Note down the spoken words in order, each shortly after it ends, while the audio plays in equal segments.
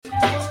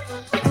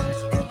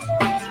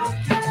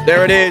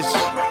There it is.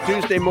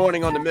 Tuesday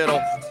morning on the middle.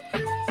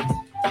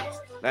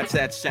 That's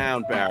that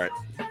sound, Barrett.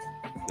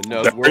 The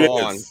note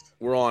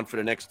we're on for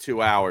the next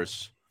 2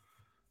 hours.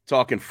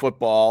 Talking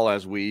football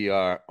as we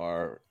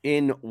are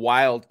in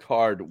wild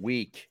card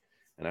week.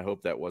 And I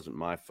hope that wasn't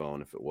my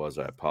phone. If it was,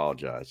 I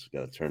apologize.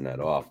 Got to turn that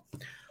off.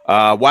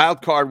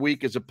 Wild card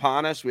week is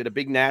upon us. We had a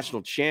big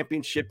national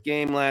championship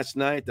game last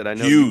night that I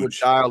know you were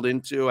dialed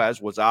into,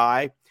 as was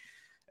I.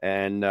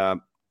 And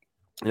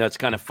it's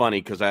kind of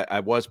funny because I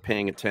was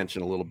paying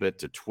attention a little bit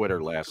to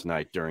Twitter last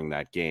night during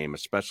that game,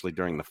 especially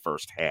during the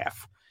first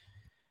half.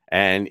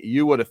 And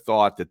you would have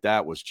thought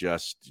that was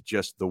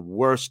just the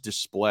worst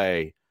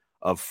display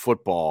of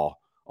football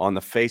on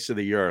the face of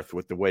the earth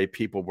with the way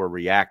people were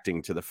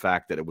reacting to the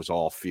fact that it was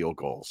all field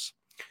goals.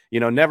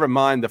 Never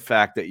mind the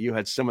fact that you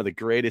had some of the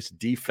greatest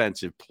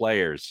defensive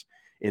players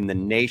in the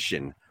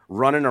nation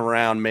running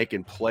around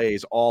making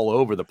plays all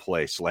over the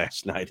place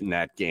last night in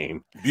that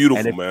game.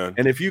 Beautiful, man.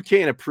 And if you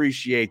can't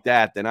appreciate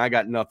that, then I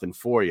got nothing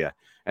for you.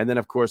 And then,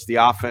 of course, the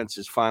offense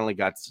has finally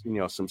got,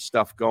 some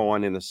stuff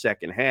going in the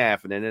second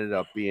half, and it ended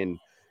up being,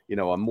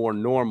 a more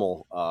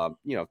normal,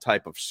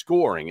 type of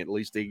scoring. At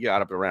least they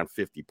got up around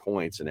 50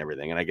 points and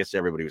everything. And I guess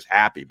everybody was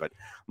happy. But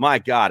my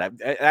God,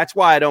 that's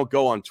why I don't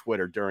go on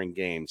Twitter during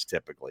games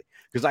typically,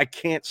 because I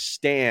can't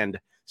stand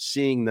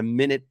seeing the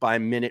minute by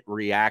minute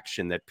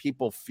reaction that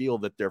people feel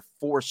that they're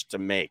forced to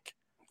make.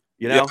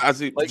 Yeah, I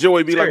see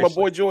Joey B, seriously. Like my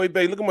boy Joey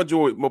B. Look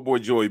at my boy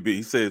Joey B.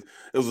 He says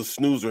it was a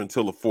snoozer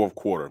until the fourth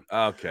quarter.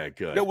 Okay,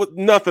 good. There was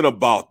nothing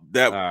about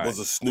that was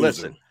a snoozer.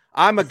 Listen,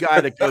 I'm a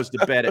guy that goes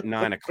to bed at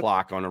 9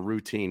 o'clock on a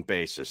routine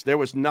basis. There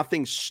was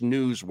nothing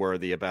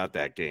snooze-worthy about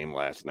that game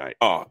last night.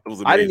 Oh, it was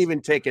amazing. I didn't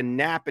even take a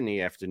nap in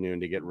the afternoon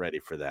to get ready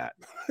for that.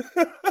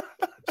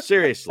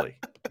 Seriously.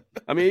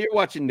 I mean, you're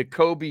watching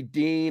N'Kobe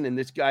Dean and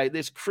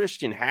this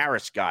Christian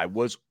Harris guy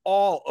was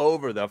all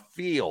over the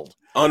field.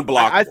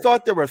 Unblockable. I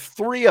thought there were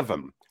 3 of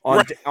them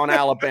on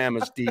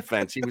Alabama's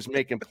defense. He was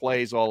making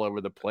plays all over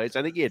the place.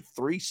 I think he had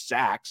 3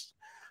 sacks.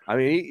 I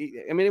mean,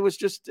 it was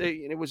just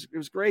it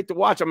was great to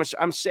watch.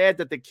 I'm sad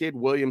that the kid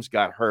Williams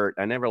got hurt.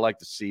 I never like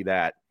to see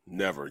that.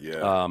 Never,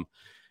 yeah.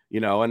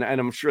 And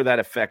I'm sure that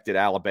affected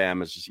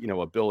Alabama's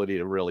ability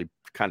to really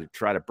kind of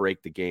try to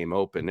break the game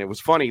open. It was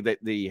funny that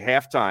the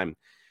halftime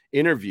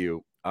interview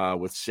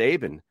with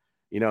Saban,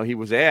 he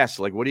was asked,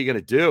 like, what are you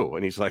going to do?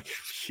 And he's like,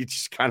 he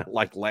just kind of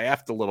like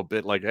laughed a little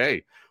bit like,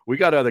 hey, we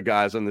got other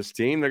guys on this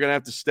team. They're going to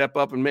have to step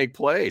up and make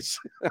plays.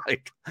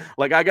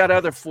 like I got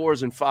other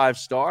 4s and 5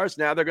 stars.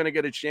 Now they're going to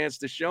get a chance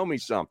to show me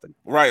something.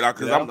 Right.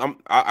 Because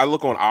I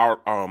look on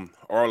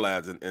our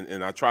lads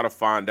and I try to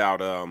find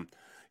out,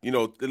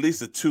 at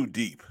least a 2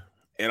 deep.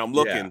 And I'm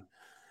looking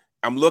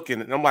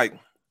and I'm like,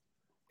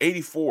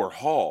 84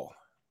 Hall.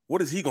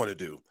 What is he going to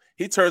do?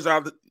 He turns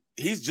out that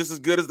he's just as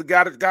good as the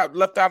guy that got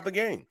left out of the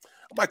game.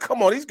 I'm like,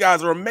 come on, these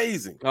guys are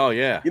amazing. Oh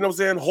yeah. You know what I'm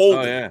saying? Holden.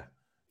 Oh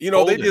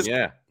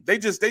yeah. They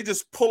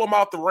just pull them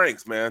out the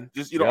ranks, man.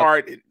 Just all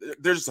right,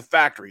 there's just a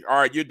factory. All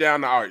right, you're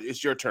down. All right,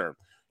 it's your turn.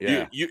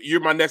 Yeah.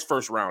 You're my next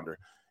first rounder.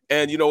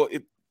 And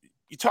if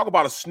you talk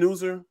about a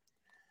snoozer,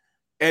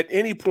 at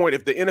any point,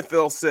 if the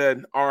NFL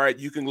said, all right,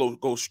 you can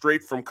go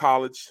straight from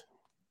college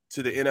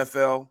to the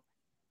NFL.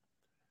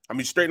 I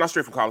mean, not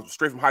straight from college, but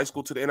straight from high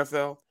school to the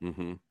NFL.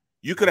 Mm-hmm.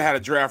 You could have had a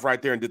draft right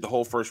there and did the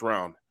whole first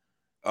round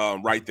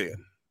right then.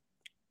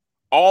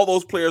 All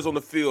those players on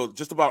the field,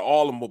 just about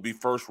all of them will be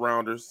first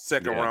rounders,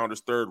 second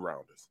rounders, third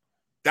rounders.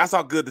 That's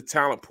how good the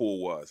talent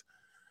pool was.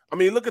 I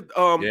mean, look at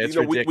it's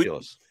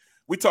ridiculous.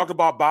 We talked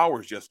about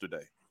Bowers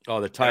yesterday. Oh,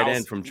 the tight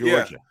end from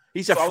Georgia. Yeah.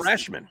 He's a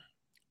freshman.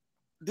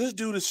 This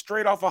dude is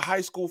straight off a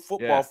high school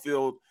football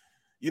field.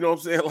 You know what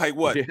I'm saying? Like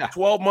what?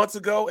 12 months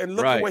ago, and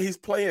look at where he's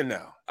playing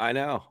now. I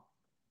know.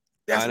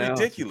 That's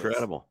ridiculous. It's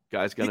incredible.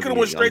 Guy's gonna. He could have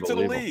went straight to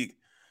the league.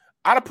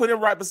 I'd have put him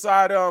right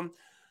beside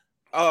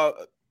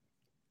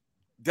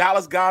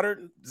Dallas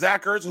Goedert,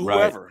 Zach Ertz,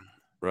 whoever.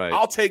 Right.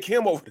 I'll take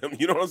him over them.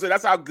 You know what I'm saying?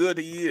 That's how good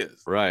he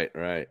is. Right.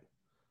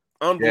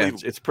 Unbelievable.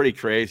 Yeah, it's pretty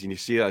crazy. And you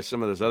see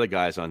some of those other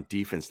guys on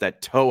defense.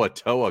 That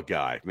Toa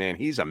guy, man,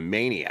 he's a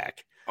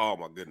maniac. Oh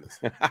my goodness.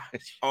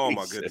 Oh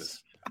my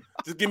goodness.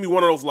 Just give me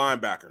one of those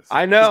linebackers.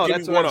 I know.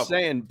 That's what I'm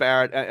saying,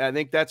 Barrett. I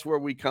think that's where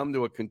we come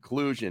to a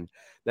conclusion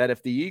that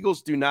if the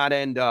Eagles do not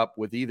end up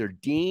with either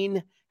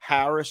Dean,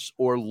 Harris,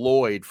 or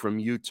Lloyd from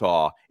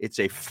Utah, it's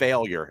a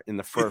failure in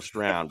the first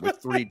round with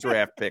 3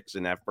 draft picks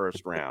in that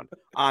first round.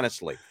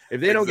 Honestly,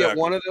 if they don't get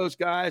one of those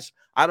guys,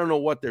 I don't know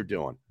what they're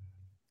doing.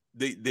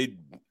 They're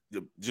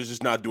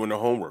just not doing their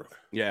homework.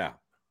 Yeah.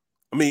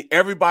 I mean,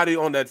 everybody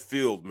on that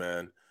field,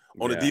 man,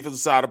 on the defensive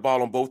side of the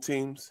ball on both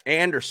teams.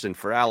 Anderson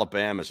for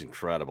Alabama is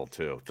incredible,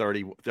 too.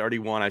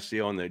 31, I see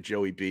on the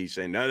Joey B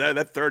saying, no,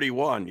 that's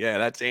 31. Yeah,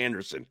 that's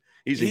Anderson.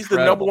 He's the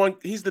number one.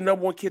 He's the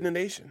number 1 kid in the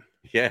nation.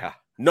 Yeah.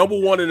 Number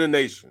 1 in the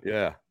nation.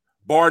 Yeah.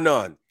 Bar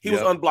none. He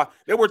was unblocked.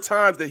 There were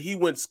times that he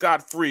went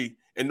scot-free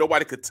and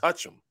nobody could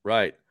touch him.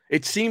 Right.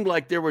 It seemed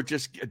like there were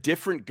just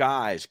different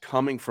guys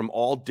coming from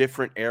all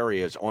different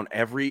areas on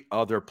every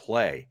other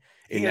play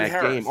in that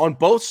game on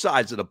both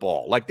sides of the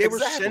ball. Like they were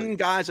sending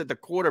guys at the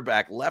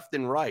quarterback left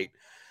and right.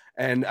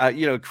 And,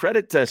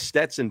 credit to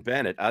Stetson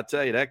Bennett. I'll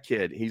tell you, that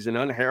kid, he's an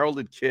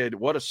unheralded kid.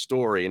 What a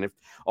story. And if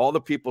all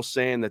the people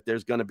saying that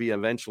there's going to be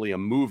eventually a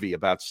movie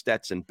about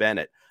Stetson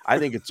Bennett, I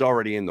think it's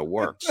already in the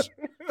works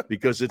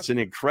because it's an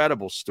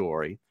incredible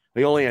story.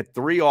 He only had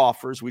 3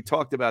 offers. We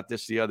talked about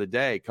this the other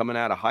day coming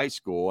out of high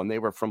school, and they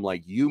were from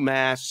like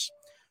UMass,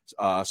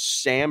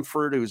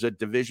 Samford, who's a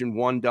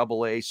Division I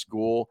AA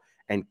school,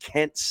 and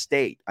Kent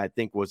State, I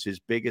think, was his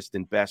biggest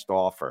and best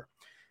offer.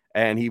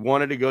 And he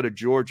wanted to go to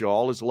Georgia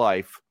all his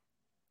life.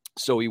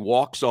 So he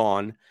walks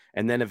on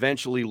and then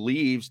eventually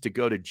leaves to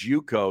go to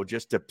JUCO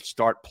just to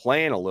start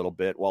playing a little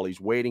bit while he's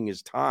waiting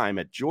his time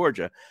at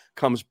Georgia.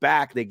 Comes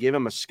back, they give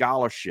him a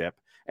scholarship,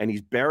 and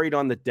he's buried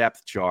on the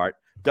depth chart.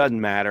 Doesn't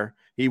matter.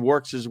 He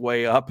works his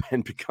way up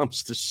and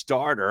becomes the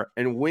starter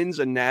and wins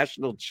a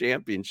national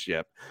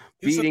championship,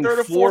 beating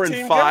 4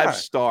 and 5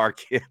 star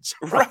kids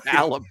from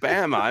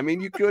Alabama. I mean,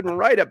 you couldn't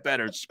write a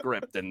better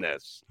script than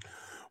this.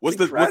 What's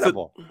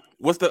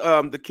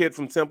the kid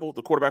from Temple,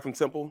 the quarterback from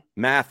Temple?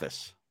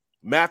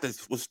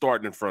 Mathis was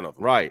starting in front of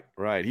him. Right.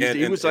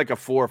 He was like a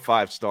 4 or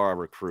 5 star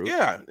recruit.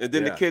 Yeah, and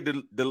then the kid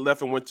that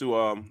left and went to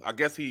I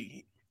guess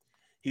he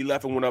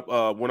left and went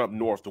up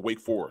north to Wake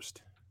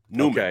Forest.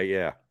 Newman. Okay,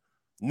 yeah.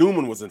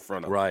 Newman was in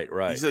front of him.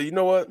 Right. He said, "You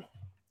know what?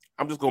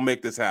 I'm just gonna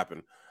make this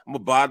happen. I'm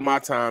gonna bide my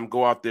time,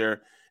 go out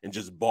there and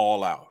just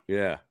ball out."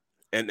 Yeah.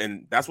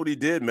 And that's what he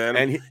did, man.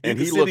 And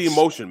he looked, the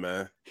emotion,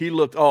 man. He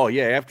looked,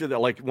 after that,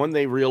 like when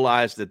they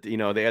realized that,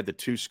 they had the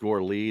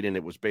 2-score lead and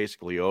it was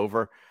basically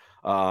over.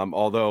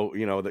 Although,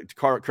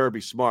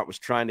 Kirby Smart was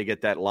trying to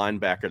get that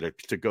linebacker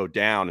to go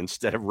down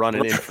instead of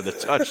running in for the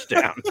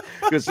touchdown,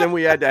 because then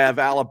we had to have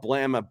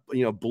Alabama,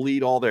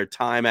 bleed all their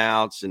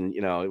timeouts. And,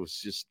 it was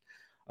just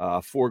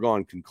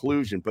foregone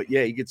conclusion. But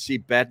yeah, you could see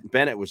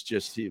Bennett was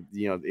just,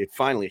 it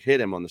finally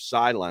hit him on the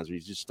sidelines. He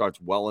just starts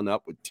welling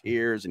up with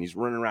tears, and he's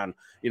running around,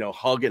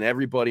 hugging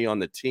everybody on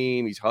the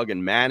team. He's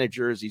hugging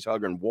managers. He's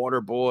hugging water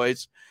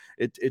boys.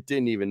 It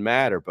didn't even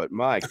matter. But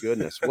my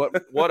goodness,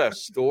 what a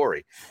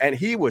story. And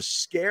he was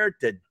scared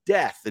to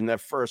death in the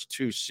first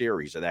 2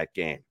 series of that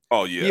game.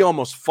 Oh yeah. He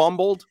almost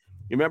fumbled.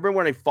 You remember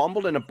when he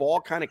fumbled and the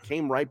ball kind of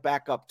came right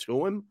back up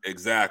to him?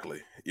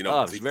 Exactly. He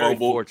very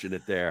fumbled.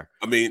 Fortunate there.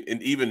 I mean,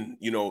 and even,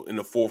 in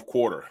the fourth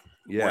quarter,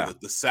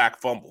 the sack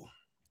fumble.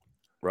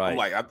 Right. I'm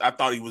like, I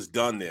thought he was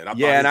done then.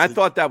 I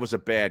thought that was a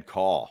bad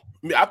call.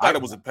 I mean, I thought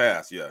it was a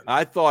pass, yeah.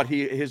 I thought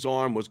his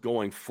arm was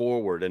going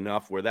forward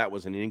enough where that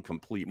was an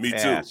incomplete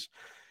pass.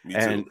 Me too.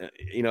 And,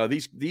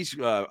 these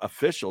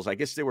officials, I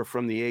guess they were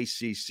from the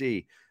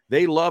ACC,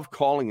 they love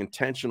calling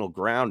intentional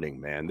grounding,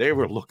 man. They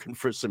were looking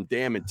for some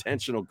damn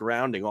intentional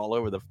grounding all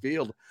over the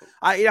field.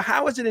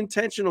 How is it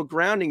intentional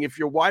grounding if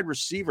your wide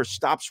receiver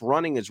stops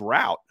running his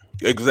route?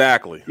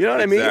 Exactly. You know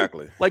what I mean?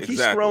 Exactly. Like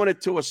he's throwing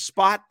it to a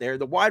spot there.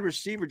 The wide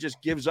receiver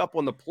just gives up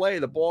on the play.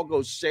 The ball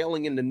goes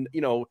sailing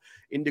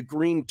into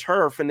green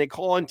turf, and they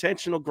call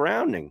intentional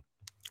grounding.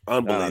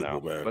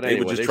 Unbelievable, man. But anyway,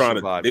 they were just trying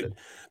to.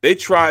 They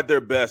tried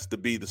their best to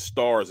be the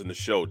stars in the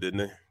show, didn't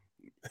they?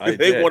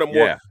 They wanted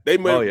more. Yeah. They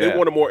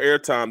wanted more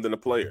airtime than the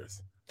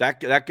players. That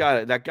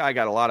guy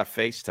got a lot of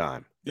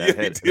FaceTime. That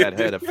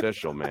head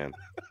official, man.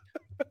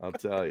 I'll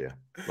tell you.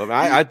 But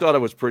I thought it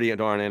was pretty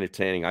darn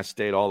entertaining. I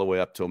stayed all the way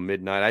up till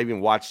midnight. I even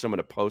watched some of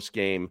the post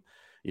game,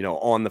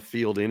 on the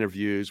field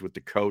interviews with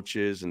the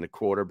coaches and the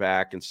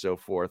quarterback and so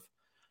forth.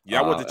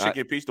 Yeah, I went to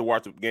Chicken Peach to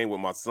watch the game with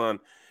my son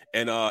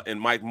and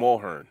Mike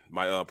Mulhern,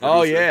 my producer.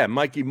 Oh yeah,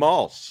 Mikey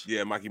Malls.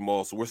 Yeah, Mikey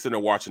Malls. So we're sitting there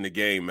watching the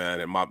game,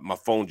 man, and my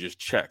phone just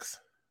checks.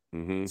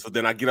 Mm-hmm. So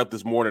then I get up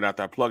this morning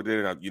after I plugged it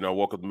in. I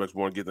woke up the next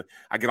morning,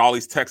 I get all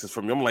these texts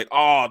from you. I'm like,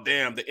 oh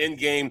damn, the end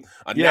game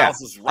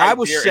analysis. Yeah, I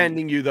was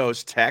sending you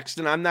those texts,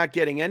 and I'm not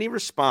getting any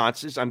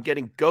responses. I'm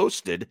getting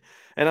ghosted,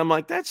 and I'm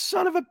like, that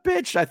son of a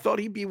bitch. I thought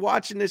he'd be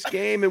watching this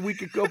game, and we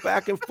could go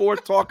back and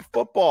forth talk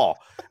football.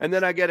 And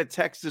then I get a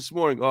text this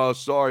morning. Oh,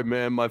 sorry,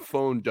 man, my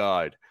phone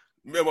died.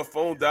 Man, my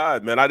phone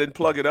died, man. I didn't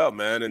plug it up,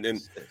 man,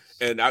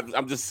 and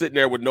I'm just sitting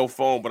there with no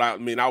phone. But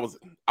I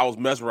was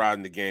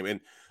mesmerizing the game. And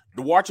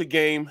to watch a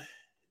game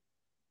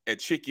at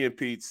Chicky and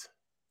Pete's,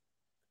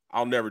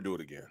 I'll never do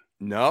it again.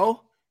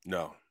 No?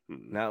 No.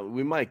 Now,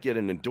 we might get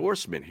an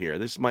endorsement here.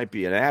 This might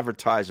be an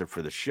advertiser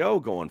for the show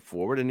going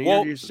forward, and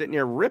you're sitting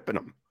here ripping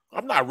them.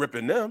 I'm not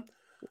ripping them.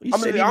 You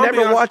said you'd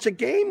never watch a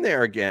game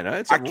there again.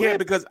 I can't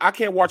because I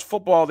can't watch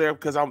football there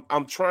because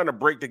I'm trying to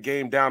break the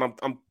game down.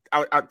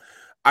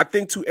 I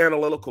think too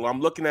analytical.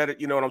 I'm looking at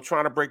it, and I'm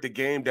trying to break the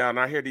game down.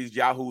 And I hear these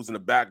yahoos in the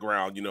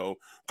background,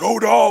 go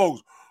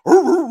dogs.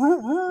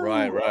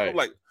 Right. I'm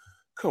like,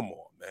 come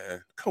on,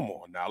 man. Come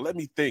on now. Let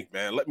me think,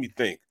 man. Let me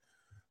think.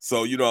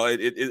 So,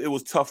 it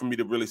was tough for me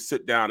to really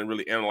sit down and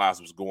really analyze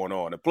what's going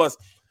on. And plus,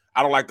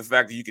 I don't like the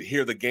fact that you could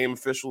hear the game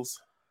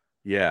officials.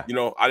 Yeah.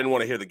 I didn't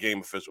want to hear the game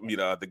official.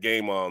 The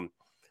game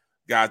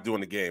guys doing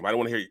the game. I don't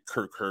want to hear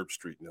Kirk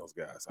Herbstreit and those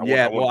guys.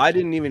 I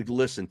didn't even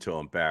listen to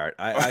him, Barrett.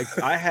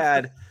 I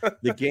had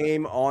the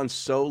game on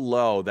so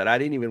low that I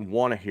didn't even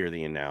want to hear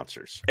the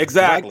announcers.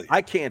 Exactly.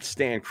 I can't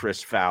stand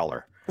Chris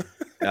Fowler,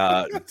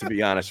 to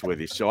be honest with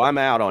you. So I'm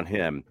out on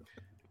him.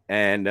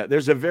 And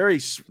there's a very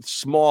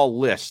small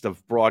list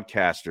of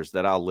broadcasters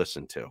that I'll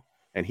listen to,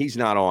 and he's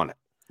not on it.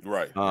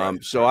 Right.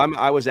 So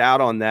I was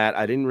out on that.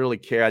 I didn't really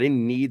care. I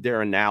didn't need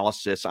their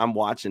analysis. I'm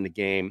watching the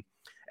game.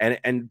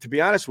 And to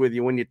be honest with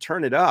you, when you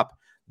turn it up,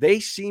 they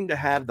seem to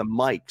have the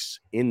mics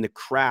in the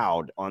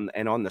crowd on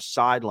the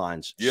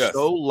sidelines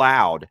so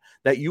loud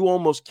that you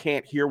almost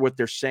can't hear what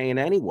they're saying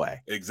anyway.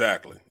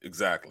 Exactly.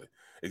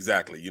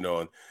 You know,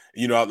 and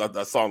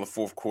I saw in the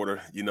fourth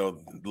quarter, you know,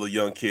 the little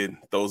young kid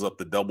throws up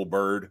the double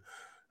bird.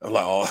 I'm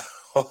like,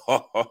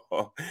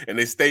 oh, and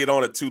they stayed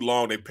on it too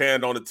long. They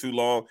panned on it too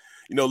long.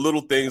 You know,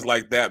 little things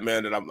like that,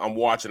 man, that I'm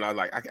watching. I'm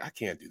like, I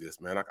can't do this,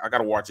 man. I got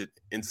to watch it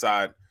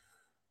inside.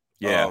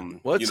 Yeah.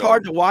 Well, it's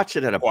hard to watch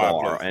it at a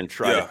bar place. and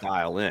try to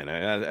dial in.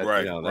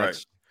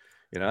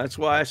 That's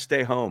why I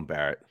stay home,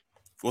 Barrett.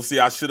 Well, see,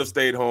 I should have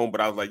stayed home, but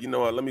I was like, you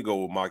know what? Let me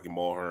go with Mikey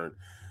Mulhern,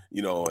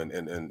 you know,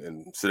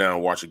 and sit down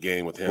and watch a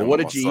game with him. Well, what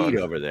did you eat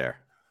over there?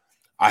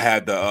 I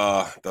had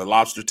the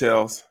lobster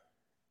tails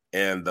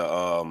and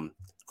the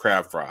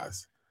crab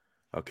fries.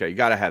 Okay, you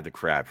got to have the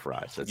crab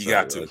fries. You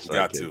got to.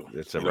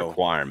 It's a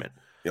requirement.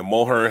 Yeah,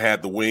 Mulhern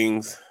had the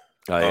wings.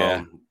 Oh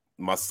yeah.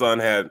 My son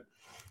had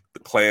the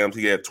clams.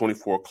 He had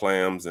 24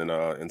 clams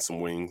and some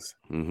wings.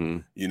 Mm-hmm.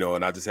 You know,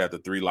 and I just had the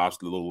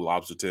little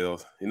lobster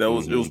tails. You know,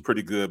 it was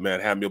pretty good,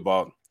 man. Had me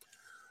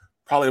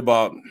probably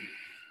about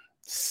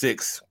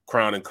 6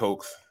 Crown and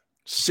Cokes.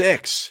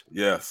 6?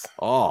 Yes.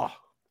 Oh,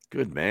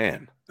 good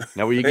man.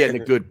 Now, were you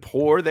getting a good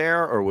pour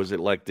there, or was it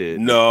like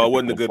No, it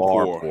wasn't a good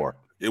pour.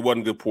 It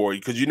wasn't a good pour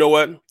because you know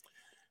what?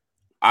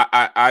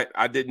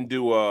 I didn't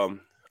do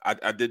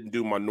I didn't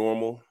do my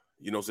normal,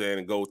 you know what I'm saying,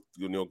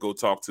 and go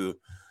talk to,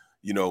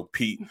 you know,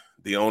 Pete,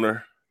 the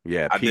owner.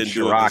 Yeah, I didn't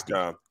do it this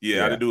time.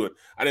 Yeah, I didn't do it.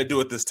 I didn't do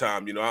it this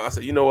time. You know, I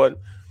said, you know what?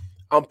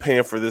 I'm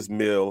paying for this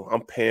meal.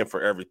 I'm paying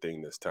for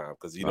everything this time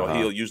because you know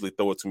he'll usually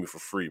throw it to me for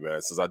free,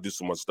 man. Since I do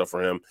so much stuff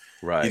for him,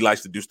 right? He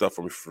likes to do stuff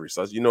for me for free.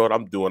 So I said, you know what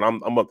I'm doing? I'm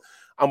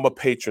gonna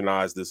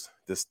patronize this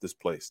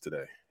place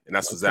today, and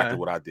that's exactly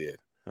what I did.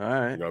 All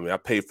right. You know what I mean? I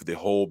paid for the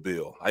whole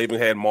bill. I even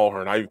had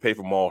Mulhern. I even paid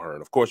for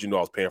Mulhern. Of course, you know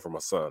I was paying for my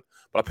son,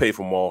 but I paid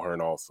for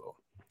Mulhern also.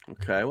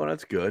 Okay, well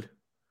that's good.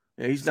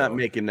 Yeah, he's not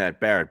making that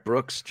Barrett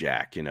Brooks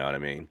jack. You know what I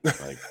mean?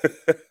 Like,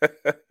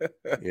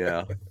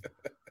 yeah.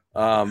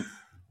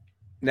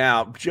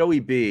 Now, Joey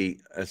B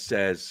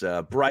says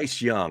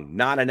Bryce Young,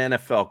 not an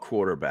NFL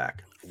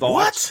quarterback.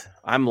 Thoughts? What?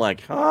 I'm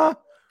like, huh?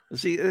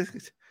 See,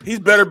 he's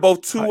better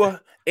both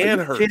Tua and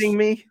Hurts. Are you kidding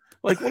me?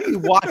 Like, what are you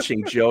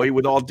watching, Joey?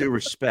 With all due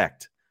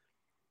respect,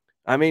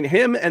 I mean,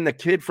 him and the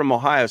kid from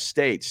Ohio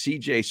State,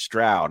 C.J.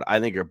 Stroud, I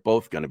think are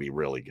both going to be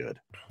really good.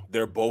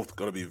 They're both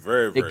going to be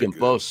very, very good. They can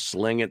both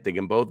sling it. They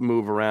can both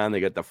move around. They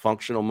got the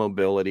functional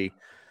mobility.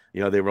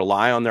 You know, they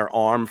rely on their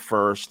arm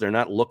first. They're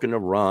not looking to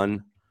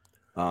run.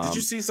 Did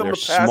you see some of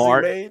the passes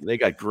smart? They made? They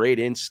got great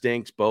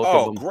instincts, both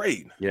of them. Oh,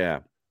 great. Yeah.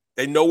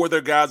 They know where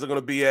their guys are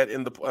going to be at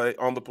in the play,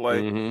 on the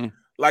play. Mm-hmm.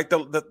 Like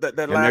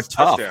that last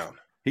touchdown.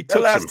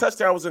 That last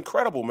touchdown was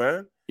incredible,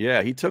 man.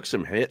 Yeah, he took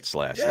some hits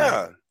last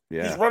night.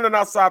 Yeah. He's running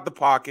outside the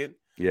pocket.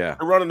 Yeah.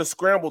 They're running a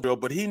scramble drill,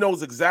 but he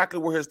knows exactly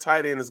where his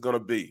tight end is going to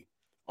be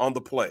on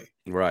the play.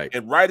 Right.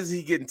 And right as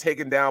he's getting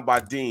taken down by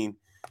Dean,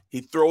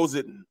 he throws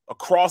it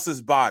across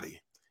his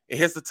body and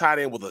hits the tight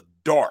end with a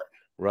dart.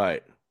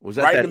 Right. Was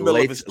that right in the middle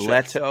of his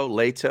chest.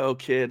 Leto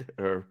kid?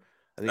 Or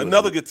I think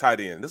another good tight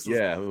end.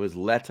 It was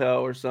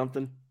Leto or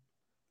something.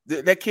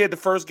 That kid, the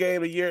first game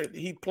of the year,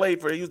 he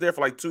was there for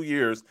like 2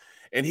 years,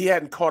 and he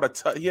hadn't caught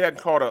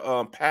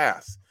a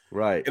pass.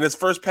 Right. And his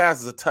first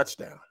pass is a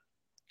touchdown.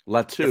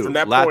 Latu.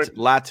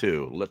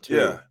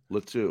 Yeah.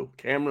 Latu.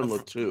 Cameron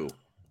Latu.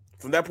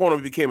 From that point on,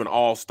 he became an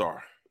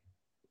all-star.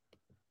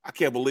 I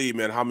can't believe,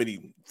 man, how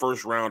many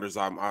first rounders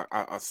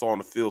I saw on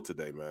the field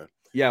today, man.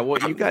 Yeah, well,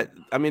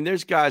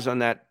 there's guys on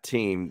that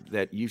team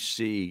that you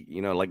see,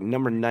 you know, like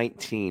number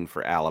 19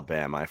 for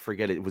Alabama. I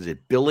forget it. Was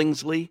it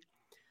Billingsley?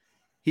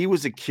 He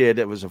was a kid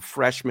that was a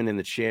freshman in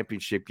the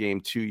championship game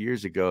 2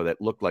 years ago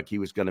that looked like he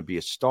was going to be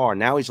a star.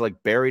 Now he's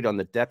like buried on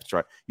the depth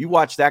chart. You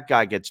watch that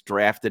guy gets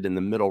drafted in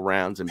the middle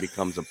rounds and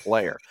becomes a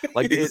player.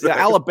 Like exactly.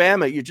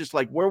 Alabama, you're just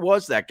like, where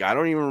was that guy? I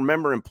don't even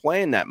remember him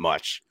playing that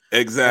much.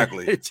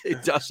 Exactly.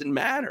 It doesn't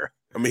matter.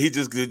 I mean, he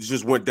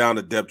just went down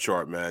the depth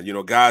chart, man. You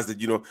know, guys that,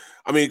 you know,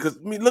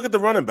 look at the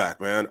running back,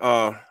 man.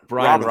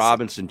 Brian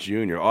Robinson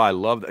Jr. Oh, I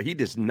love that. He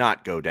does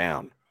not go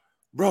down.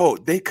 Bro,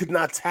 they could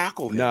not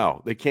tackle him.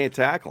 No, they can't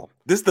tackle him.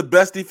 This is the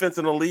best defense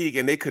in the league,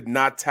 and they could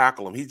not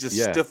tackle him. He's just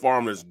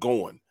stiff-armed and is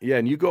going. Yeah,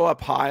 and you go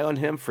up high on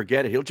him,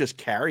 forget it. He'll just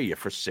carry you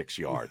for 6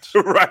 yards.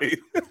 Right.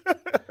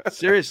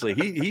 Seriously,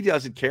 he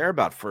doesn't care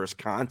about first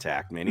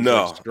contact, man. He's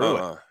like, screw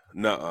it.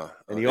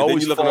 And he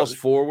always falls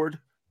forward.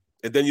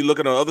 And then you look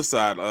at the other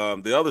side,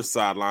 the other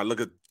sideline. Look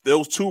at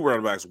those two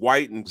running backs,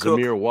 White and Cook.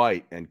 Zamir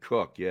White and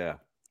Cook, yeah.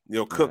 You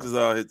know, Cook is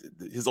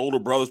his older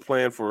brother's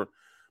playing for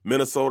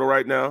Minnesota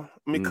right now.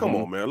 I mean, come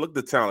on, man. Look at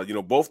the talent. You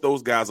know, both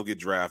those guys will get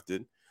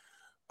drafted.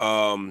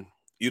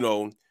 You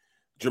know,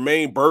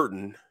 Jermaine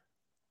Burton,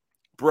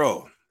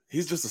 bro,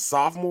 he's just a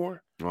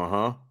sophomore.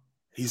 Uh-huh.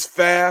 He's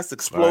fast,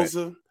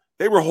 explosive. Right.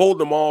 They were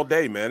holding him all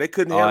day, man. They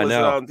couldn't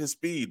handle his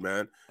speed,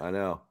 man. I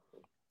know.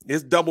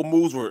 His double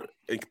moves were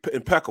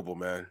impeccable,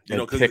 man.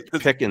 Because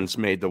Pickens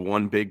made the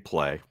one big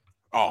play.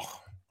 Oh,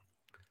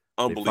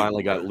 unbelievable! They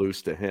finally got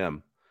loose to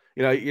him.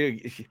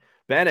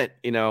 Bennett.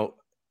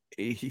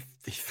 He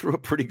threw a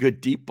pretty good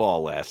deep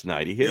ball last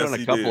night. He hit on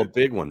a couple of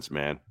big ones,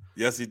 man.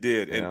 Yes, he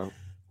did. And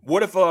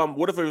what if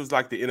it was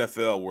like the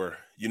NFL where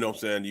what I'm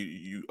saying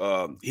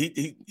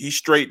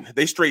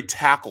they straight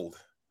tackled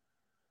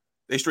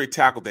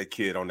that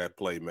kid on that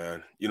play,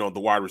 man. The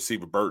wide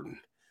receiver Burton.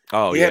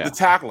 Oh, he had to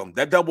tackle him.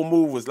 That double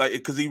move was like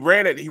because he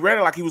ran it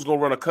like he was going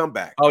to run a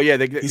comeback. Oh yeah,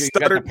 he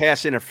got the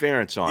pass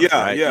interference on.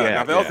 Yeah, right? yeah.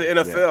 Now if that was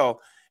the NFL,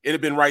 it'd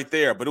have been right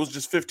there, but it was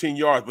just 15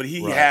 yards. But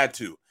he had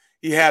to.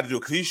 He had to do it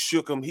because he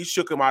shook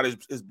him out of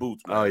his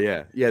boots, man. Oh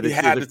yeah, yeah. He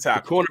had to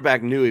tackle. The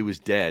cornerback knew he was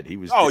dead. He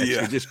was.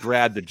 He just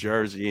grabbed the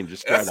jersey and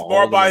just. That's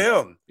smart by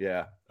him.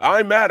 Yeah, I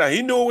ain't mad at him.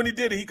 He knew it when he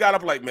did it. He got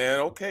up like,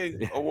 man,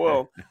 okay, oh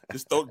well,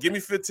 just give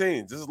me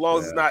 15, just as long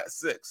as it's not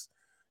 6.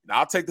 Now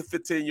I'll take the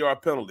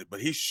 15-yard penalty,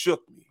 but he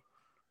shook me.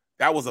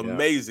 That was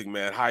amazing,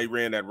 man. How he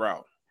ran that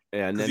route.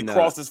 Yeah, and then he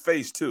crossed his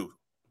face too.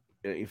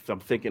 If I'm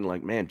thinking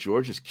like, man,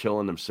 Georgia's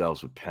killing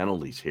themselves with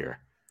penalties here.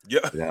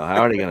 Yeah.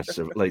 How are they going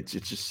to like?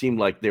 It just seemed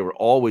like they were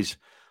always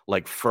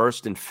like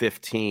 1st and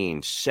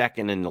 15,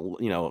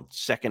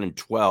 2nd and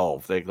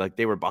 12.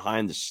 They were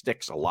behind the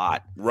sticks a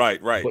lot. Right.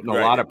 Putting a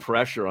lot of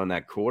pressure on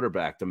that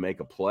quarterback to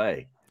make a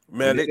play.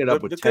 Man, they ended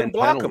up with 10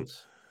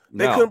 penalties.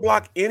 They couldn't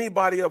block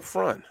anybody up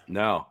front.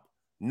 No.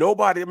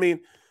 Nobody. I mean,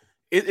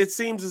 it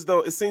seems as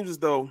though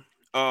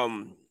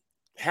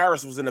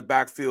Harris was in the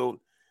backfield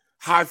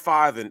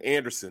high-fiving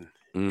Anderson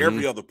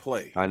every other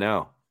play. I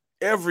know.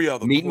 Every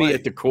other Meet play. me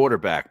at the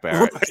quarterback,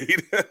 Barrett. Right.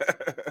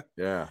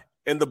 Yeah.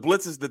 And the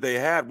blitzes that they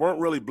had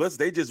weren't really blitzes.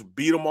 They just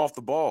beat them off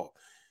the ball.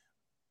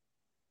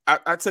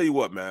 I tell you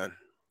what, man.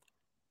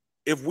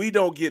 If we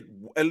don't get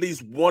at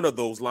least one of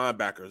those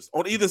linebackers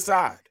on either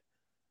side.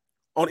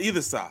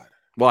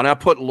 Well, and I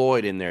put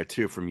Lloyd in there,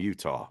 too, from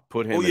Utah.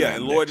 Put him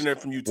and Lloyd in there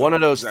from Utah. One of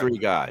those 3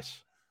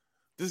 guys.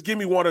 Just give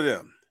me one of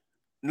them.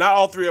 Not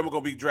all 3 of them are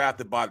going to be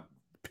drafted by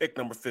pick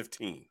number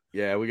 15.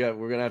 Yeah, we're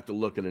gonna have to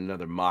look at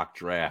another mock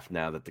draft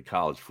now that the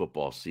college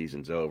football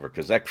season's over,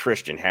 because that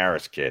Christian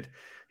Harris kid,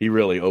 he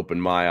really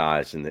opened my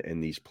eyes in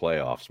these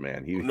playoffs,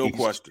 man. No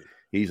question.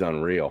 He's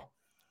unreal.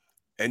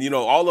 And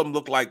all of them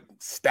look like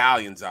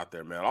stallions out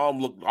there, man. All of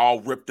them look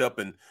all ripped up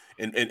and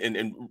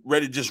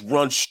ready to just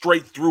run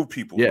straight through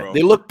people. Yeah, bro.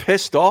 They look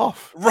pissed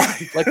off.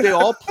 Right. Like they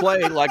all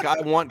play like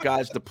I want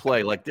guys to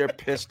play. Like they're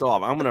pissed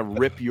off. I'm gonna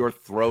rip your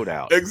throat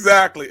out.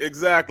 Exactly.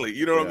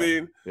 You know what I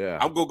mean? Yeah.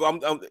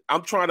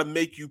 I'm trying to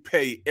make you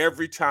pay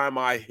every time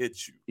I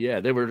hit you.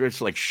 Yeah, they were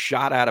just like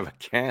shot out of a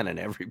cannon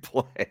every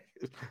play.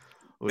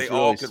 They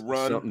all could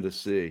run. Something to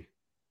see.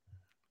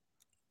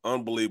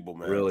 Unbelievable,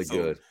 man. Really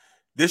good.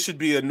 This should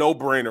be a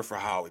no-brainer for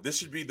Howie. This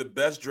should be the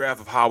best draft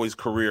of Howie's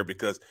career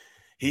because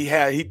he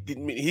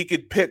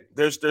could pick.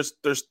 There's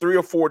 3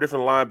 or 4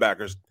 different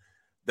linebackers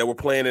that were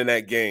playing in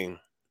that game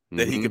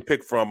that he could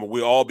pick from, and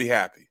we'll all be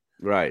happy.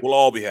 Right. We'll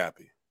all be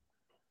happy.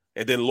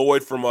 And then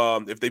Lloyd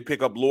from if they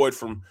pick up Lloyd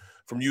from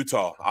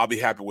Utah, I'll be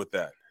happy with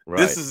that. Right.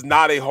 This is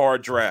not a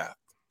hard draft.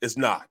 It's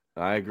not.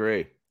 I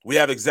agree. We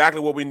have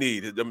exactly what we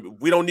need.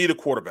 We don't need a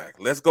quarterback.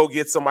 Let's go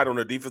get somebody on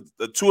the defense,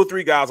 2 or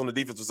 3 guys on the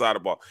defensive side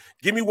of the ball.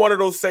 Give me one of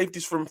those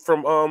safeties from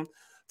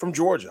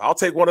Georgia. I'll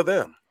take one of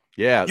them.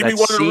 Yeah, give me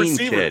one of the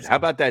receivers. Kid. How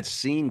about that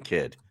Scene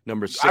kid,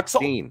 number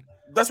 16?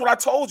 That's what I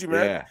told you,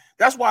 man. Yeah.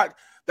 That's why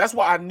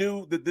I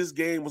knew that this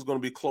game was going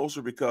to be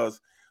closer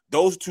because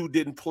those 2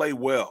 didn't play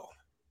well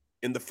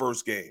in the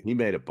first game. He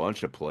made a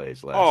bunch of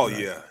plays last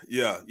night.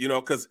 Yeah.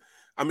 Because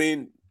I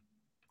mean,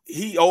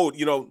 he owed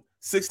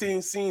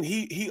 16 Scene,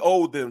 he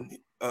owed them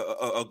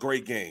a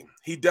great game.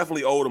 He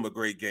definitely owed them a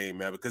great game,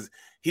 man, because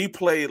he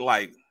played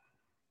like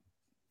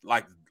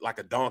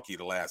a donkey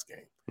the last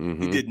game.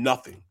 Mm-hmm. He did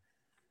nothing.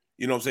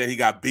 You know what I'm saying? He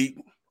got beat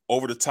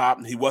over the top,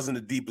 and he wasn't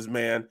the deepest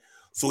man.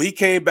 So he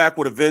came back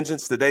with a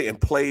vengeance today and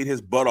played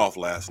his butt off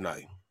last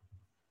night.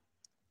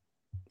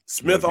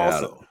 Smith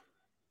also.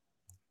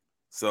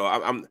 So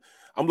I'm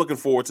looking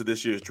forward to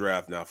this year's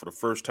draft now for the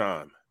first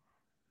time.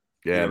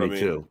 Yeah, me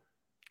too.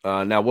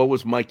 Now, what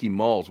was Mikey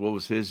Malls? What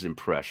was his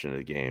impression of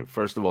the game?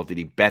 First of all, did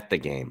he bet the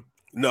game?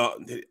 No,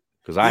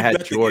 because I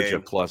had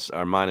Georgia plus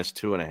or minus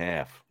 2.5.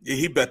 Yeah,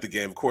 he bet the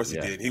game. Of course he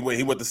did. He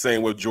went the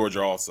same with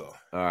Georgia also.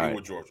 All right. He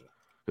went Georgia.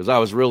 Because I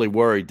was really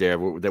worried there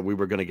that we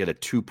were going to get a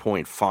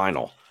 2-point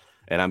final,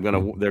 and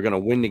they're gonna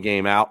win the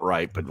game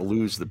outright but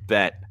lose the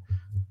bet.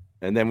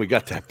 And then we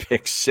got that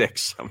pick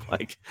 6. I'm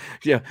like,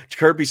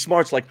 Kirby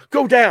Smart's like,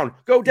 go down.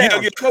 Go down.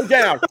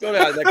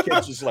 That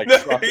kid's just like,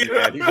 trucking,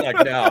 man. He's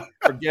like, no,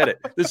 forget it.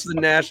 This is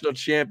the national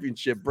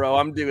championship, bro.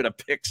 I'm doing a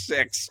pick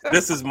 6.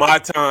 This is my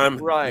time.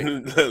 Right.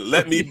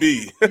 Let me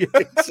be.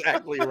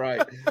 Exactly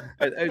right.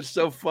 It's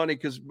so funny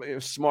because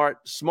Smart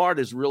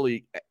is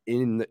really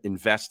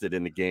invested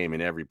in the game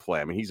in every play.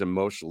 I mean, he's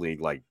emotionally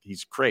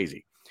he's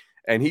crazy.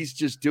 And he's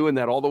just doing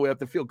that all the way up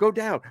the field. Go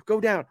down, go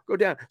down, go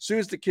down. As soon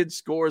as the kid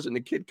scores and the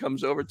kid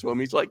comes over to him,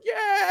 he's like,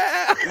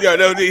 yeah. Yeah,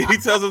 no, he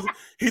tells us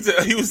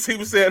he was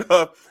saying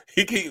when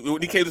he came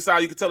to the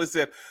side, you could tell he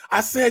said,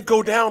 I said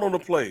go down on the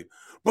play,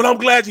 but I'm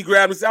glad you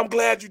grabbed me. Said, I'm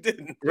glad you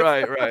didn't.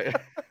 Right.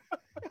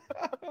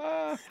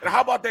 And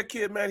how about that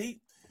kid, man? He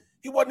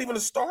wasn't even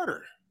a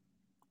starter.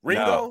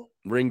 Ringo? No,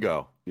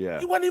 Ringo, yeah.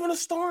 He wasn't even a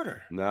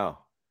starter. No.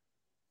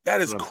 That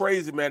is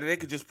crazy, man. They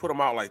could just put him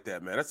out like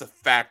that, man. That's a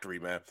factory,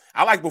 man.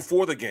 I like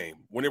before the game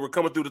when they were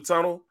coming through the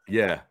tunnel.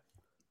 Yeah.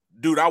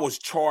 Dude, I was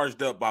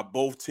charged up by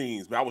both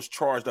teams, man. I was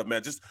charged up,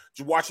 man. Just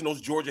watching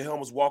those Georgia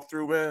helmets walk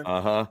through, man.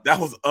 That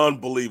was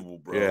unbelievable,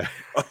 bro. Yeah.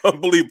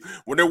 Unbelievable.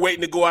 When they're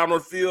waiting to go out on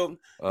the field,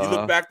 you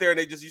look back there and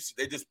they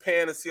just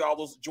pan and see all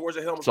those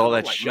Georgia helmets. It's all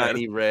that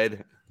shiny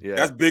red. Yeah.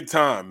 That's big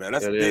time, man.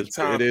 That's big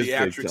time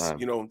theatrics, big time.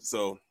 you know.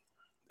 So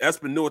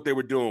Espen knew what they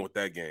were doing with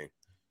that game.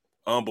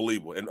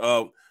 Unbelievable. And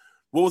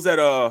what was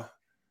that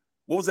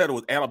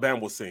what Alabama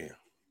was saying?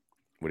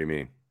 What do you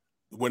mean?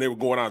 When they were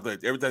going out there,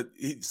 every time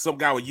some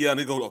guy would yell and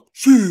they go,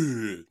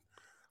 shit.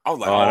 I was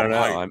like, I don't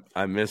know.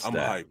 I missed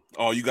that. Hyped.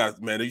 Oh, you guys,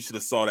 man, you should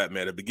have saw that,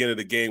 man. At the beginning of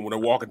the game, when they're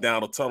walking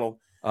down the tunnel,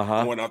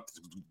 going out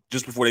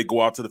just before they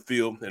go out to the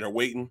field and they're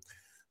waiting,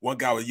 one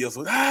guy would yell,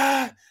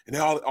 and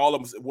then all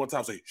of them at one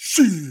time say,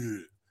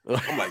 shit.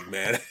 I'm like,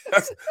 man,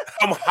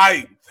 I'm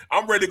hyped.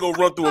 I'm ready to go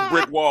run through a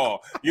brick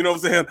wall. You know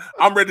what I'm saying?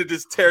 I'm ready to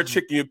just tear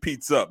Chicken and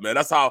Pete's up, man.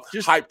 That's how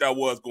hyped I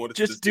was going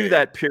to this do game.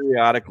 That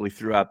periodically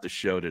throughout the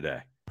show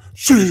today.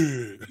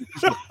 Shit.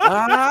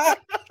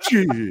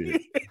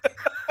 Shit.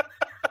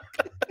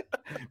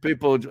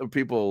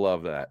 People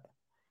love that.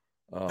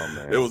 Oh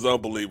man, it was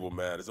unbelievable,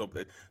 man.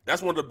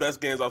 That's one of the best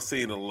games I've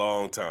seen in a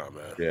long time,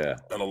 man. Yeah,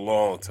 in a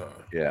long time.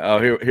 Yeah. Oh,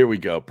 here we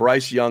go.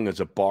 Bryce Young is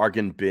a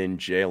bargain bin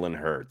Jalen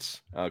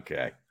Hurts.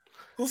 Okay.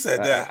 Who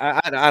said that?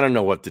 I don't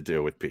know what to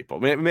do with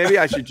people. Maybe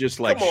I should just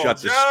shut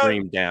the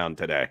stream down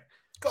today.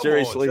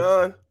 Seriously,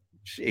 John.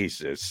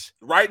 Jesus.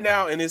 Right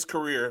now in his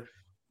career,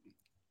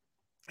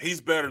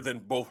 he's better than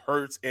both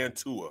Hurts and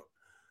Tua.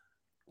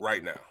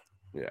 Right now.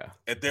 Yeah.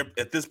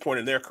 At this point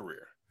in their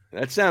career.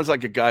 That sounds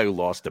like a guy who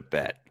lost a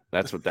bet.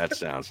 That's what that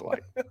sounds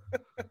like.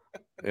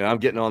 I'm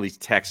getting all these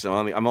texts.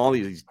 I'm all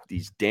these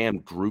damn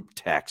group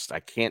texts. I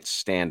can't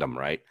stand them,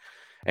 right?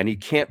 And you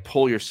can't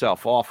pull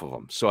yourself off of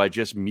them. So I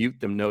just mute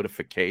them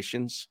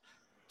notifications.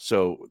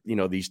 So,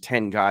 these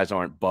 10 guys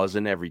aren't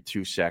buzzing every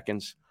 2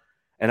 seconds.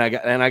 And I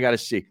got to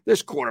see,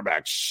 this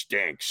quarterback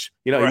stinks.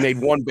 He made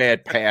one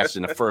bad pass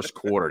in the first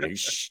quarter. And he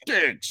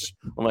stinks.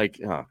 I'm like,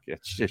 oh,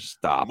 just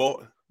stop.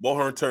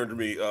 Mulhern turned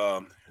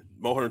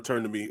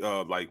to me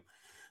like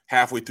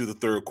halfway through the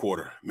third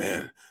quarter.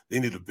 Man, they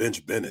need to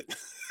bench Bennett.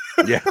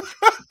 Yeah.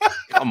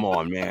 Come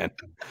on, man.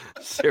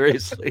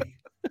 Seriously.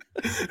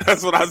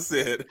 That's what I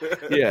said.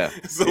 Yeah.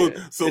 So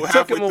it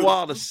took him a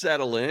while to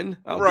settle in.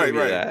 I'll give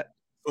you that.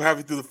 So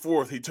halfway through the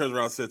fourth, he turns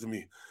around and said to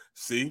me,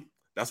 see,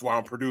 that's why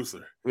I'm a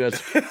producer.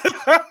 Yes.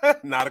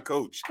 Not a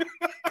coach.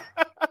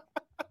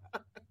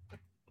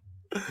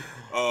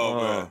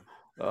 Man.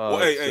 Well,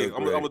 hey,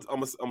 I'm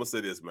gonna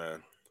say this,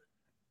 man.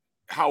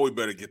 Howie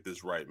better get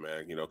this right,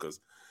 man. Because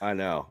I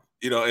know.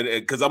 And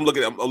because I'm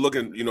looking,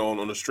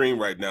 on the stream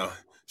right now.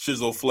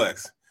 Shizzo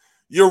Flex.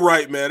 You're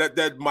right, man.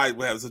 That might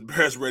have the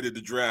Bears ready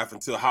to draft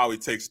until Howie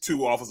takes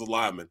 2 offensive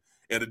linemen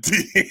and a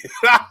D.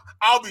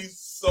 I'll be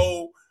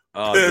so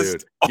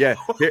pissed. Dude. Yeah,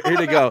 here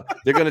they go.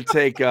 They're gonna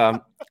take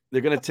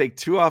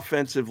 2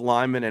 offensive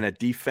linemen and a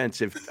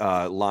defensive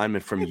lineman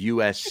from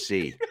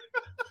USC.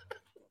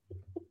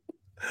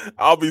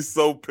 I'll be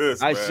so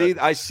pissed. I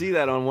see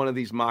that on one of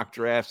these mock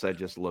drafts I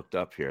just looked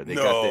up here. Do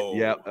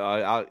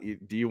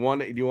you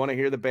want to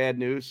hear the bad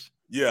news?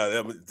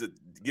 Yeah,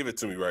 give it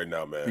to me right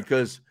now, man.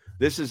 Because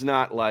this is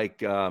not like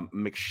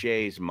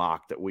McShay's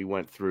mock that we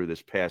went through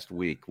this past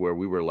week, where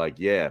we were like,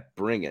 "Yeah,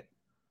 bring it.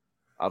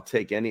 I'll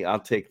take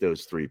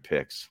those 3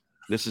 picks."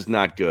 This is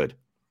not good.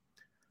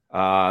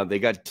 They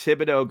got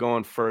Thibodeau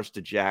going first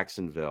to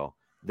Jacksonville,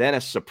 then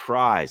a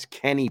surprise,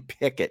 Kenny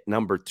Pickett,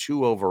 number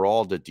 2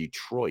 overall to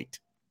Detroit.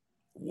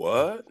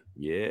 What?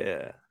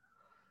 Yeah.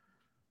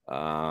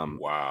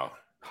 Wow.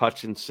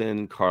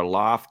 Hutchinson,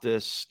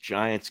 Karlaftis.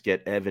 Giants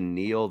get Evan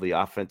Neal, the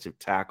offensive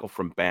tackle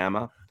from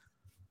Bama.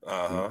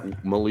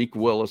 Malik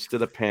Willis to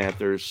the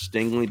Panthers.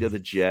 Stingley to the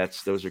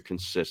Jets. Those are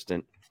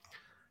consistent.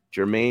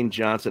 Jermaine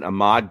Johnson,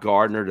 Ahmad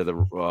Gardner to the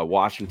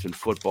Washington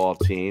football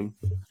team.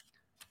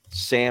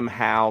 Sam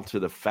Howell to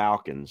the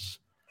Falcons.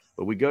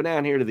 But we go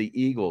down here to the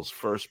Eagles'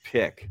 first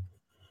pick,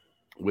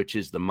 which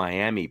is the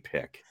Miami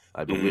pick,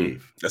 I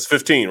believe. That's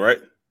 15, right?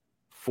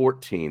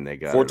 14 they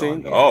got.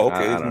 14? Oh,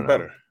 okay. Even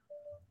better.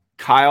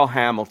 Kyle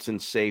Hamilton,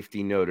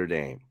 safety, Notre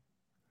Dame.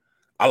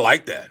 I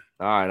like that.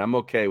 All right, I'm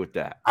okay with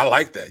that. I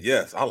like that.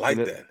 Yes, I like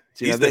that.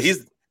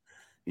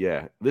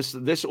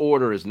 This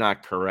order is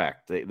not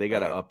correct. They got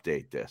to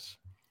update this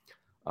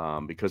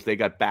because they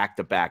got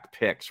back-to-back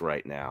picks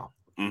right now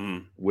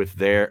with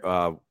their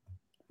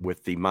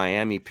with the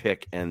Miami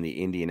pick and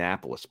the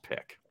Indianapolis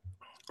pick.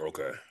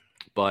 Okay.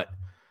 But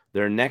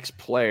their next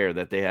player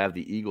that they have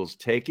the Eagles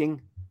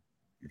taking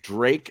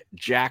Drake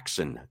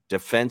Jackson,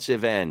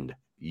 defensive end,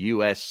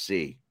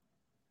 USC.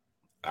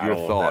 Your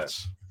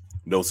thoughts?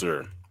 No,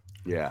 sir.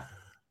 Yeah.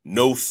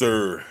 No,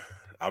 sir.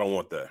 I don't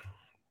want that.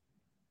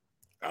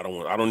 I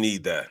don't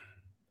need that.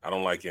 I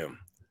don't like him.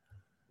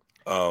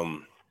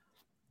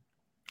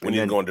 We need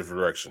to go in a different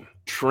direction.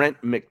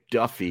 Trent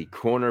McDuffie,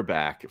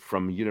 cornerback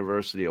from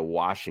University of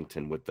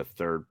Washington with the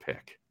 3rd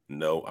pick.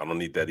 No, I don't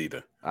need that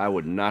either. I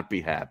would not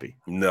be happy.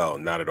 No,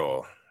 not at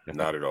all.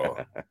 Not at all.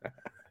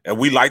 And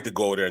we like to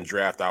go there and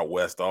draft out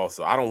west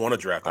also. I don't want to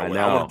draft out west.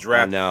 I want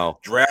to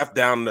draft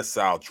down in the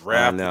South,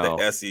 draft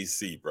the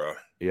SEC, bro.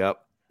 Yep.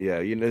 Yeah,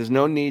 there's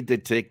no need to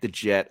take the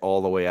jet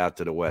all the way out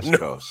to the West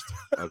Coast.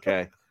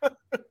 Okay?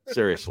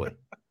 Seriously.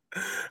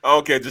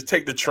 Okay, just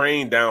take the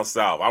train down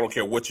south. I don't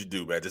care what you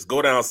do, man. Just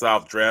go down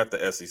south, draft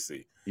the SEC.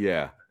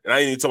 Yeah. And I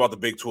ain't even talking about the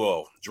Big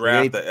 12.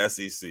 Draft the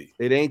SEC.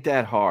 It ain't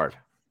that hard.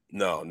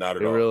 No, not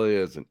at all. It really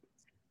isn't.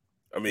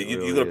 I mean,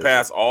 you're gonna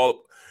pass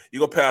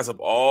up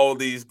all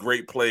these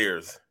great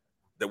players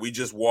that we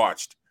just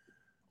watched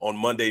on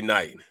Monday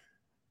night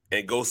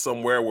and go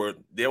somewhere where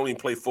they don't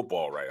even play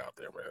football right out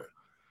there, man.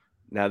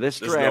 Now this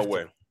There's draft no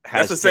way.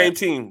 That's the same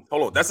team.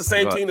 Hold on. That's the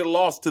same team that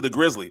lost to the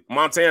Grizzlies,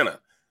 Montana.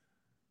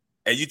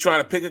 And you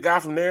trying to pick a guy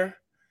from there?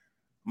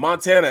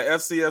 Montana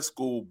FCS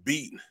school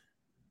beat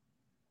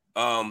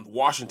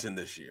Washington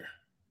this year.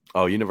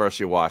 Oh,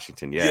 University of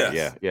Washington.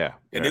 Yeah.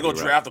 And they're going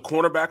to draft a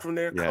cornerback from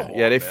there?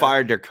 Yeah, they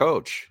fired their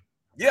coach.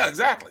 Yeah,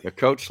 exactly. Their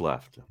coach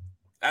left.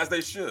 As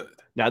they should.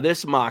 Now,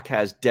 this mock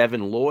has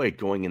Devin Lloyd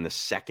going in the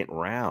 2nd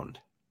round.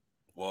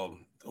 Well,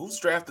 whose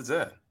draft is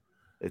that?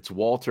 It's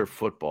Walter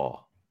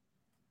Football.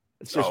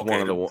 It's just one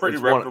of the pretty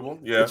reputable.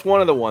 It's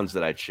one of the ones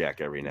that I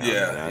check every now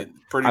and then.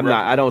 Pretty.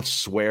 I don't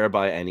swear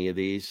by any of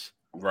these,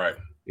 right?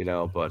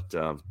 But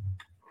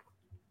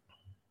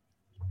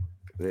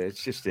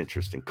it's just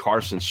interesting.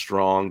 Carson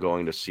Strong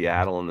going to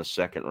Seattle in the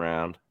 2nd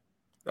round.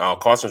 Oh,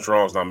 Carson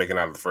Strong's not making it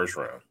out of the 1st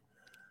round.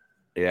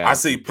 Yeah, I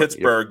see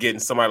Pittsburgh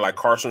getting somebody like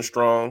Carson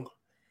Strong.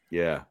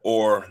 Yeah,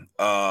 or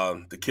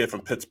the kid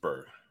from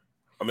Pittsburgh.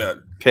 I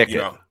mean,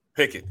 Pickett.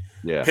 Pickett.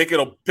 Yeah, Pickett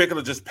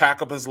will just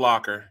pack up his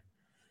locker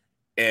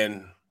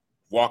and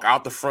walk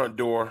out the front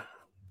door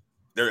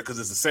there because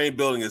it's the same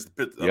building as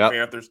the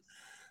Panthers.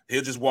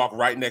 He'll just walk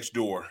right next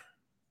door.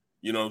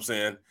 You know what I'm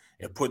saying?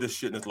 And put this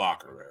shit in his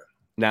locker, man.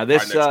 Now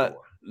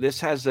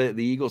this has the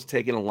Eagles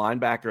taking a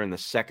linebacker in the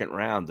 2nd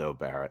round, though,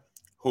 Barrett.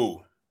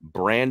 Who?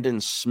 Brandon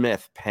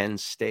Smith, Penn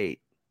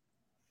State.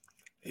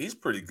 He's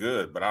pretty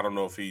good, but I don't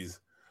know if he's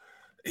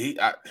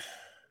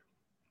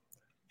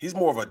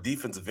more of a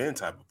defensive end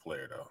type of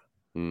player, though.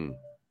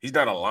 He's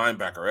not a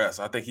linebacker.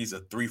 I think he's a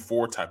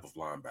 3-4 type of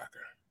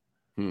linebacker.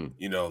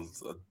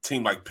 A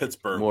team like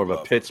Pittsburgh. More of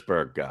a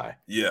Pittsburgh guy.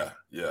 Yeah.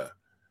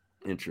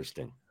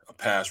 Interesting. A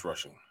pass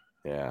rushing.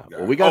 Yeah. Guy.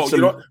 Well, we got some.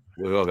 Go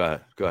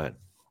ahead.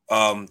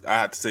 I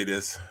have to say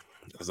this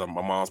because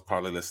my mom's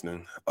probably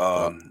listening.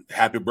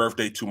 Happy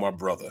birthday to my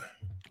brother.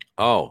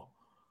 Oh.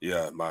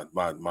 Yeah,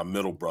 my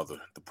middle brother,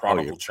 the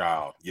prodigal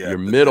child. Yeah, your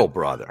middle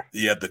brother.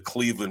 Yeah, the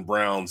Cleveland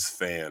Browns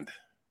fan.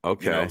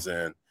 Okay. You know what I'm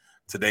saying?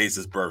 Today's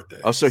his birthday.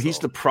 Oh, so he's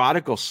the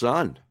prodigal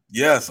son.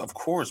 Yes, of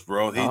course,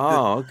 bro.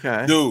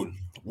 Okay. Dude,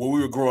 when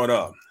we were growing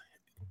up,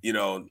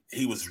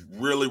 he was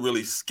really,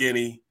 really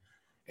skinny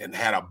and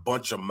had a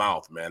bunch of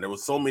mouth, man. There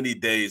was so many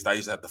days I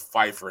used to have to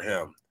fight for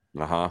him,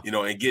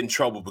 and get in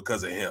trouble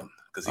because of him,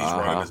 because he's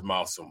running his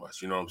mouth so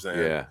much. You know what I'm saying?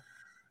 Yeah.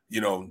 I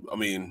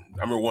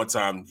remember one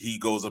time he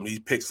goes up and he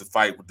picks a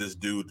fight with this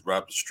dude right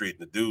up the street.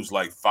 And the dude's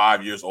like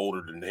 5 years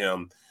older than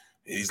him.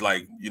 And he's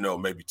like,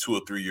 maybe 2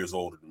 or 3 years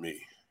older than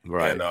me.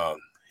 Right. And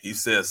he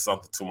says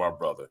something to my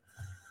brother.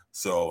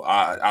 So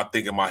I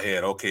think in my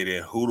head, okay,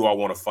 then who do I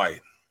want to fight?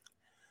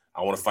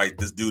 I want to fight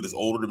this dude that's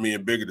older than me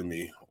and bigger than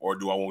me, or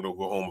do I want to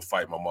go home and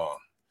fight my mom?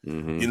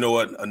 Mm-hmm. You know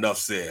what? Enough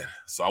said.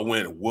 So I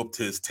went and whooped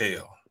his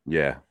tail.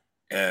 Yeah.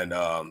 And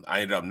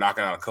I ended up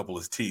knocking out a couple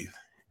of his teeth.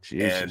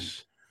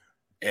 Jesus.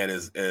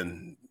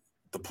 And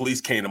the police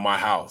came to my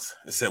house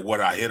and said, what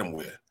I hit him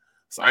with.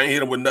 So I ain't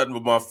hit him with nothing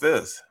but my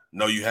fist.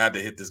 No, you had to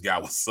hit this guy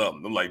with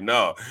something. I'm like,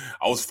 no,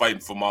 I was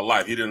fighting for my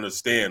life. He didn't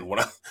understand.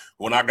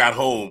 When I got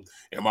home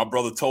and my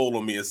brother told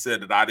on me and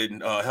said that I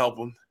didn't help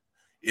him,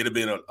 it'd have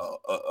been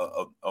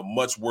a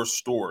much worse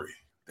story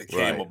that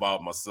came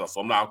about myself.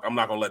 So I'm not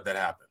gonna let that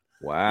happen.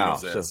 Wow. You know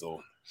what I'm saying?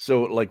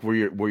 So like were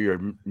your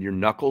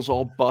knuckles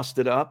all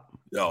busted up?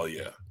 Oh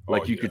yeah.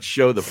 Like you could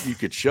show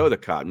the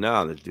cop.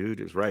 No, the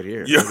dude is right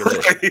here. Yeah,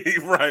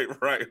 right.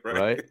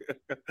 Right.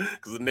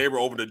 Because the neighbor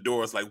opened the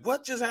door. It's like,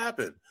 what just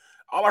happened?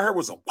 All I heard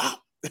was a wow.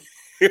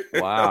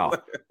 Wow.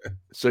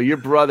 So your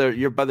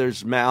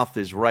brother's mouth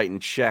is writing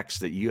checks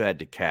that you had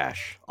to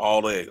cash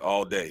all day.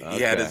 Okay.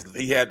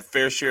 He had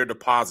fair share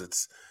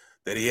deposits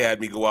that he had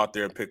me go out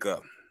there and pick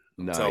up.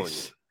 Nice. I'm telling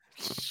you.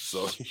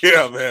 So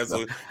yeah, man.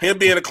 So him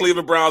being a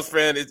Cleveland Browns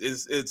fan, it's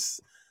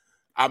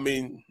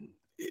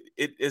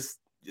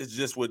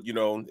just what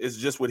it's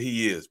just what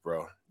he is,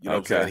 bro. You know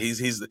what I'm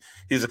saying?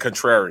 He's a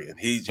contrarian.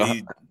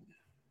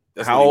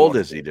 How old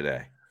is he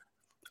today?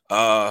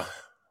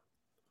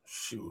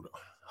 Shoot,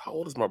 how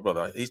old is my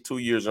brother? He's 2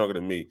 years younger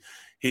than me.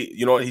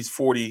 You know what? He's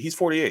 40. He's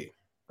 48.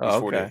 He's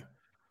 48. Okay.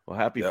 Well,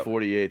 happy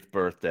 48th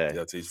birthday.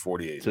 Yeah, he's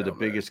 48 to the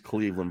biggest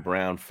Cleveland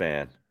Brown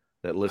fan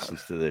that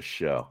listens to this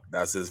show.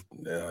 That's his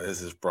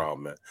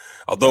problem, man.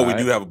 Although we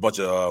do have a bunch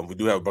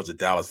of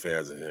Dallas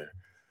fans in here.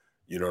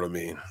 You know what I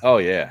mean? Oh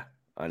yeah,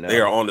 I know. They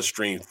are on the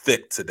stream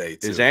thick today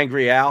too. Is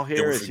Angry Al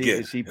here? Is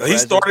he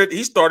present?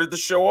 He started the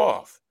show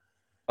off.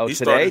 Oh, he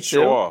started the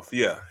show off.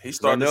 Yeah, he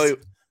started.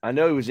 I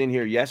know he was in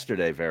here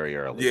yesterday very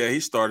early. Yeah, he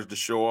started the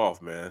show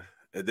off, man.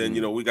 And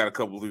then we got a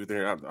couple of people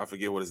there. I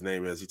forget what his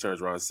name is. He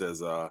turns around and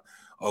says,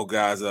 "Oh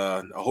guys,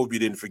 I hope you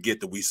didn't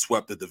forget that we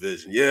swept the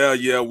division." Yeah,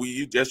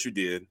 yes you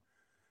did.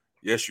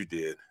 Yes, you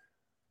did.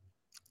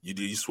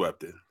 You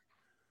swept it.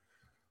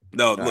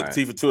 No, look, right.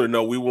 T for Tuna.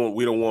 No, we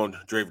don't want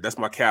Draper. That's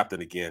my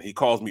captain again. He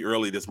calls me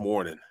early this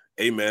morning.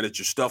 Hey man, did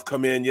your stuff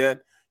come in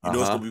yet? You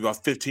know it's gonna be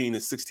about 15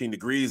 and 16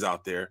 degrees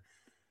out there.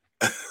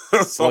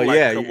 So well,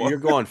 yeah, you're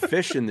going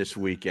fishing this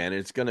weekend.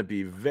 It's going to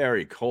be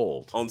very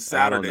cold on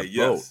Saturday.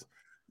 Yes,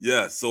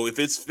 yes. So if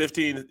it's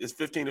 15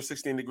 or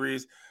 16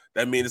 degrees,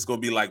 that means it's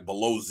going to be like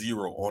below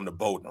zero on the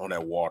boat on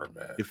that water,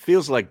 man. It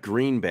feels like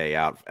Green Bay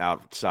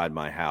outside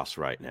my house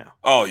right now.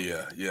 Oh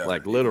yeah, yeah.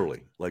 Like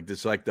literally, like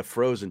it's like the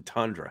frozen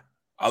tundra.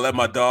 I let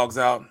my dogs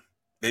out.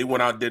 They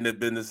went out, did their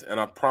business, and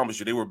I promise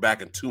you, they were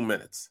back in 2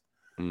 minutes.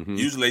 Mm-hmm.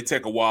 Usually, they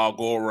take a while,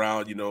 go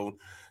around,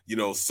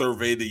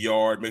 survey the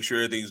yard, make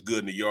sure everything's good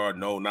in the yard.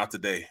 No, not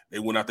today. They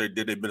went out there,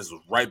 did their business,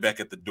 was right back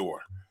at the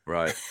door.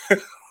 Right.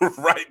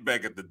 Right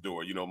back at the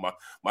door.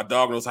 My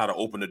dog knows how to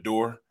open the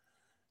door.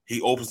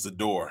 He opens the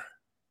door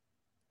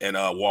and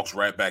walks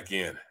right back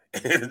in. I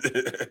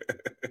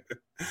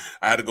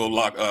had to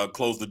go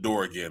close the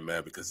door again,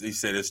 man, because he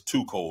said it's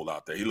too cold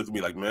out there. He looked at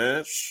me like,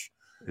 man, shh.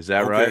 Is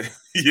that right?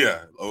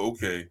 Yeah.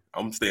 Okay.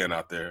 I'm staying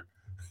out there.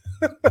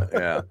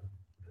 Yeah.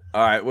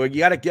 All right. Well, you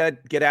got to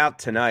get out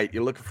tonight.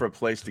 You're looking for a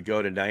place to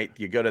go tonight.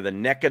 You go to the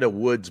Neck of the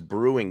Woods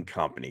Brewing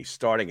Company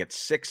starting at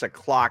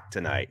 6:00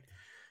 tonight.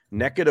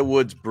 Neck of the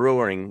Woods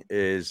Brewing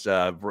is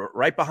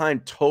right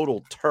behind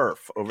Total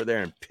Turf over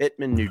there in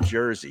Pittman, New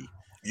Jersey.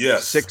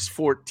 Yes.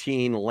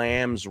 614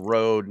 Lambs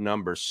Road,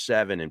 number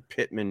 7 in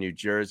Pittman, New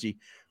Jersey.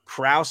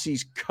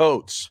 Krause's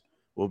Coats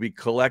will be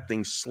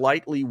collecting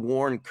slightly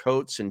worn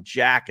coats and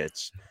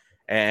jackets.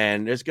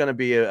 And there's going to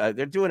be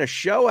they're doing a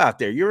show out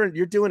there. You're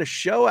doing a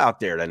show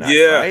out there tonight,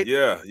 right?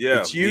 Yeah.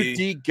 It's you,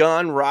 D.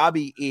 Gunn,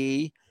 Robbie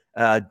E.,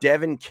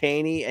 Devin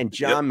Caney, and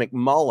John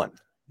McMullen.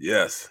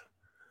 Yes.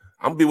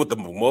 I'm going to be with the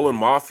McMullen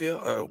Mafia.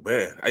 Oh,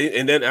 man.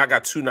 And then I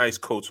got 2 nice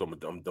coats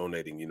I'm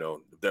donating,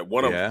 That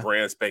one of them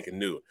brand spanking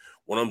new.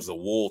 One of them's a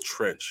wool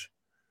trench.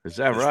 Is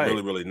that right?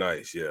 Really, really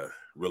nice. Yeah,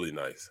 really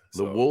nice.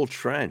 The wool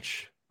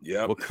trench.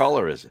 Yeah. What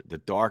color is it? The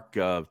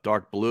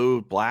dark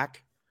blue,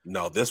 black?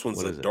 No, this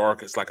one's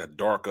dark. It's like a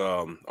dark,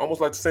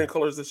 almost like the same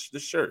color as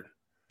this shirt.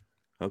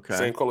 Okay.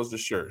 Same color as the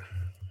shirt.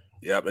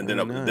 Yep. And then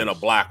a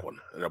black one.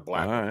 And a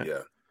black one.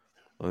 Yeah.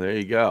 Well, there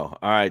you go.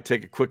 All right.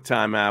 Take a quick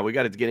time out. We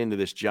got to get into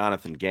this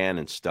Jonathan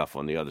Gannon stuff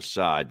on the other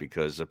side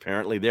because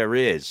apparently there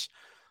is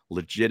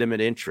legitimate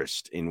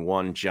interest in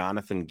one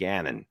Jonathan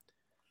Gannon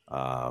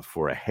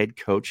for a head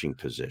coaching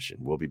position.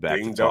 We'll be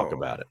back to talk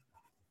about it.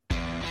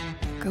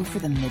 Go for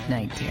the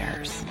midnight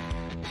dares.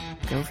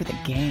 Go for the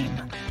game.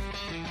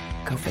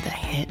 Go for the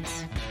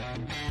hits.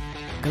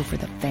 Go for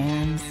the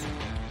fans.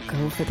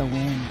 Go for the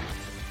win.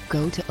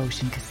 Go to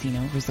Ocean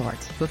Casino Resort.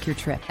 Book your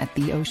trip at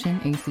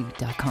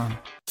theoceanac.com.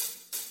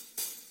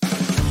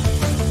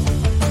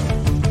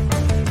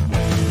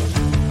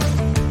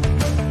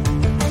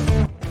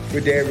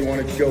 Good day, everyone.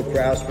 It's Joe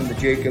Krause from the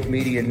Jacob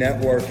Media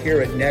Network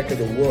here at Neck of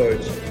the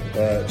Woods.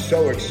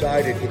 So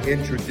excited to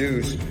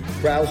introduce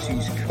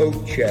Krause's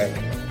Coat Check,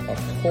 a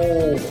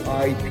cold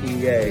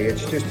IPA.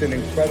 It's just an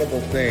incredible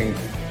thing.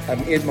 I'm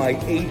in my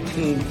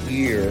 18th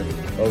year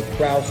of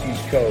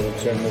Krause's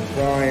Coats, and with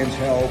Brian's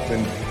help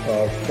and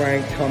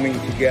Frank coming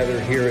together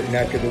here at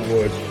Neck of the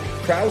Woods,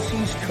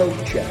 Krause's Coat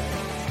Check,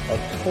 a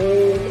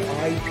cold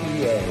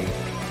IPA,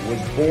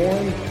 was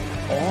born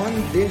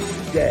on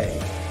this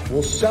day.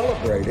 We'll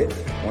celebrate it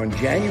on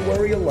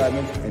January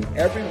 11th, and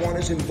everyone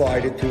is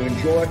invited to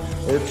enjoy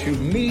or to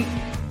meet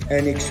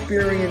and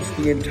experience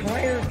the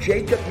entire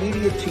Jacob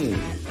Media team,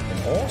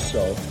 and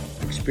also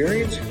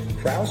experience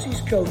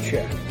Krause's Coat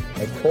Check,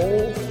 a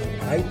cold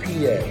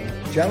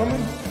IPA.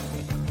 Gentlemen,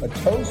 a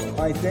toast,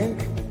 I think,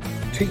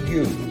 to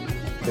you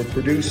for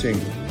producing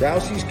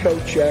Krause's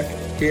Coat Check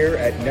here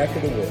at Neck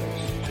of the Woods.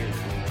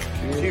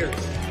 Cheers.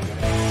 Cheers.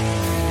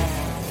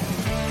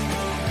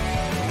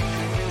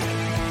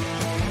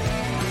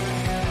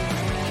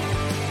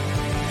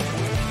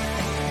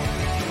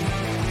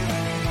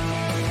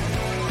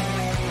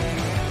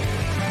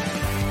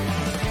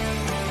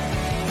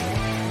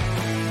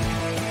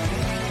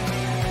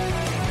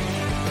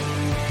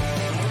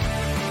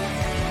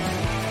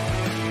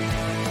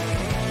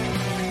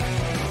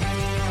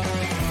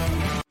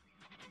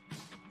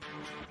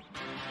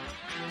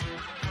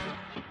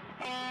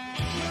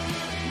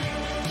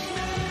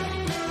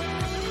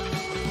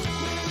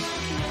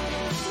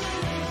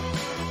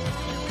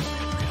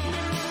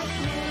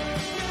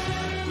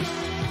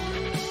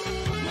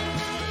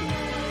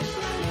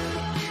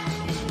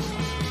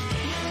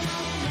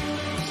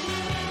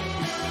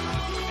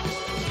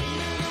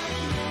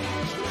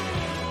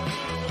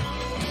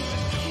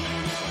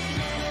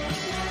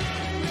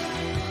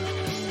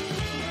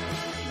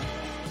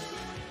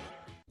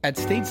 At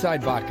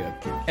Stateside Vodka,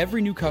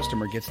 every new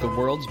customer gets the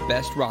world's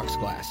best rocks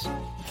glass,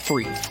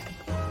 free.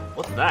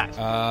 What's that?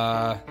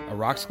 A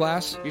rocks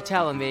glass? You're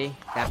telling me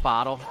that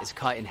bottle is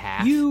cut in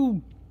half?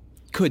 You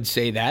could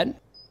say that.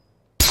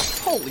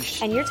 Holy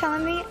shit. And you're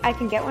telling me I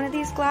can get one of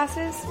these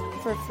glasses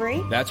for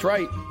free? That's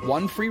right.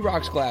 One free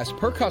rocks glass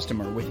per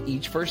customer with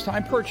each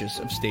first-time purchase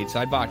of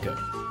Stateside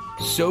Vodka.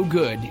 So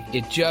good,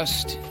 it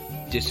just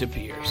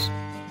disappears.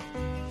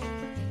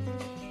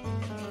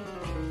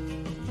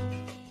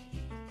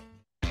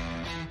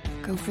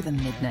 Go for the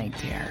midnight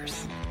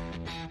dares.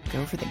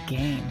 Go for the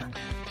game.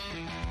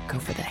 Go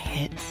for the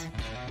hits.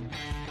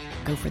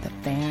 Go for the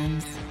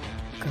fans.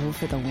 Go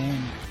for the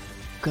win.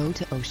 Go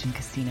to Ocean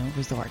Casino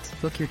Resort.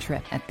 Book your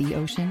trip at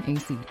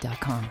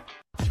theoceanac.com.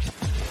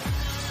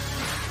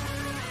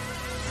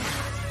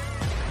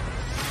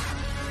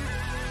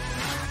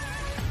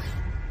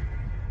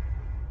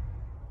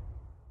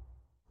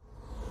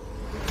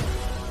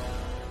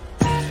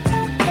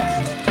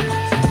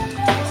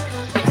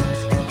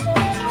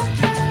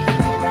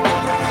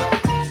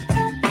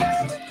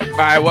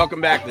 All right, welcome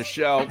back to the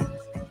show.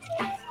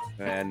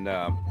 And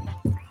there's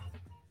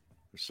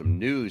some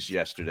news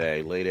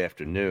yesterday, late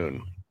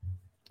afternoon.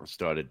 I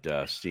started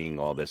seeing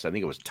all this. I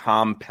think it was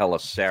Tom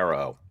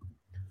Pelissero,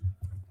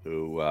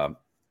 who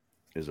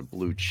is a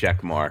blue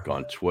check mark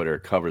on Twitter,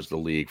 covers the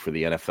league for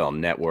the NFL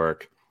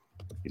Network.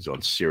 He's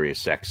on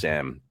Sirius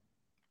XM.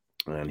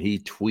 And he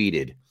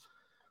tweeted,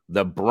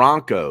 the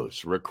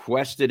Broncos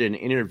requested an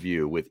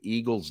interview with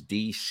Eagles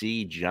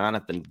DC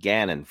Jonathan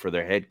Gannon for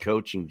their head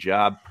coaching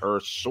job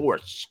per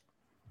source.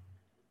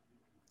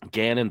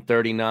 Gannon,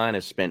 39,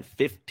 has spent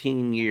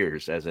 15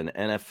 years as an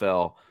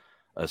NFL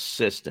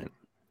assistant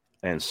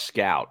and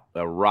scout,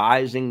 a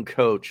rising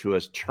coach who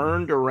has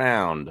turned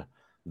around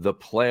the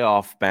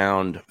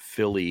playoff-bound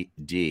Philly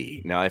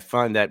D. Now, I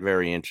find that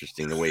very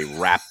interesting, the way he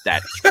wrapped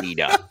that tweet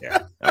up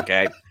there,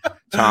 okay?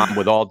 Tom,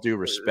 with all due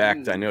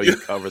respect, I know you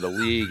cover the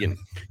league, and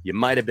you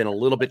might have been a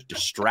little bit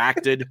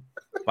distracted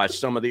by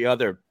some of the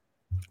other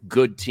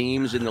good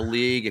teams in the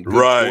league and good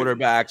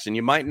quarterbacks, and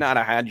you might not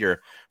have had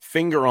your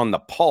finger on the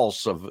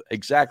pulse of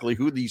exactly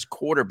who these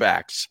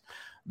quarterbacks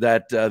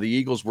that the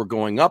Eagles were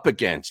going up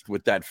against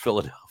with that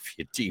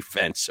Philadelphia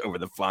defense over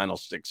the final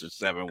 6 or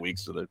 7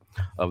 weeks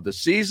of the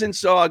season.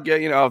 So I'll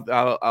get,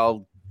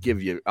 I'll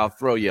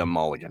throw you a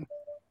mulligan.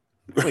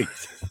 Wait,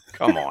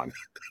 come on.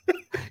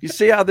 You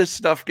see how this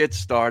stuff gets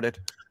started?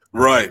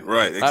 Right,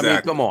 exactly. I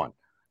mean, come on.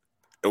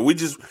 And we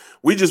just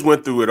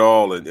went through it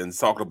all and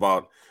talked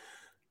about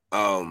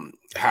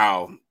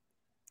how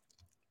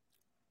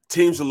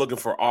teams are looking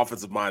for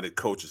offensive-minded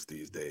coaches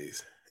these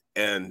days.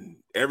 And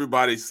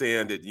everybody's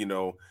saying that,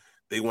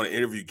 they want to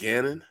interview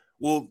Gannon.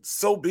 Well,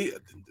 so be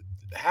it.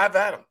 Have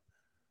at him.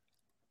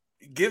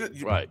 Give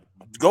it. Right.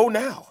 Go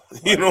now.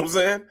 You know what I'm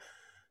saying?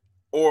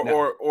 Or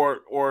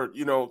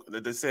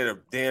they said that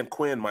Dan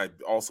Quinn might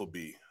also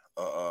be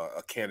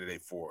a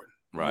candidate for it.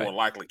 Right. More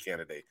likely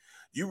candidate.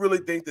 You really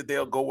think that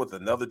they'll go with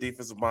another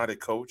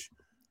defensive-minded coach?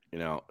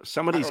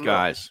 Some of these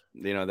guys,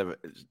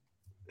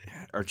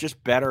 are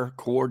just better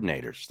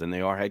coordinators than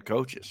they are head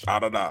coaches. I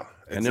don't know.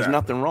 Exactly. And there's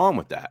nothing wrong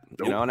with that.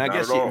 Nope, And I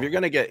guess if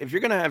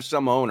you're gonna have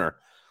some owner,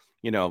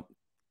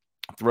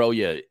 throw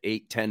you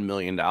 $8-10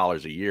 million a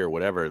year,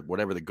 whatever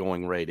the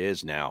going rate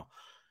is now,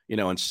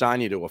 and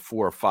sign you to a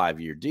 4 or 5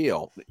 year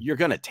deal, you're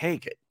gonna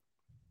take it.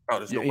 Oh,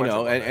 there's no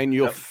question. And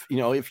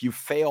you'll if you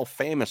fail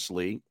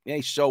famously, hey,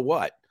 so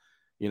what?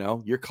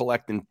 You're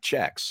collecting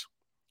checks.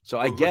 So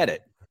I get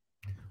it.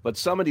 But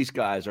some of these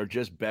guys are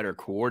just better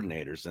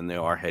coordinators than they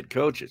are head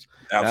coaches.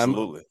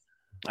 Absolutely.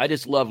 I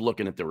just love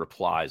looking at the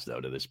replies,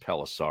 though, to this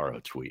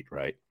Pelissero tweet,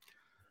 right?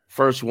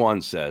 First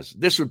one says,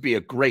 this would be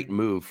a great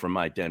move for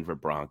my Denver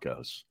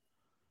Broncos,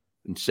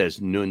 and says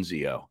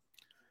Nunzio.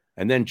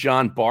 And then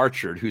John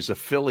Barchard, who's a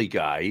Philly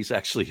guy, he's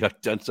actually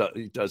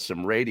he does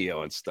some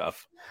radio and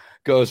stuff,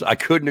 goes, I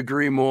couldn't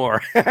agree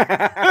more.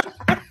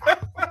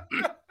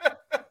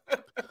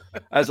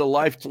 As a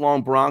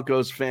lifelong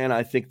Broncos fan,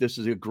 I think this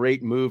is a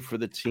great move for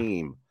the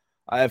team.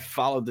 I have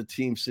followed the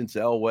team since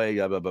Elway.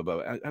 Blah, blah,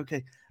 blah.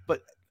 Okay,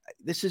 but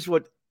this is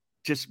what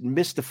just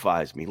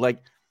mystifies me. Like,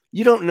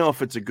 you don't know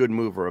if it's a good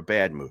move or a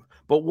bad move,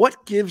 but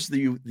what gives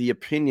the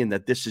opinion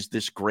that this is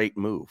this great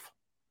move?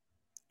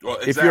 Well,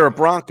 exactly. If you're a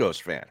Broncos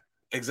fan.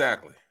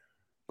 Exactly.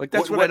 Like,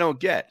 that's what I don't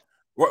get.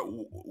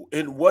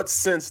 In what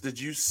sense did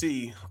you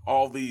see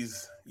all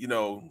these,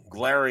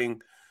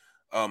 glaring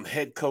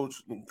head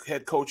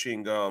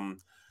coaching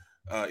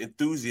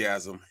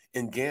enthusiasm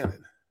in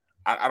Gannon?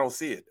 I don't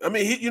see it. I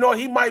mean,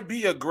 he might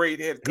be a great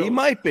head coach. He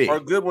might be, or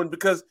a good one,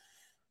 because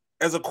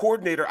as a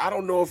coordinator, I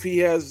don't know if he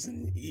has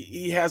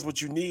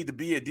what you need to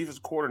be a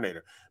defensive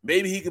coordinator.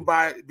 Maybe he can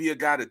be a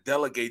guy that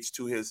delegates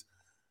to his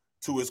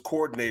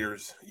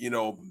coordinators,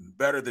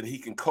 better than he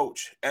can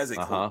coach as a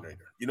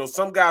coordinator.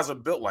 Some guys are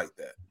built like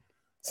that.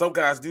 Some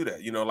guys do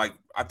that. Like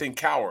I think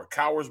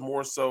Cowher's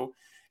more so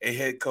a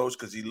head coach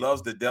because he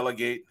loves to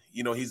delegate.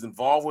 He's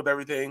involved with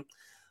everything,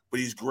 but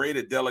he's great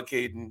at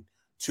delegating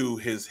to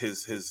his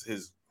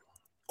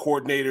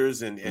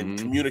coordinators and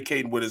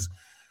communicating with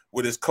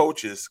with his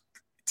coaches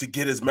to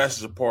get his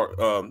message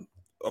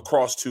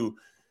across to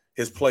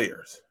his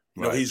players.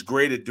 You know, he's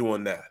great at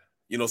doing that.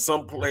 You know,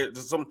 some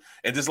players,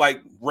 and just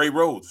like Ray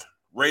Rhodes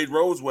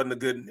wasn't a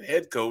good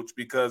head coach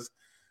because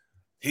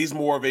he's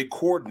more of a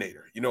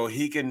coordinator. You know,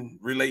 he can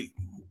relate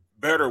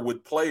better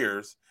with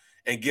players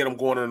and get them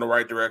going in the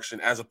right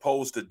direction as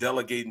opposed to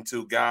delegating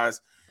to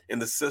guys in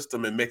the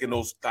system and making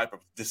those type of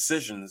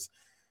decisions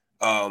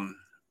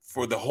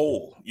for the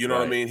whole. You know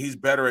what I mean? He's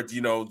better at,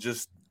 you know,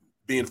 just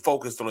being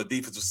focused on the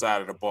defensive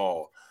side of the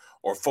ball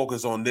or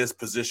focus on this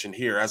position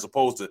here as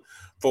opposed to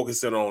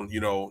focusing on,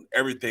 you know,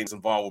 everything's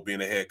involved with being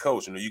a head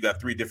coach. You know, you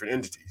got 3 different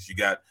entities. You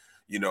got,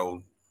 you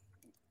know,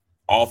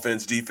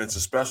 offense, defense,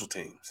 and special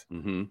teams.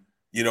 Mm-hmm.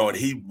 You know, and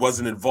he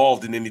wasn't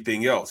involved in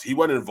anything else. He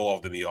wasn't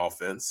involved in the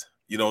offense.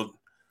 You know,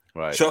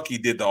 Chucky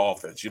did the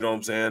offense. You know what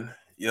I'm saying?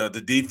 You know,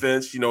 the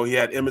defense, you know, he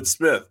had Emmett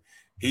Thomas,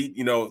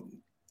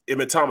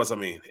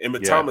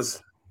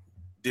 Thomas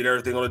did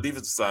everything on the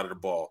defensive side of the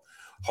ball.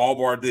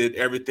 Harbaugh did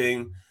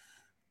everything.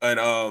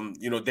 And,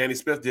 you know, Danny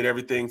Smith did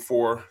everything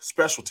for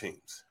special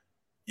teams.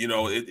 You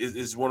know,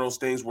 it's one of those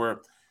things where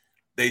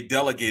they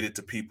delegated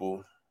to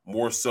people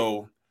more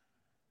so.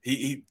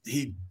 He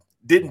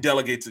didn't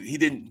delegate to – he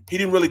didn't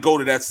really go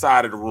to that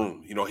side of the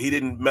room. You know, he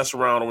didn't mess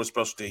around on the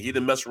special team. He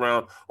didn't mess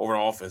around over the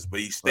offense, but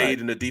he stayed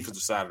in the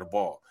defensive side of the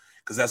ball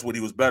because that's what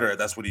he was better at.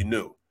 That's what he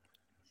knew.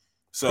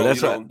 So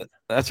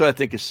that's what I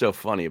think is so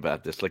funny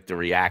about this. Like the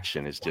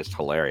reaction is just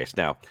hilarious.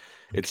 Now,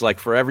 it's like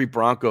for every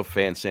Bronco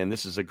fan saying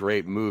this is a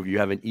great move, you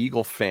have an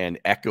Eagle fan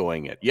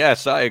echoing it.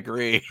 Yes, I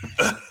agree.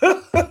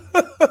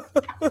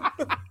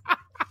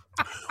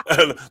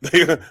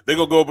 They're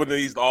gonna go up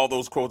underneath all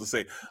those quotes and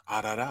say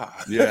 "ah da da."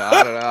 Yeah,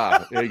 ah da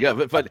da. There you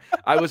go. But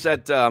I was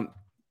at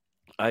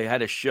I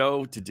had a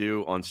show to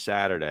do on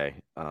Saturday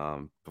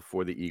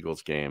before the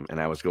Eagles game,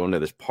 and I was going to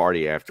this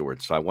party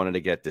afterwards. So I wanted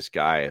to get this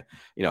guy,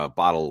 you know, a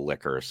bottle of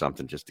liquor or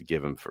something just to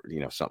give him for, you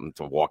know, something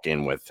to walk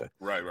in with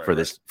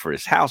for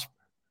his house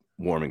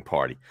warming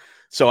party.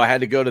 So I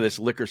had to go to this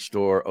liquor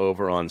store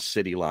over on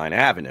City Line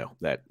Avenue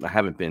that I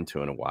haven't been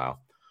to in a while.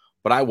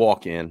 But I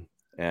walk in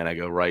and I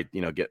go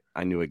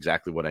I knew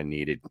exactly what I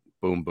needed.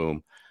 Boom,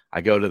 boom.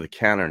 I go to the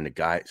counter and the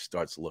guy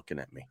starts looking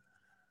at me,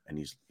 and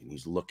he's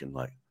looking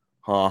like,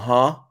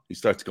 uh-huh. He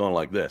starts going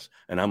like this.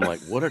 And I'm like,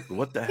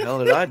 what the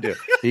hell did I do?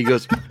 He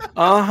goes,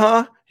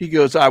 uh-huh. He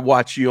goes, I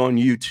watch you on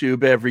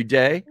YouTube every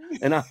day.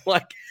 And I'm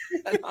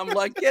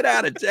like, get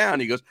out of town.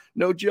 He goes,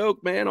 no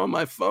joke, man, on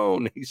my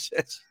phone. He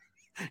says,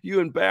 you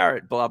and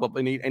Barrett, blah, blah,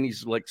 blah. And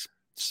he's like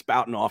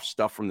spouting off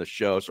stuff from the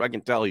show. So I can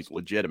tell he's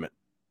legitimate.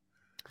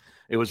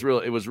 It was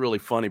really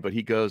funny. But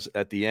he goes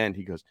at the end,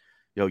 he goes,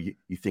 yo,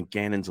 you think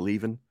Gannon's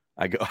leaving?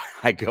 I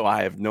go,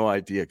 I have no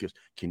idea. Because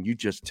can you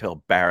just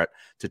tell Barrett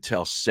to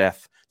tell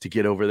Seth to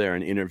get over there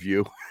and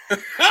interview?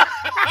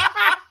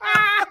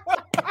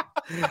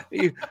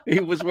 he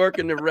was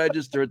working the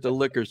register at the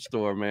liquor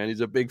store, man. He's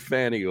a big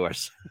fan of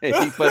yours.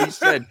 But he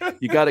said,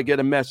 you got to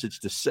get a message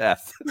to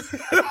Seth.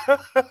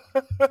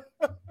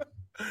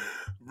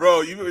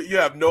 Bro, you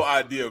have no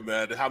idea,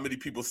 man, how many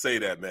people say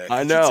that, man.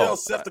 I know. You tell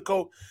Seth to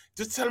go,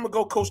 just tell him to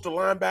go coach the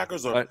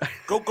linebackers or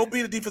go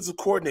be the defensive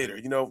coordinator,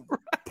 you know,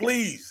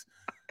 please.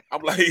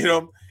 I'm like, you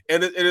know,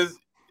 and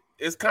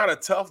it's kind of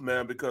tough,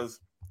 man, because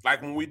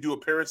like when we do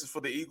appearances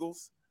for the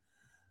Eagles,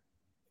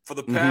 for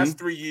the past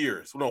 4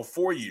 years,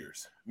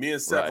 me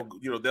and Seth,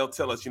 you know, they'll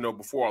tell us, you know,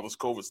 before all this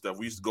COVID stuff,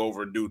 we used to go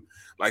over and do,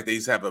 like they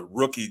used to have a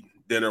rookie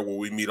dinner where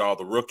we meet all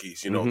the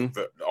rookies, you know,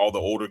 all the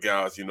older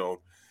guys, you know,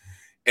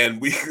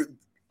 and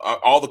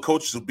all the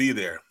coaches will be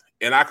there.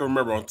 And I can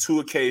remember on 2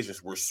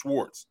 occasions where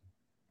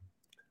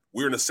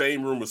we were in the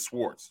same room with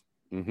Schwartz.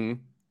 Mm-hmm.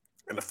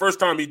 And the first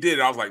time he did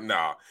it, I was like,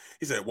 nah.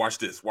 He said, watch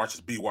this,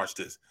 B, watch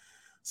this.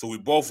 So we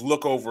both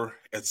look over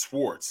at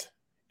Schwartz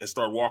and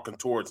start walking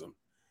towards him.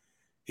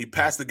 He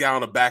passed the guy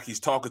on the back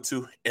he's talking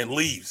to and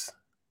leaves.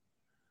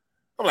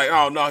 I'm like,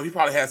 oh, no, he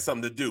probably had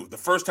something to do. The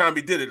first time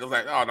he did it, I was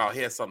like, oh, no,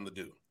 he had something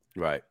to do.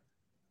 Right.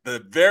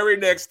 The very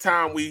next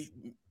time we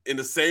in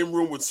the same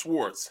room with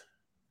Schwartz,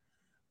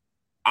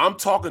 I'm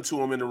talking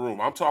to him in the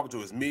room. I'm talking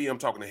to me. I'm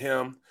talking to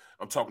him.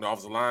 I'm talking to the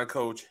offensive line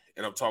coach,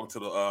 and I'm talking to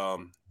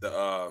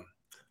the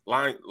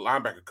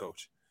linebacker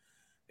coach.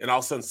 And all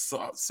of a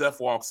sudden,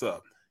 Seth walks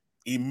up.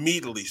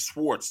 Immediately,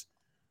 Schwartz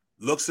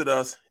looks at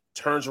us,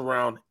 turns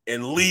around,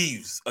 and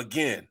leaves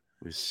again.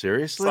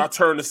 Seriously? So I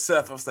turned to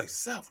Seth. I was like,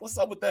 Seth, what's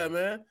up with that,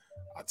 man?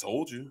 I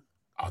told you,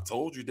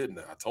 didn't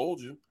I? I told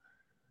you.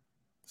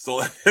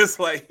 So it's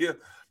like, yeah,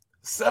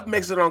 Seth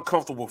makes it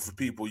uncomfortable for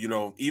people, you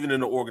know, even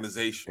in the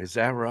organization. Is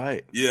that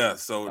right? Yeah.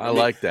 So I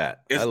like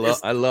that.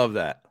 I love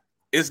that.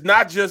 It's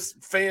not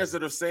just fans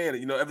that are saying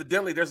it. You know,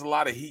 evidently there's a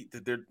lot of heat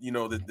that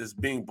that's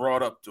being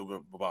brought up to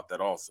them about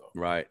that also.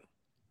 Right.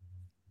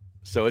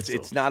 So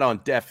it's not on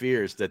deaf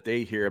ears that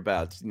they hear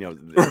about, you know,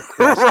 the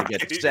quest to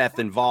get Seth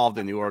involved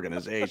in the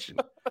organization.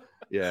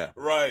 Yeah.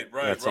 Right.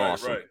 That's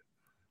awesome.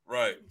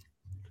 Right.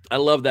 I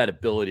love that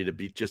ability to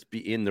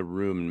be in the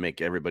room and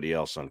make everybody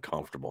else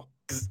uncomfortable.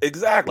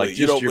 Exactly. Like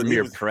just your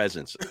mere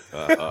presence.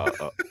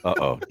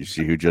 You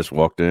see who just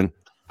walked in?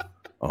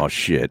 Oh,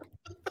 shit.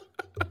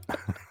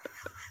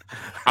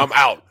 I'm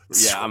out.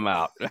 Yeah, I'm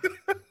out.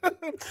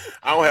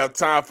 I don't have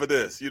time for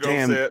this. You know what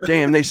I'm saying?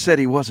 Damn, they said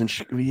he wasn't.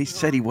 He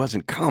said he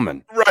wasn't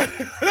coming. Right.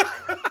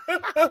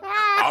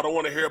 I don't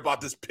want to hear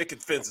about this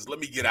picket fences. Let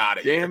me get out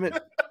of here.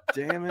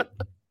 Damn it.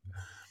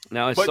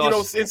 Now, but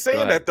in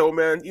saying that though,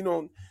 man,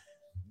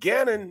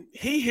 Gannon,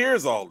 he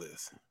hears all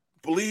this.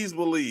 Please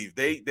believe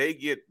they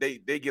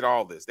get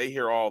all this. They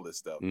hear all this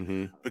stuff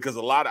because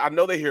I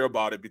know they hear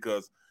about it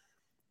because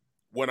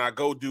when I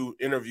go do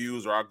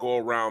interviews or I go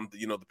around,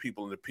 the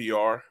people in the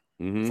PR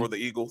for the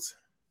Eagles,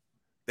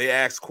 they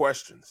ask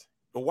questions.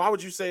 But why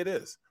would you say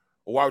this?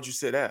 Or why would you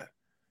say that?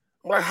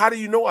 I'm like, how do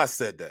you know I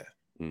said that?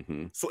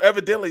 So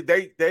evidently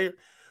they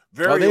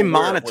very they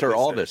monitor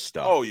all this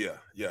stuff. Oh yeah.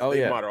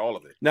 They monitor all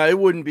of it. Now it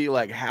wouldn't be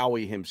like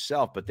Howie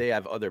himself, but they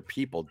have other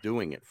people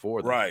doing it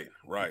for them.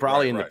 Right.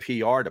 Probably in the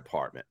PR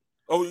department.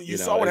 Oh, you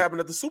saw what happened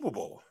at the Super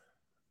Bowl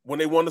when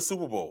they won the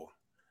Super Bowl.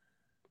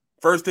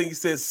 First thing he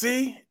said,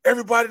 see,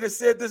 everybody that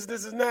said this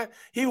and that,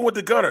 he even went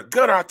to Gunner.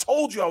 Gunner, I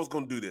told you I was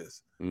going to do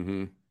this.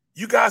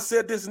 You guys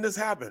said this and this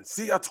happened.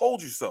 See, I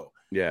told you so.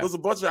 Yeah. There was a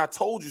bunch of I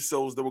told you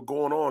so's that were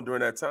going on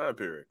during that time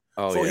period.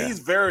 Oh, so he's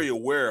very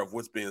aware of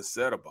what's being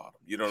said about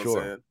him. You know what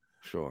I'm saying?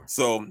 Sure.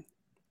 So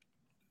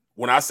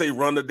when I say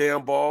run the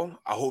damn ball,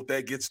 I hope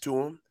that gets to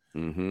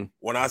him.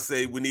 When I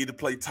say we need to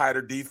play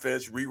tighter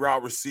defense,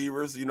 reroute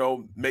receivers,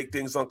 make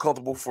things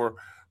uncomfortable for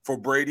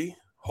Brady,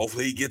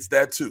 hopefully he gets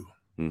that too.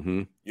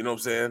 You know what I'm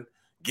saying?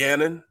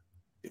 Gannon,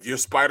 if your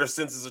spider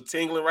senses are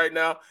tingling right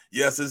now,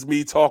 yes, it's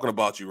me talking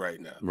about you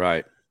right now.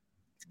 Right.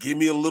 Give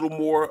me a little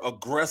more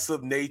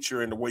aggressive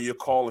nature in the way you're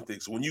calling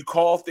things. When you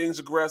call things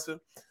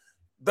aggressive,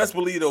 best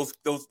believe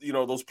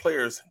those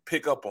players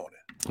pick up on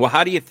it. Well,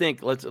 how do you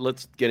think?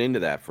 Let's get into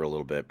that for a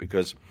little bit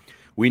because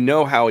we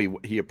know how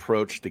he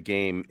approached the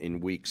game in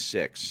Week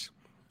 6,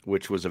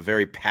 which was a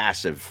very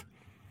passive,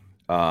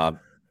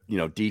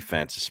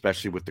 defense,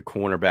 especially with the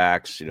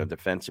cornerbacks,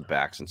 defensive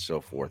backs, and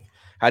so forth.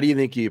 How do you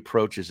think he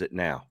approaches it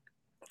now?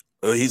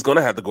 He's going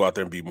to have to go out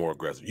there and be more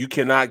aggressive. You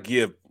cannot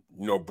give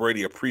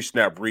Brady a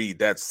pre-snap read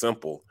that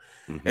simple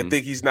and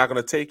think he's not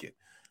going to take it.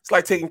 It's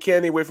like taking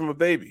candy away from a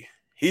baby.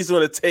 He's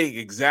going to take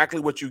exactly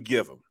what you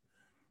give him.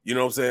 You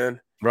know what I'm saying?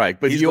 Right.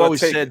 But you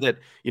always said that,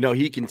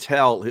 he can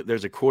tell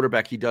there's a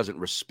quarterback he doesn't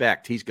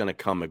respect. He's going to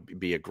come and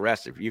be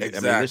aggressive.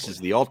 Exactly. I mean, this is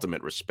the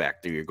ultimate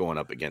respect that you're going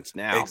up against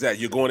now. Exactly.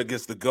 You're going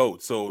against the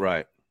GOAT. So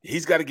right.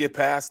 He's got to get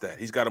past that.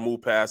 He's got to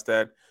move past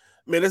that.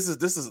 Man, this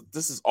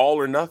is all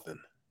or nothing.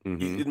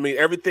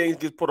 Everything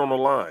gets put on the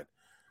line.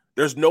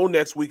 There's no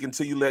next week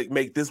until you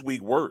make this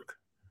week work.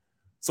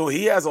 So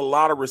he has a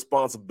lot of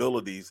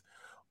responsibilities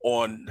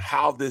on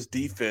how this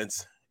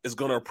defense is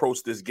going to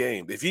approach this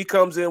game. If he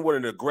comes in with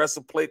an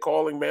aggressive play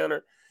calling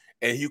manner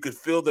and you can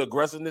feel the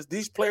aggressiveness,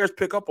 these players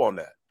pick up on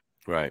that.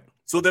 Right.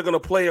 So they're going to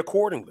play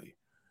accordingly.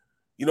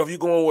 If you're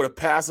going with a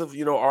passive,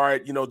 all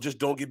right, just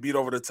don't get beat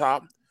over the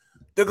top,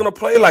 they're going to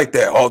play like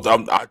that. Oh,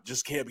 I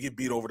just can't get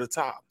beat over the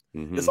top.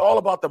 It's all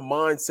about the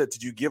mindset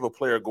that you give a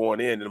player going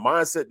in. And the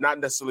mindset not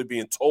necessarily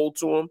being told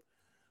to them,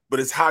 but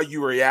it's how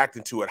you're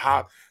reacting to it,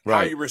 how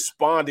you're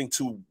responding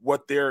to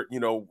what they're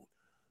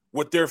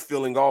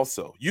feeling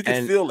also. You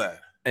can feel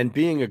that. And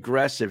being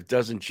aggressive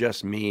doesn't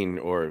just mean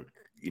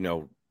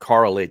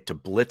correlate to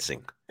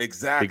blitzing.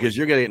 Exactly. Because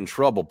you're going to get in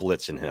trouble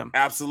blitzing him.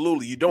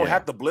 Absolutely. You don't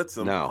have to blitz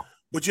him. No.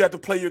 But you have to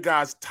play your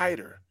guys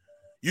tighter.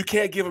 You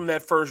can't give him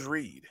that first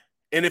read.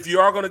 And if you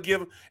are going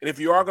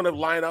to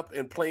line up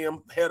and play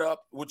him head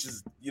up, which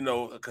is,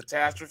 a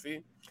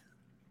catastrophe,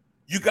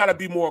 you got to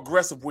be more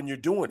aggressive when you're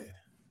doing it.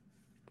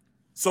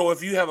 So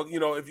if you have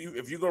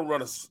if you're going to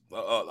run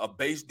a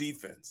base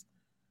defense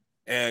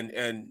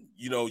and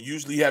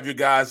usually you have your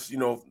guys,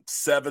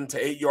 7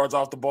 to 8 yards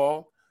off the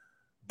ball,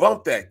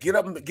 bump that, get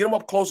them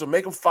up closer,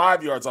 make them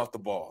 5 yards off the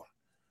ball.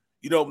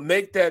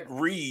 Make that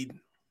read.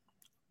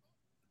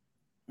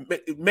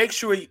 Make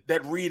sure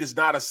that read is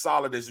not as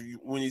solid as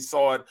when you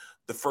saw it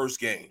the first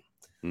game.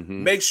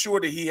 Make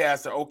sure that he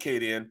has to,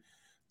 then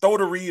throw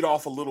the read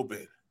off a little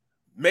bit.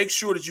 Make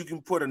sure that you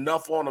can put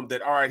enough on him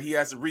that, all right, he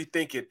has to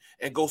rethink it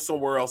and go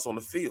somewhere else on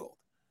the field.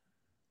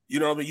 You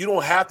know what I mean? You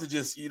don't have to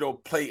just,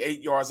 play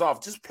 8 yards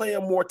off. Just play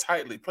him more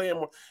tightly. Play him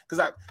more.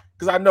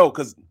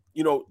 Because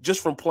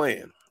just from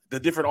playing, the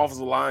different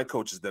offensive line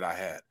coaches that I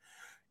had.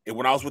 And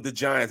when I was with the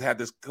Giants, I had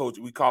this coach,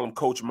 we call him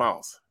Coach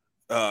Mouse,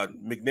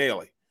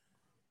 McNally.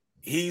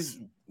 He's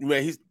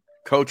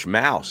Coach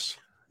Mouse.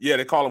 Yeah,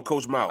 they call him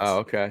Coach Mouse. Oh,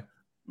 okay.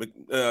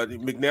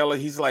 McNally,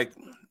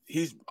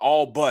 he's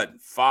all but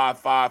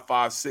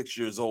 5'5", 6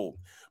 years old.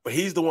 But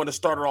he's the one that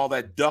started all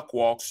that duck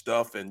walk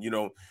stuff and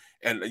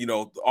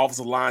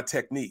offensive line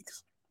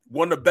techniques.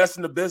 One of the best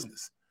in the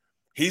business.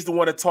 He's the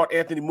one that taught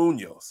Anthony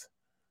Munoz.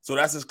 So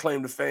that's his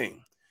claim to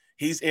fame.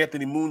 He's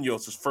Anthony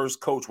Munoz's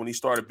first coach when he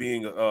started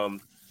being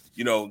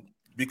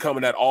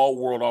becoming that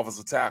all-world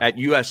offensive tackle. At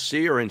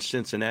USC or in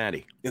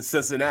Cincinnati? In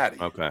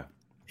Cincinnati. Okay.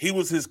 He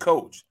was his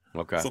coach.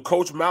 Okay. So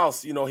Coach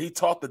Mouse, he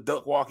taught the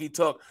duck walk. He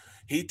taught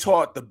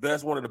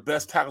one of the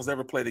best tackles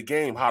ever played the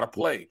game how to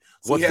play.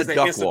 So What's he has the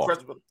that duck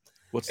walk?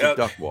 What's the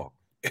duck walk?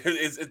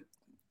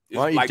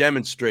 Why don't you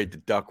demonstrate the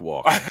duck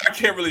walk? I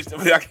can't really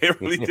demonstrate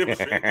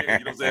it, you know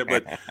what I'm saying?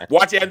 But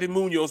watch Andy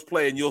Munoz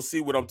play, and you'll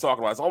see what I'm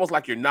talking about. It's almost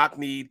like you're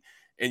knock-kneed,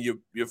 and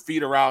your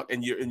feet are out,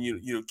 and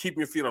you keeping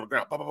your feet on the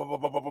ground.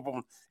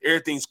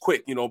 Everything's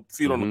quick,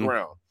 feet on the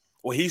ground.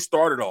 Well, he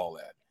started all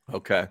that.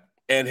 Okay.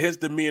 And his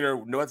demeanor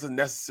wasn't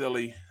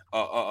necessarily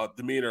a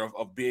demeanor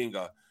of being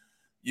an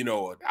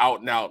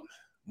out and out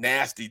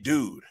nasty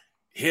dude.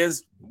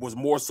 His was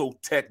more so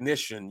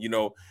technician,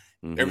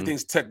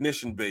 everything's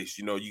technician based.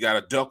 You got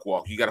to duck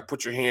walk. You got to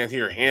put your hand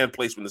here, hand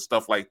placement and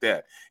stuff like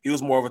that. He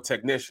was more of a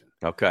technician.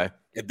 Okay.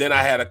 And then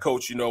I had a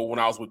coach, when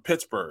I was with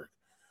Pittsburgh,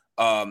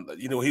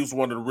 he was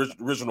one of the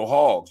original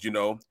Hogs,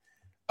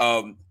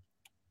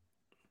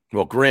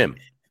 well, Grimm.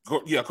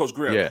 Coach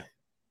Grimm. Yeah.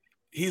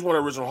 He's one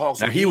of the original Hogs.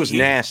 Now, he was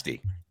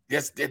nasty.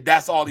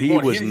 That's all he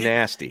wanted. He was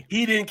nasty.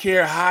 He didn't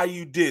care how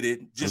you did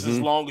it, just as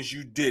long as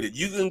you did it.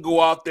 You can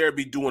go out there and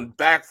be doing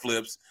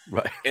backflips,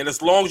 right? And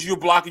as long as you're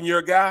blocking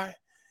your guy,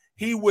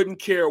 he wouldn't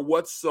care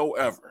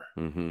whatsoever.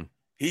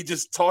 He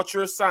just taught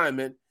your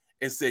assignment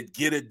and said,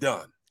 get it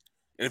done.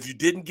 And if you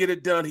didn't get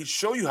it done, he'd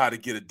show you how to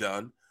get it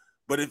done.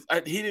 But if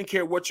he didn't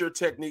care what your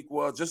technique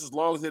was, just as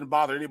long as it didn't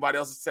bother anybody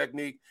else's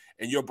technique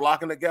and you're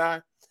blocking the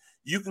guy,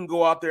 you can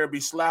go out there and be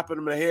slapping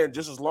him in the head. And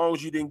just as long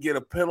as you didn't get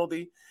a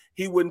penalty,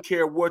 he wouldn't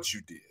care what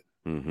you did.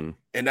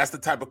 And that's the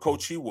type of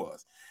coach he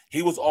was.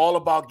 He was all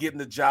about getting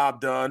the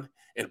job done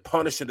and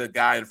punishing the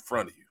guy in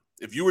front of you.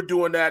 If you were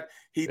doing that,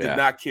 he did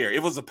not care.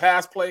 It was a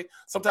pass play.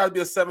 Sometimes it'd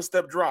be a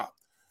 7-step drop.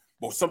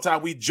 But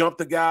sometimes we jump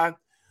the guy,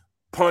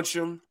 punch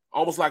him,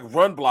 almost like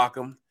run block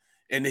him.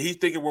 And he's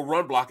thinking we're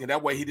run blocking.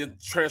 That way he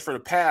didn't transfer the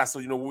pass. So,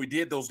 when we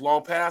did those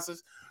long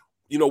passes,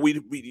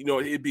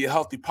 it'd be a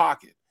healthy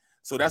pocket.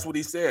 So that's what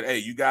he said. Hey,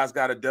 you guys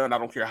got it done. I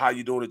don't care how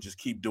you're doing it. Just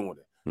keep doing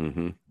it.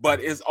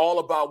 But it's all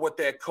about what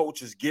that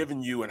coach is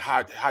giving you and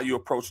how you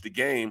approach the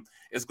game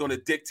is going to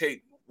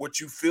dictate what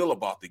you feel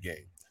about the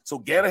game. So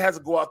Gannon has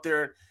to go out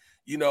there,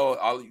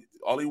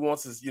 all he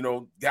wants is,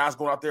 guys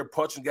going out there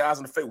punching guys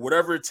in the face,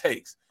 whatever it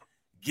takes.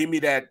 Give me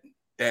that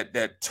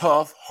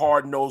tough,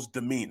 hard-nosed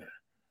demeanor.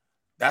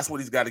 That's what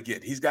he's got to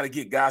get. He's got to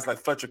get guys like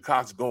Fletcher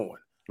Cox going.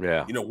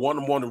 Yeah.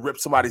 One to rip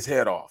somebody's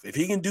head off. If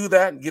he can do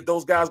that and get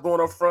those guys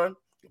going up front,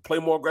 play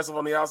more aggressive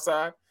on the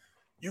outside,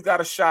 you got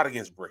a shot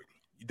against Brady.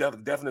 You got a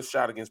definite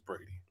shot against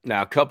Brady.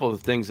 Now, a couple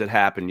of things that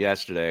happened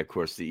yesterday. Of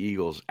course, the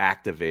Eagles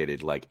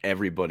activated like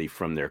everybody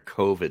from their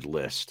COVID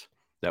list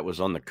that was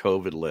on the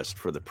COVID list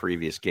for the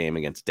previous game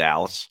against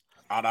Dallas.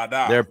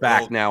 They're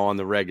back now on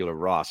the regular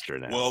roster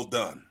now. Well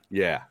done.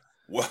 Yeah.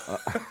 Well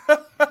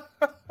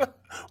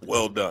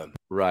done.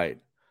 Right.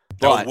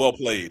 That was well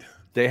played.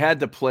 They had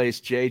to place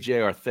J.J.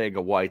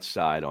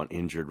 Arcega-Whiteside on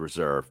injured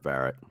reserve,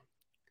 Barrett.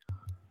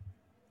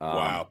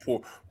 Wow,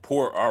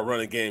 poor our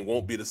running game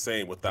won't be the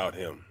same without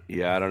him.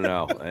 Yeah, I don't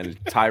know. And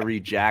Tyree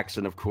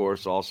Jackson, of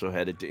course, also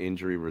headed to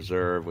injury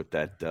reserve with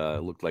that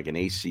looked like an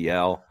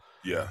ACL.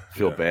 Yeah,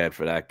 feel bad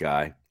for that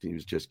guy. He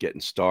was just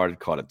getting started,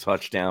 caught a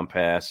touchdown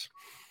pass.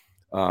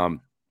 But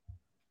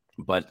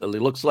it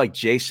looks like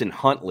Jason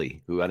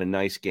Huntley, who had a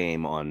nice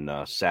game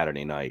on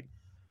Saturday night,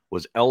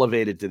 was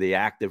elevated to the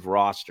active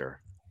roster.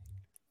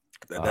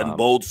 That doesn't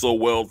bode so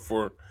well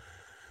for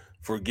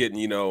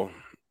getting,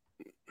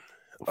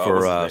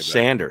 for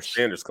Sanders.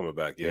 Sanders coming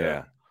back,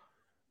 yeah.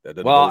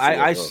 Well,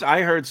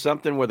 I heard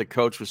something where the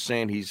coach was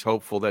saying he's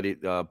hopeful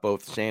that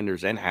both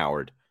Sanders and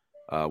Howard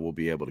will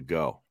be able to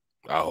go.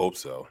 I hope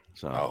so.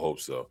 I hope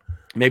so.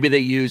 Maybe they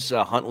use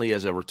Huntley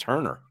as a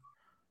returner.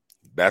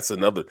 That's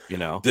another,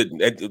 what?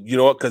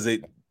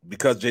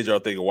 Because J.J.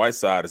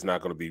 Arcega-Whiteside is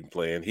not going to be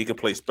playing. He can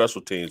play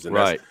special teams, and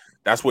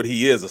that's what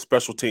he is, a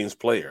special teams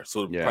player.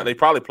 So they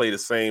probably play the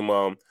same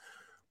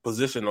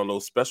position on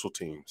those special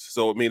teams.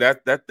 So I mean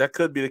that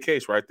could be the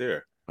case right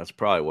there. That's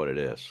probably what it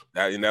is.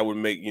 That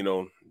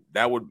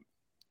would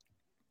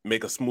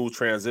make a smooth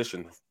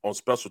transition on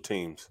special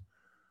teams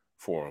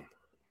for him.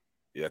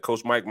 Yeah,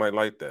 Coach Mike might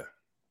like that.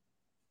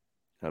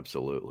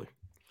 Absolutely.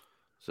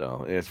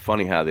 So it's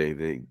funny how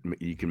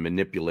you can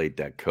manipulate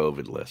that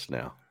COVID list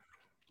now.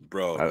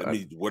 Bro, I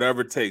mean,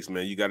 whatever it takes,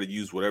 man, you got to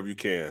use whatever you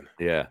can.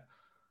 Yeah.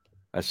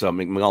 I saw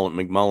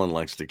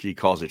McMullen he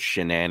calls it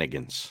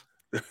shenanigans.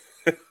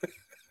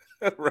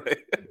 Right.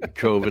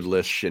 COVID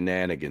list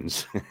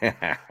shenanigans.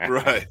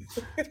 Right.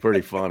 It's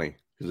pretty funny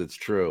because it's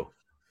true.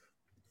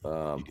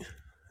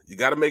 You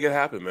got to make it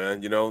happen,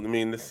 man. I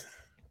mean,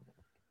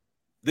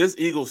 this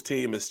Eagles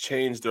team has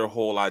changed their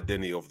whole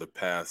identity over the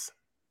past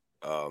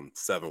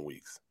 7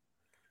 weeks.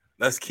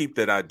 Let's keep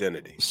that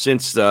identity.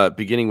 Since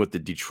beginning with the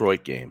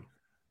Detroit game.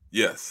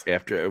 Yes.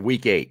 After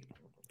week 8.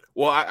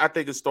 Well, I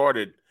think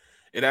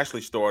it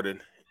actually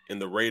started in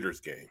the Raiders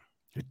game.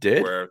 It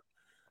did? Where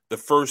the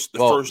first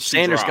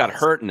Sanders got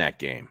hurt in that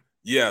game.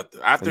 Yeah.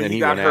 After he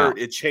got hurt,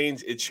 it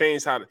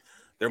changed how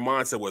their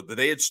mindset was. But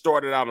they had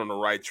started out on the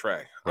right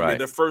track. I mean,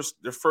 their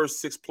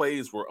first 6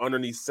 plays were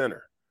underneath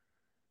center.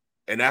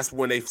 And that's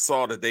when they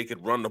saw that they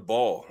could run the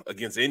ball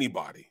against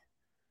anybody.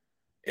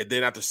 And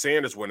then after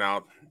Sanders went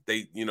out,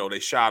 they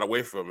shied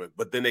away from it.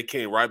 But then they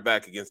came right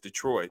back against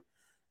Detroit.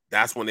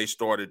 that's when they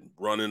started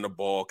running the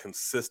ball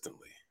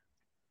consistently.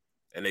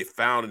 And they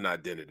found an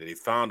identity. They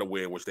found a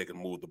way in which they can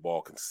move the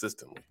ball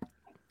consistently.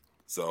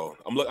 So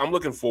I'm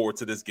looking forward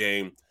to this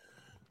game.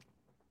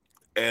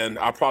 And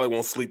I probably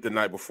won't sleep the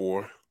night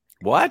before.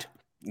 What?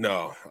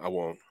 No, I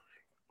won't.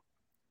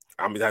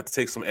 I'm going to have to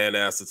take some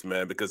antacids,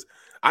 man, because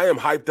I am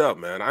hyped up,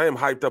 man. I am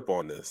hyped up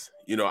on this.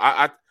 You know,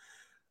 I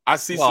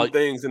see some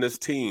things in this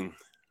team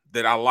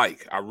that I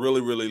like. I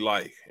really, really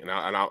like. And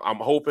I'm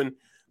hoping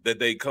that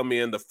they come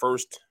in the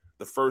first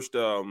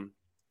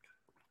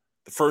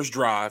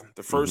drive,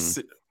 the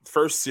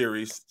first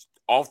series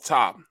off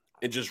top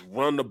and just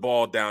run the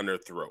ball down their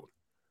throat.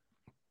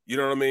 You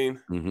know what I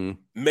mean? Mm-hmm.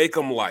 Make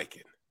them like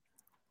it.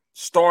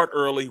 Start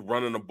early,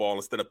 running the ball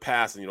instead of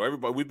passing. You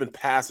know, we've been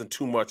passing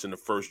too much in the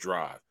first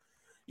drive.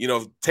 You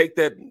know, take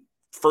that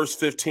first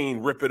 15,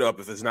 rip it up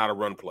if it's not a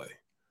run play.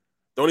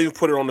 Don't even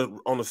put it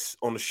on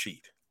the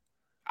sheet.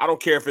 I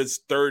don't care if it's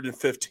 3rd and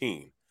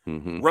 15.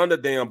 Mm-hmm. Run the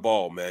damn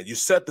ball, man. You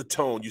set the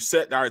tone. You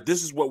set, all right,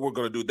 this is what we're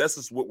going to do. This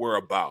is what we're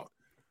about.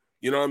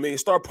 You know what I mean?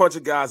 Start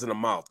punching guys in the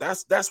mouth.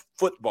 That's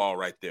football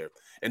right there.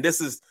 And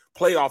this is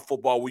playoff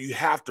football where you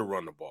have to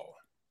run the ball.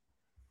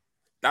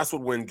 That's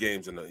what wins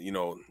games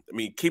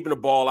keeping the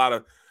ball out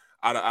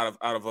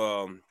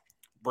of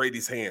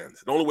Brady's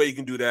hands. The only way you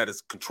can do that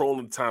is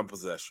controlling the time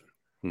possession.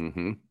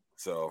 Mm-hmm.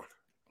 So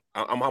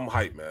I'm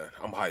hyped, man.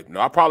 I'm hyped.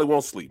 No, I probably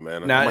won't sleep,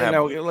 man.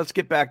 Now, let's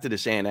get back to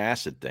this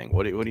antacid thing.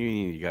 What do you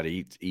mean you got to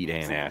eat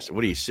antacid?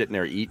 What are you sitting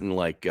there eating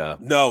like?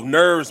 No,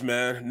 nerves,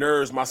 man.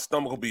 Nerves. My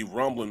stomach will be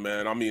rumbling,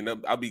 man. I mean,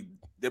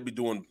 they'll be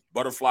doing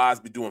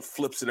butterflies, be doing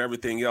flips and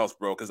everything else,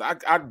 bro. Because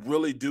I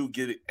really do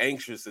get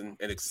anxious and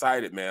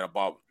excited, man,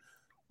 about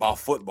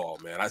football,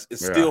 man. I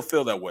still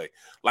feel that way.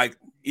 Like,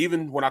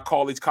 even when I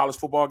call these college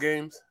football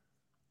games,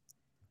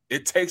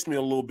 it takes me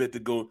a little bit to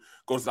go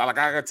like,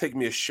 I got to take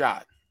me a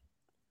shot.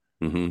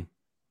 Mm-hmm.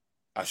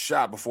 A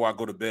shot before I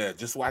go to bed,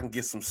 just so I can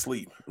get some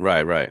sleep.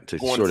 Right. To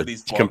sort of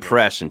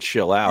compress and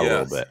chill out a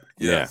little bit.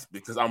 Yes,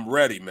 because I'm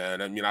ready,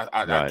 man. I mean,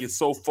 I get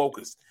so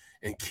focused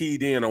and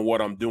keyed in on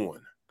what I'm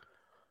doing.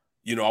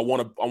 You know, I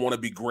want to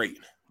be great.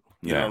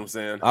 You know what I'm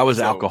saying? I was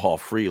alcohol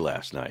free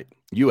last night.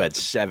 You had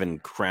 7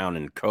 Crown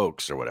and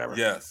Cokes or whatever.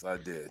 Yes, I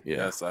did. Yeah.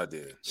 Yes, I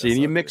did. See,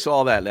 you mix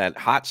all that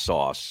hot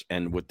sauce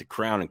and with the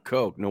Crown and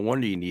Coke, no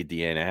wonder you need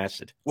the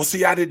antacid. Well,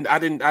 see, I didn't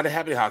have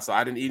any hot sauce.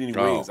 I didn't eat any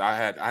wings. I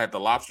had the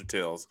lobster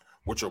tails,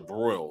 which are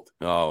broiled.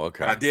 Oh,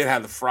 okay. And I did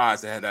have the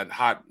fries that had that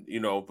hot,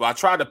 but I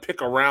tried to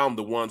pick around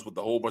the ones with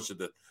the whole bunch of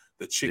the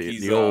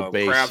chickies, the Old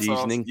Bay crab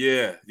seasoning.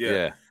 Sauce.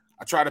 Yeah.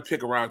 I tried to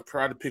pick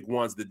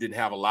ones that didn't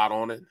have a lot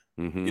on it.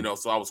 Mm-hmm.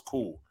 So I was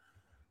cool.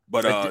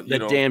 But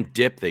that damn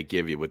dip they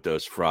give you with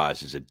those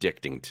fries is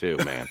addicting too,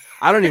 man.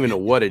 I don't even know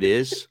what it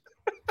is.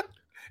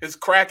 It's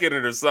crack in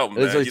it or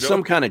something. It's like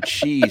some kind of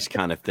cheese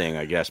kind of thing,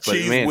 I guess. But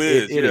cheese man,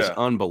 whiz, it is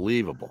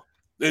unbelievable.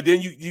 And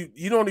then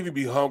you don't even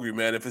be hungry,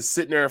 man. If it's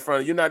sitting there in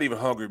front of you, you're not even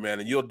hungry, man,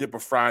 and you'll dip a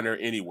fry in there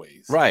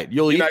anyways. Right.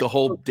 You'll eat the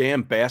whole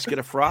damn basket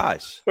of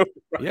fries. Right.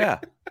 Yeah.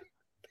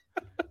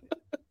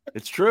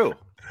 It's true.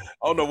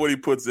 I don't know what he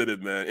puts in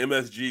it, man.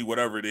 MSG,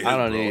 whatever it is. I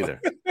don't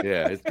either.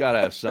 Yeah, it's got to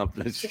have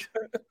something.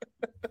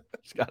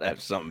 It's got to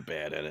have something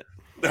bad in it.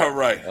 All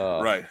right.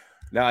 Right.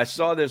 Now, I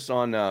saw this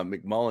on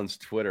McMullen's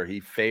Twitter.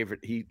 He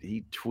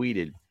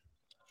tweeted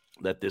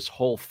that this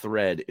whole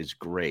thread is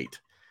great.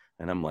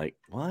 And I'm like,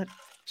 what?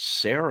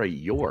 Sarah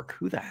York?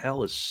 Who the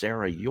hell is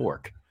Sarah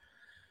York?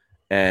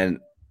 And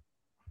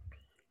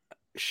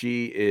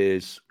she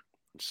is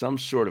some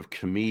sort of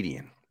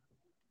comedian,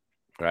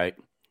 right?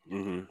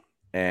 Mm-hmm.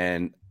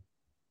 And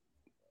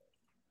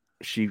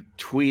she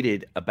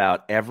tweeted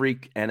about every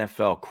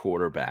NFL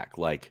quarterback,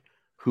 like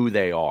who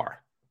they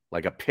are,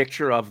 like a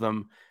picture of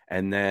them,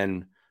 and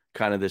then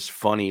kind of this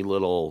funny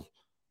little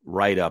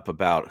write-up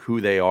about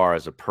who they are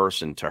as a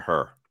person to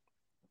her.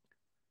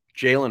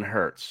 Jalen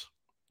Hurts.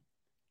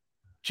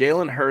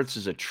 Jalen Hurts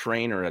is a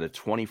trainer at a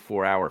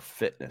 24-hour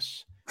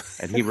fitness,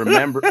 and he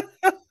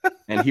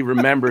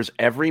remembers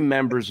every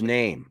member's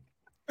name,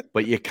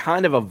 but you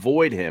kind of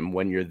avoid him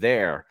when you're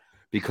there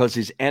because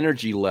his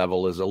energy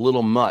level is a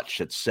little much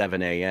at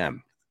 7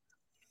 a.m.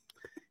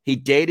 He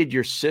dated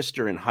your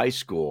sister in high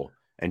school,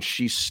 and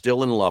she's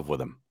still in love with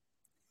him.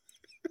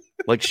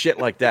 Like shit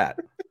like that,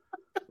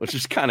 which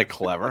is kind of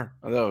clever.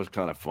 I thought it was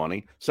kind of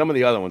funny. Some of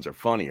the other ones are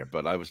funnier,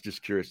 but I was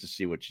just curious to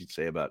see what she'd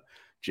say about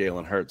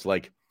Jalen Hurts.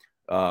 Like,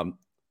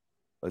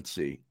 let's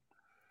see.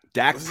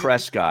 Dak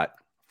Prescott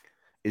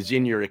is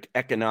in your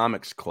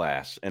economics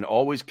class and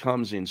always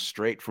comes in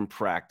straight from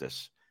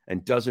practice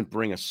and doesn't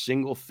bring a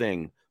single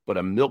thing but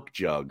a milk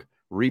jug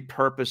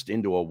repurposed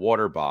into a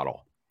water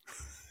bottle.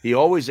 He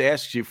always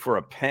asks you for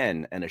a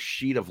pen and a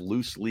sheet of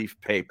loose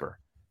leaf paper.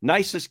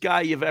 Nicest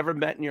guy you've ever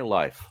met in your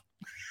life.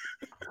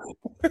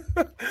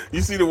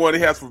 You see the one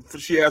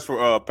she has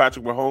for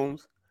Patrick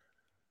Mahomes?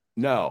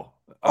 No.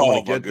 I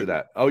want to get to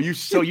that. Oh,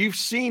 you've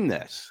seen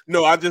this?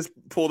 No, I just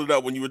pulled it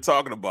up when you were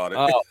talking about it.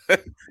 Oh.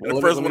 The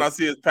first one I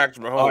see is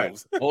Patrick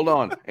Mahomes. Right. Hold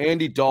on.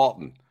 Andy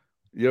Dalton.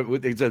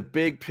 It's a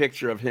big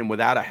picture of him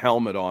without a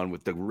helmet on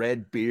with the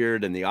red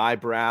beard and the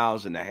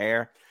eyebrows and the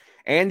hair.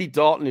 Andy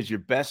Dalton is your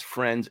best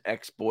friend's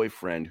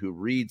ex-boyfriend who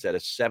reads at a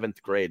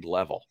 7th grade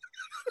level,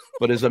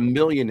 but is a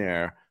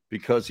millionaire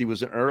because he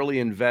was an early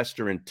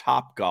investor in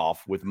Topgolf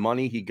with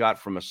money he got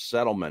from a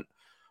settlement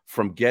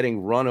from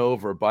getting run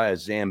over by a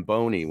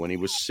Zamboni when he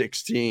was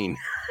 16.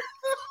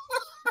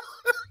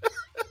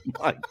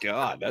 My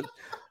God,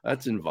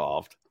 that's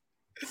involved.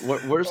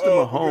 Where's the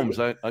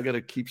Mahomes? I got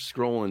to keep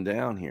scrolling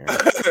down here. I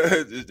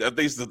think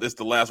it's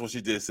the last one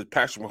she did. It said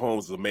Patrick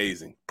Mahomes is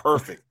amazing.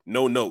 Perfect.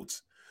 No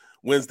notes.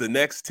 Wins the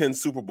next 10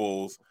 Super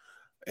Bowls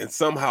and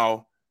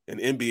somehow an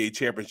NBA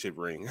championship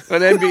ring.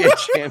 An NBA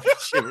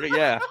championship ring.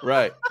 Yeah,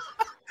 right.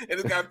 And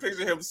it's got a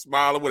picture of him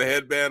smiling with a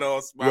headband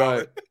on, smiling.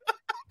 Right.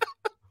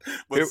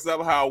 But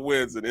somehow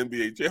wins an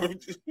NBA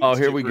championship. Oh,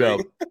 here we go.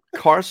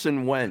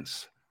 Carson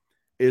Wentz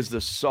is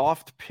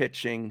soft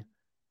pitching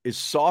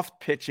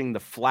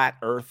the flat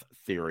earth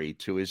theory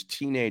to his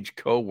teenage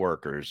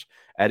co-workers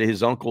at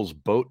his uncle's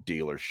boat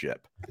dealership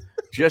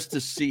just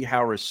to see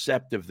how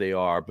receptive they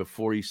are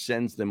before he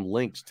sends them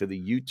links to the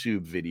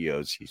YouTube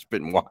videos he's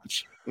been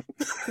watching.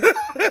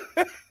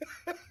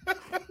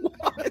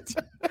 What?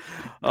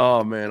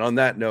 Oh man, on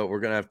that note, we're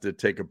going to have to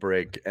take a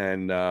break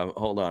and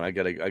hold on. I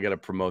got to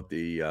promote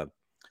the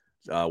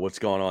what's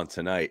going on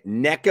tonight.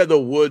 Neck of the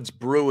Woods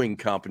Brewing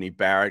Company,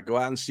 Barrett. Go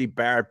out and see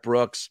Barrett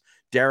Brooks,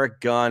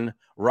 Derek Gunn,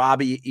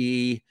 Robbie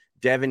E.,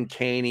 Devin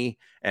Caney,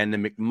 and the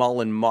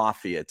McMullen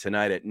Mafia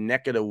tonight at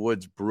Neck of the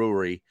Woods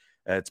Brewery.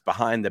 It's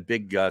behind the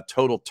big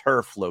Total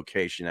Turf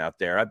location out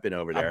there. I've been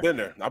over there. I've been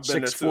there.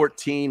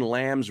 614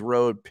 Lambs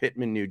Road,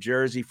 Pittman, New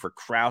Jersey for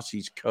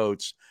Krause's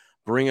Coats.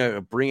 Bring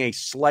a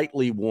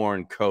slightly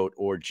worn coat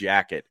or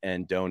jacket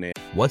and donate.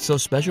 What's so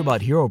special about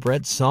Hero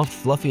Bread's soft,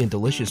 fluffy, and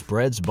delicious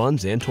breads,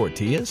 buns, and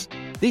tortillas?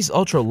 These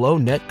ultra-low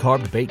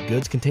net-carb baked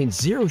goods contain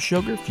zero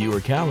sugar, fewer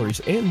calories,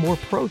 and more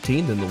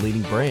protein than the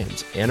leading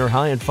brands, and are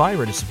high in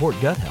fiber to support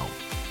gut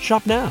health.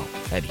 Shop now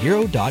at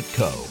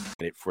hero.co.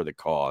 For the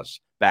cause.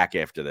 Back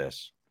after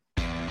this.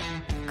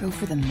 Go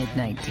for the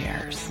midnight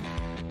dares.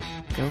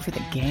 Go for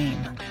the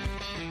game.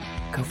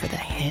 Go for the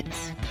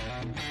hits.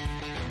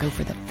 Go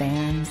for the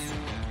fans.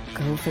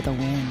 Go for the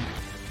win.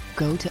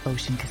 Go to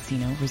Ocean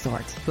Casino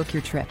Resort. Book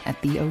your trip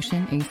at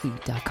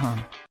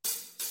theoceanac.com.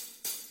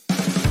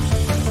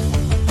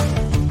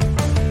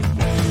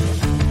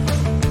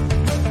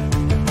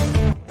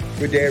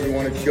 Good day,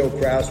 everyone. It's Joe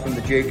Krause from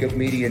the Jacob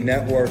Media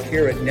Network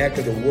here at Neck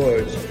of the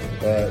Woods.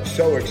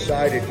 So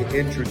excited to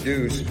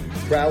introduce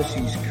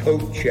Krause's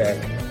Coat Check,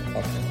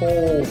 a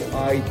cold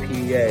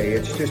IPA.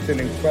 It's just an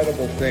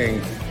incredible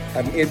thing.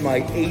 I'm in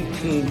my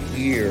 18th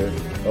year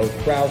of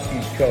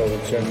Krause's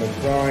Coats, and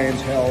with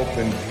Brian's help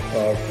and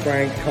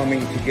Frank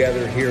coming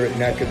together here at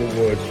Neck of the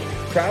Woods,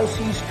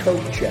 Krause's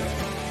Coat Check,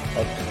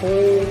 a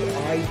cold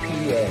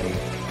IPA,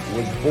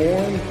 was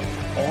born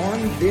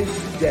on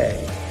this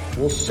day.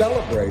 We'll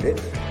celebrate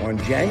it on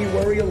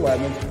January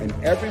 11th, and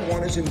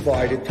everyone is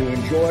invited to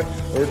enjoy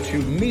or to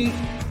meet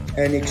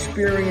and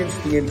experience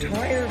the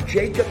entire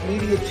Jacob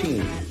Media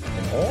team,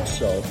 and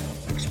also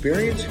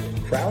experience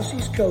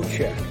Krause's Coat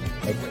Check,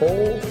 a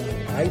cold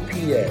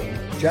IPA.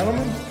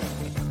 Gentlemen,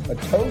 a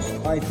toast,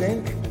 I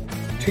think,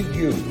 to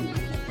you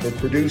for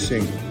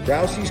producing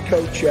Krause's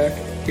Coat Check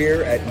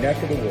here at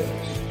Neck of the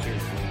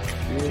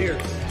Woods.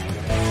 Cheers.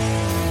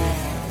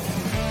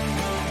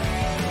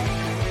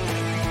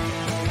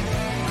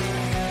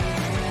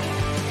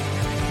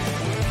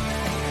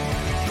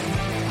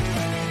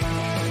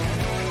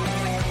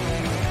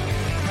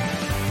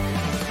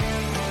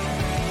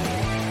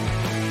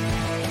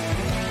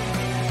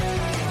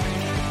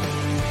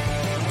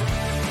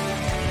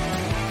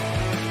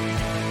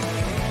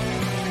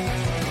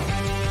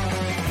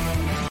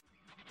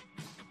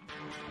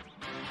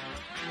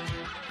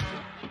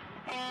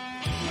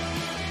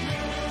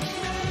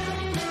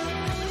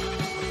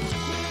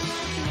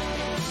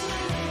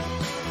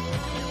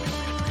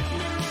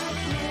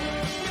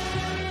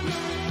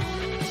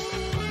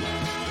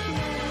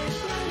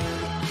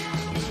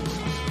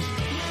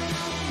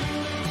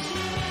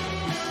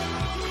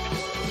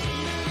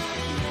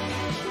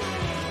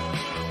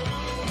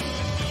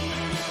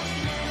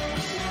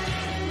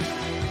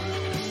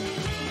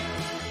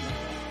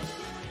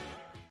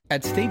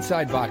 At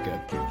Stateside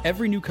Vodka,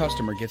 every new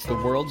customer gets the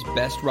world's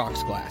best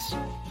rocks glass.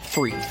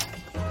 Free.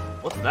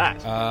 What's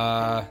that?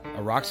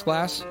 A rocks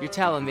glass? You're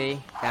telling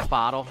me that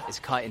bottle is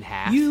cut in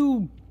half?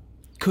 You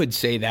could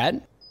say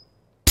that.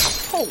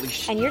 Holy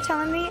shit. And you're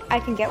telling me I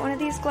can get one of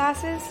these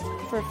glasses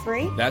for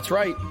free? That's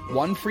right.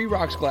 One free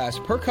rocks glass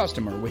per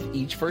customer with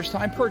each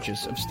first-time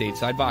purchase of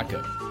Stateside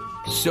Vodka.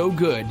 So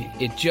good,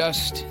 it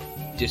just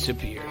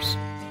disappears.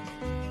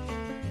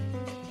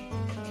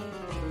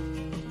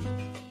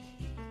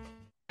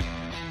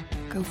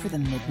 Go for the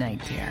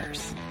midnight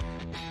dares.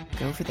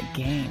 Go for the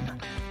game.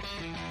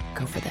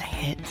 Go for the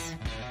hits.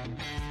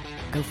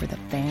 Go for the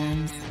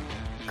fans.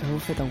 Go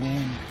for the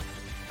win.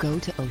 Go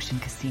to Ocean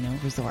Casino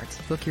Resort.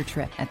 Book your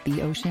trip at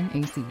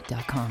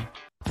theoceanac.com.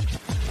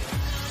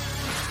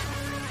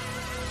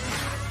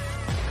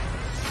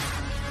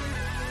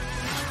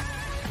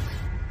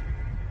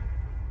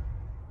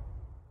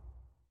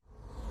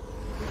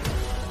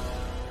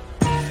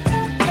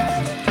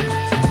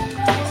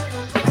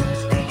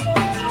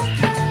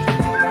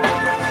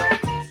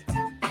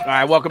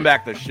 right, welcome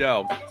back to the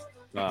show.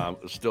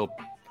 Still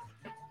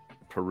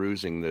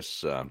perusing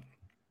this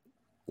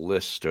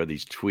list or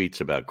these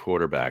tweets about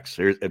quarterbacks.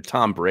 Here's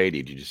Tom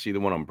Brady. Did you see the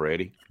one on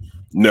Brady?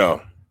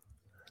 No.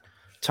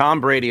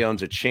 Tom Brady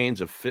owns a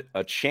chain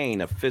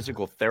of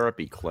physical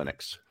therapy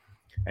clinics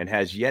and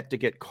has yet to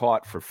get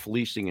caught for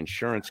fleecing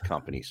insurance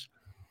companies.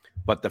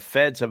 But the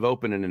feds have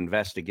opened an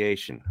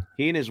investigation.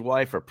 He and his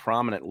wife are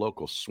prominent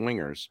local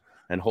swingers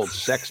and hold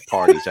sex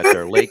parties at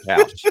their lake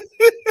house.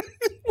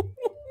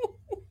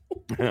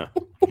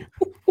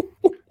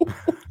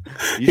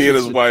 He and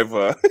his wife.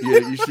 Yeah,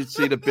 you should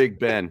see the Big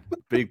Ben.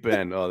 Big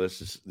Ben. Oh,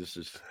 this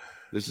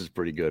is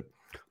pretty good.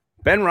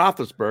 Ben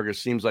Roethlisberger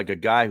seems like a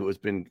guy who has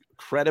been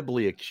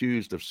credibly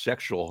accused of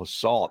sexual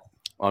assault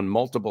on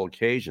multiple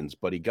occasions,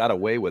 but he got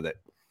away with it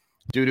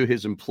due to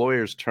his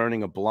employers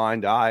turning a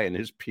blind eye and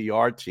his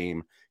PR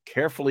team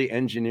carefully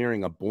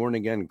engineering a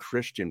born-again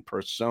Christian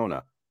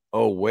persona.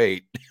 Oh,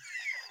 wait.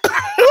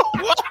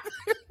 What?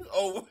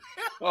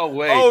 Oh,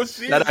 wait. Oh,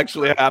 that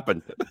actually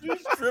happened.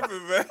 She's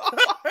tripping, man.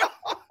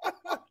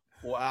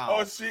 Wow.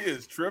 Oh, she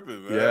is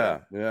tripping,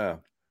 man. Yeah.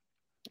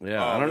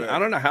 Oh, I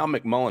don't know how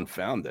McMullen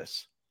found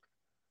this.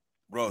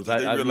 Bro,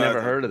 I've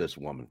never heard of this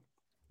woman,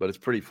 but it's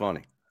pretty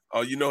funny.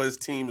 Oh, you know his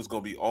team is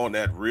going to be on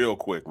that real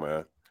quick,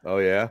 man. Oh,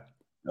 yeah?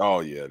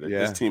 Oh, yeah.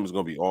 This team is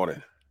going to be on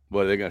it.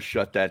 What, are they going to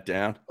shut that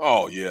down?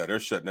 Oh, yeah. They're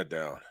shutting it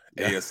down.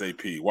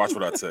 ASAP. Watch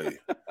what I tell you.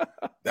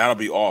 That'll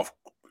be off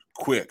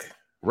quick.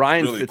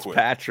 Ryan really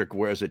Fitzpatrick quick.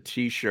 Wears a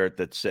T-shirt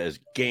that says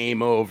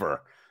 "Game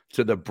Over"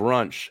 to the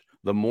brunch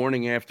the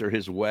morning after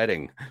his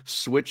wedding.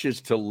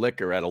 Switches to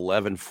liquor at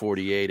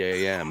 11:48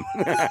 a.m.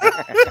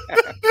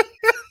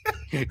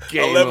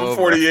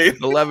 11:48.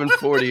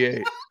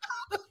 11:48.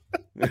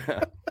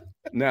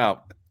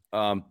 Now,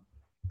 I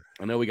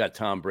know we got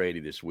Tom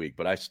Brady this week,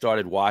 but I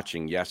started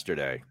watching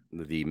yesterday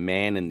The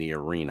Man in the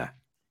Arena.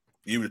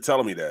 You were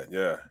telling me that,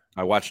 yeah.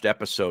 I watched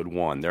episode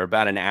 1. They're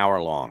about an hour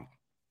long.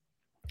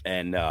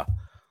 And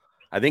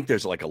I think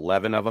there's like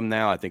 11 of them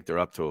now. I think they're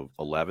up to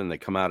 11. They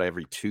come out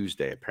every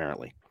Tuesday,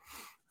 apparently.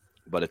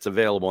 But it's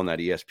available on that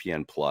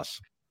ESPN Plus.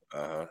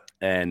 Uh-huh.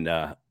 And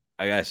I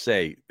got to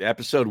say,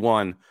 episode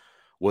 1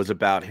 was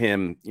about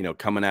him,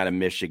 coming out of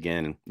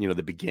Michigan,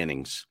 the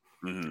beginnings.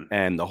 Mm-hmm.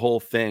 And the whole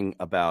thing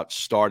about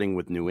starting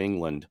with New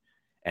England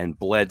and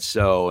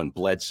Bledsoe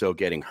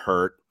getting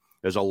hurt.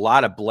 There's a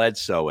lot of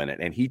Bledsoe in it,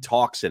 and he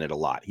talks in it a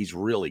lot. He's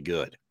really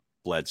good,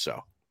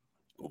 Bledsoe.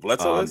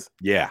 Bledsoe is?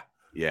 Yeah.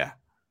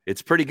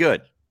 It's pretty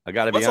good. I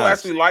got to be honest. Bledsoe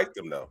actually liked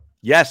him, though.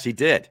 Yes, he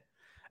did.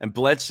 And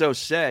Bledsoe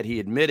said he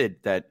admitted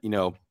that,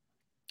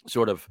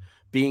 sort of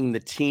being the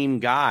team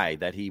guy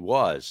that he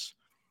was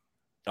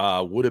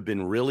would have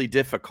been really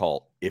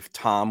difficult if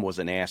Tom was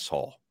an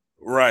asshole.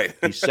 Right.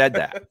 He said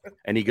that.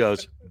 And he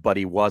goes, but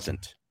he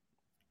wasn't.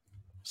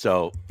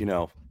 So,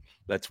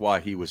 that's why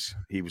he was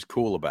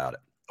cool about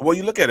it. Well,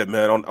 you look at it,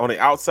 man, on the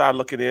outside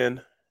looking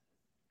in,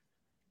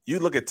 you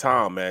look at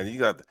Tom,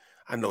 man,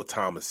 I know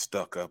Tom is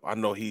stuck up. I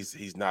know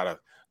he's not a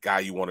guy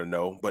you want to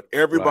know, but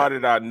everybody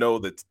that I know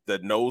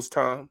that knows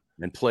Tom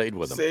and played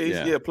with him,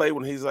 played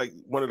with him. He's like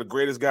one of the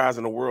greatest guys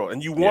in the world,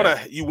 and you want to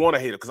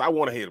hate him because I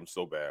want to hate him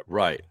so bad, bro.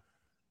 Right?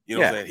 You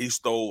know what I'm saying? He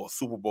stole a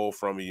Super Bowl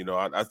from me.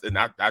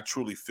 I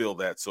truly feel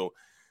that. So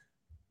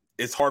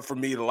it's hard for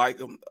me to like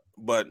him,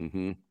 but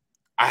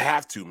I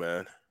have to,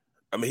 man.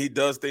 I mean, he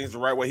does things the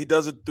right way. He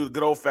does it through the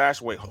good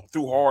old-fashioned way,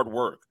 through hard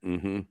work.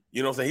 Mm-hmm.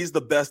 You know what I'm saying? He's the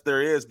best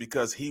there is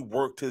because he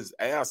worked his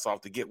ass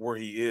off to get where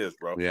he is,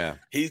 bro. Yeah.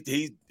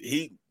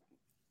 He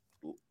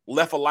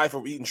left a life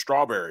of eating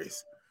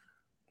strawberries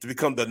to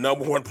become the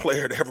number one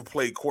player to ever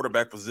play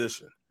quarterback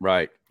position.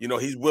 Right.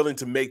 He's willing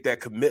to make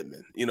that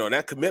commitment. And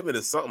that commitment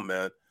is something,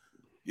 man.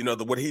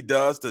 What he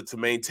does to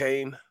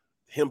maintain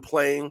him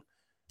playing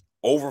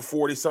over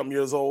 40-something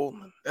years old,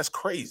 that's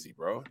crazy,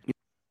 bro.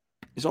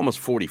 He's almost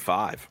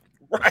 45.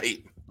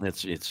 Right.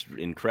 It's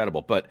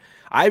incredible. But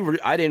I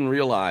didn't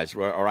realize,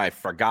 or I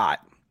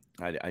forgot.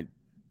 I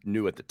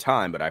knew at the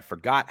time, but I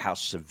forgot how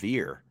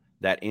severe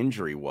that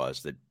injury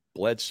was that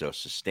Bledsoe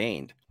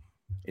sustained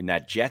in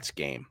that Jets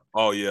game.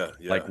 Oh, yeah.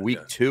 Like week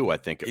 2, I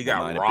think he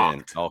got might rocked.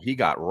 have been. Oh, he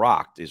got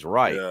rocked is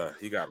right. Yeah,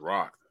 he got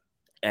rocked.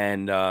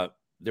 And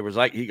there was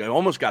he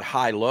almost got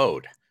high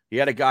load. He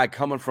had a guy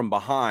coming from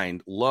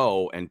behind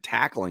low and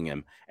tackling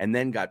him, and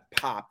then got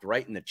popped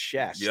right in the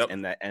chest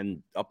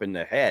and up in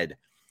the head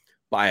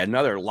by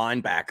another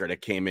linebacker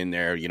that came in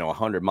there,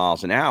 100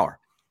 miles an hour.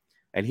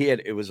 And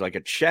it was like a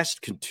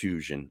chest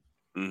contusion,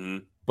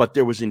 but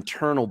there was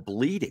internal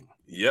bleeding.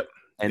 Yep.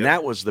 And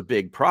that was the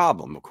big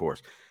problem, of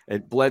course.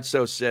 And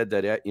Bledsoe said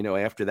that,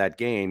 after that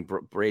game,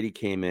 Brady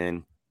came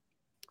in,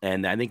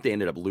 and I think they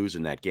ended up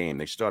losing that game.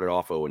 They started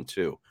off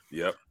 0-2.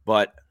 Yep.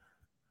 But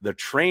the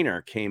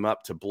trainer came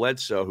up to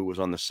Bledsoe, who was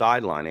on the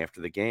sideline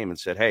after the game, and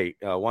said, hey,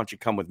 why don't you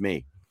come with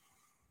me?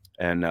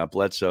 And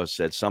Bledsoe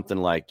said something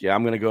like, yeah,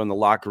 I'm going to go in the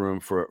locker room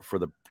for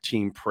the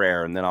team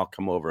prayer, and then I'll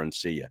come over and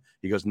see you.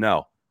 He goes,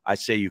 no, I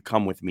say you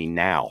come with me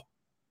now.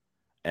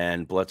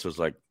 And Bledsoe's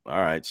like, all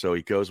right. So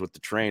he goes with the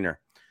trainer.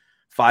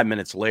 5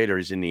 minutes later,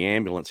 he's in the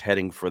ambulance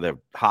heading for the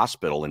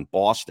hospital in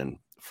Boston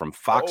from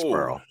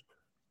Foxborough,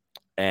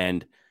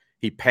 and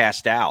he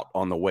passed out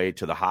on the way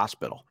to the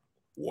hospital.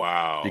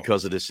 Wow.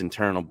 Because of this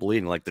internal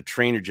bleeding. Like the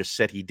trainer just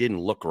said he didn't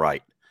look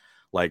right.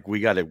 Like we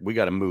got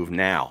to move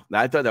now.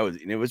 I thought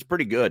it was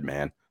pretty good,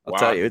 man. I'll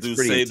tell you, it's dude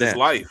pretty saved intense. his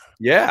life.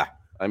 Yeah.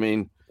 I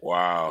mean,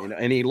 wow.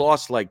 And he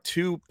lost like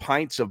 2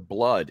 pints of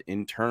blood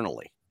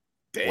internally.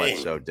 Dang.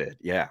 Bledsoe did.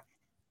 Yeah.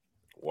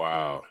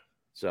 Wow.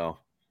 So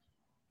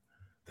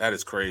that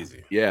is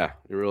crazy. Yeah,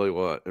 it really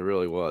was. It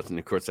really was. And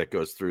of course that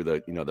goes through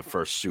the, the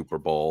first Super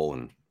Bowl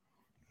and,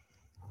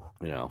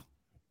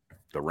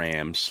 the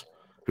Rams,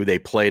 who they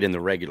played in the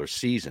regular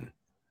season.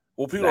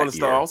 Well, people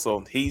understand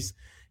also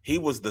he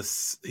was the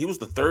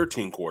third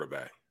team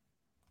quarterback.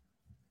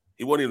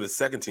 He wasn't even the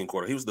second team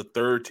quarterback. He was the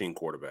third team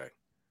quarterback.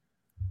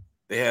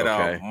 They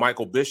had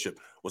Michael Bishop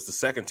was the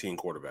second team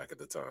quarterback at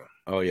the time.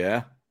 Oh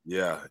yeah?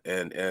 Yeah.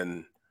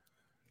 And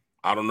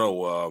I don't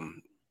know,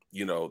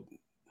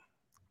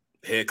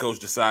 head coach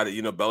decided,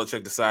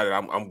 Belichick decided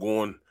I'm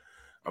going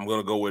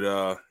to go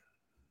with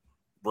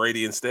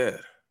Brady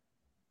instead.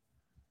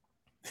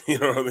 You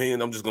know what I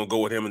mean? I'm just going to go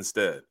with him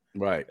instead.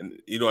 Right. And,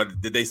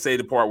 did they say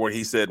the part where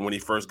he said when he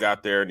first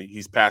got there and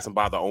he's passing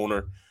by the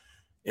owner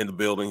in the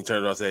building, he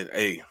turned around and said,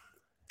 hey,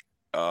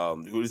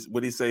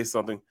 would he say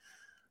something?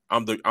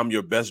 I'm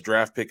your best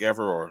draft pick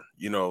ever, or,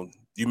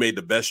 you made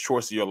the best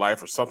choice of your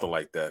life or something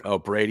like that. Oh,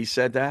 Brady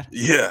said that?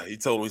 Yeah. He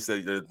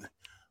said that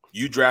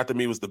you drafted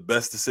me was the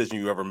best decision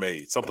you ever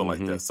made. Something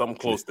like that. Something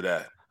close to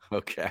that.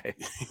 Okay.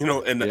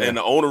 And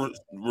the owner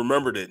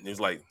remembered it and he was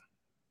like,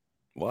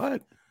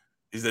 what?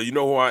 He said, you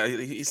know who I am?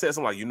 He said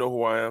something like, you know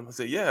who I am? I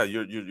said, yeah,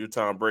 you're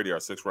Tom Brady, our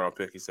 6th round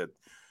pick. He said,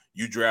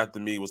 you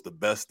drafted me was the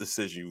best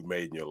decision you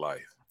made in your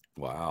life.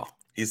 Wow.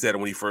 He said it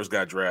when he first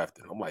got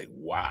drafted. I'm like,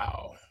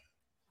 wow.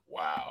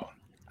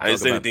 I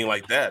didn't say anything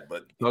like that,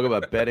 but talk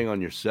about betting on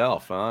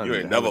yourself, huh? You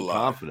ain't never lied.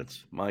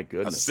 Confidence. My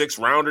goodness. A 6th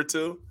rounder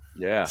too?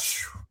 Yeah.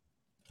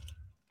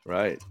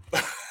 Right.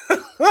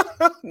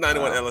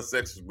 91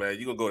 LSX, man.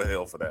 You're going to go to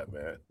hell for that,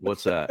 man.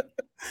 What's that?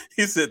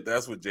 He said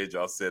that's what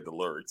J-Jaw said to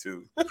Lurie,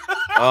 too.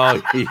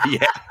 Oh,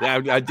 yeah.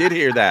 I did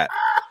hear that.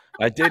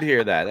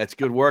 That's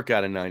good work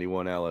out of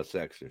 91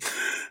 LSX.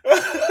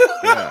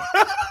 Yeah.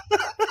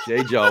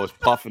 J-Jaw was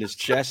puffing his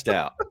chest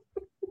out.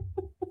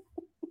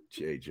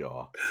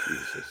 J-Jaw.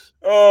 Jesus.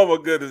 Oh,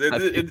 my goodness.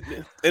 And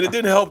it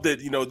didn't help that,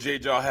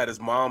 J-Jaw had his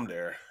mom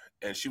there,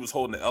 and she was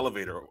holding the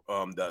elevator,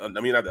 not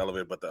the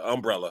elevator, but the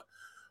umbrella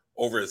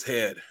over his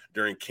head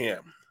during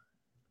camp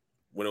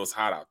when it was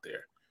hot out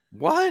there.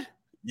 What?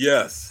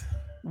 Yes.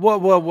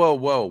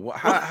 Whoa.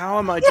 How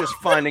am I just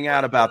finding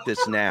out about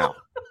this now?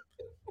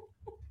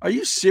 Are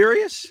you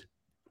serious?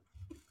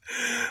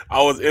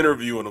 I was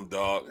interviewing him,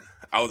 dog.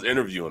 I was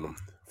interviewing him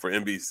for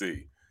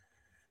NBC.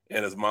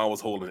 And his mom was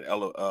holding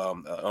an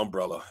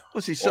umbrella.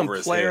 Was he some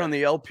player on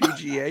the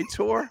LPGA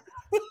tour?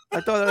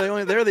 I thought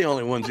they're the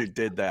only ones who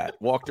did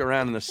that. Walked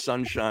around in the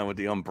sunshine with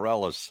the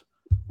umbrellas.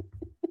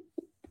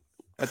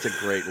 That's a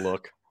great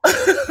look.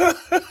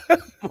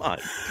 My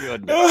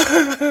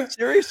goodness.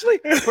 Seriously?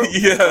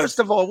 Yeah. First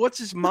of all, what's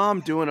his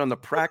mom doing on the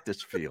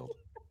practice field?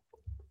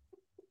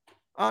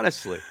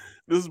 Honestly.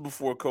 This is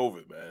before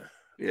COVID, man.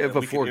 Yeah,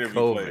 before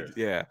COVID.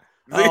 Yeah.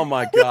 Oh,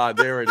 my God.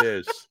 There it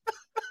is.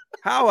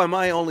 How am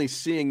I only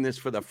seeing this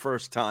for the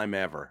first time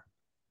ever?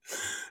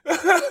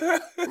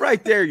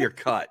 Right there, you're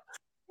cut.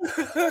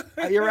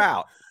 You're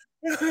out.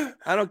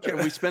 I don't care.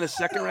 We spent a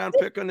 2nd round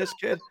pick on this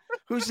kid.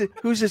 Who's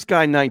this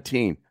guy?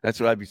 19. That's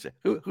what I'd be saying.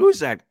 Who's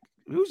that?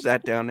 Who's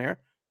that down there?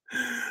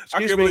 I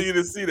can't believe you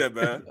didn't see that,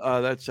 man.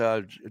 That's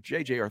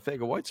JJ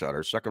Arcega-Whiteside,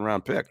 our 2nd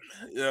round pick.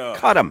 Yeah,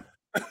 cut him.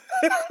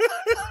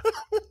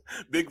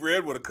 Big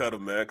Red would have cut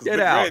him, man. Get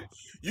out. Red,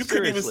 you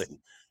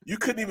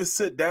couldn't even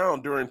sit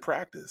down during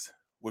practice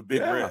with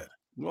Big Red.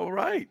 Well,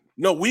 right.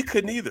 No, we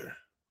couldn't either.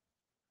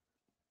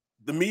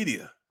 The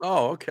media.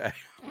 Oh, okay.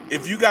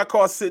 If you got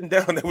caught sitting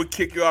down, they would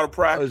kick you out of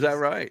practice. Oh, is that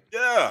right?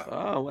 Yeah.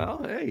 Oh,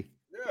 well, hey.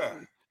 Yeah.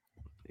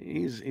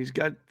 He's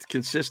got a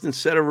consistent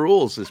set of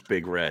rules, this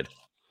Big Red.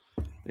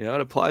 It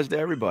applies to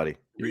everybody.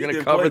 You're going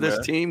to cover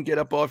this team, get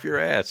up off your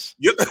ass.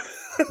 Yep.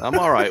 I'm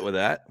all right with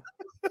that.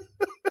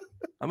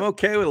 I'm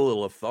okay with a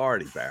little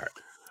authority, Barrett.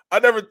 I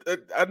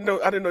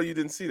didn't know you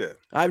didn't see that.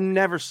 I've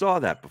never saw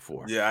that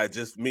before. Yeah,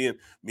 me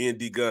and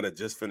D Gunn had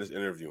just finished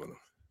interviewing him.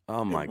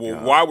 Oh my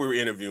God. While we were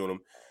interviewing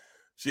him,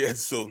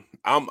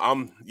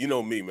 I'm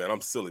me, man.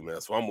 I'm silly,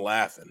 man. So I'm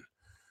laughing.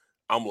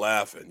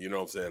 You know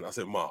what I'm saying? I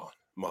said, Mom,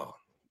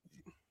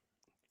 you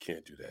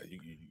can't do that. You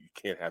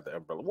can't have the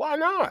umbrella. Why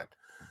not?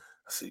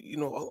 I said,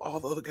 all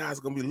the other guys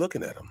are gonna be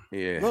looking at him.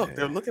 Yeah. Look,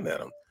 they're looking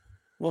at him.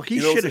 Well, he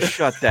should have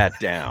shut that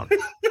down.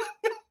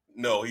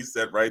 No, he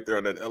sat right there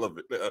on that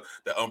elevator,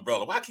 that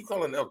umbrella. Why I keep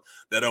calling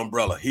that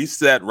umbrella? He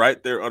sat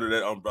right there under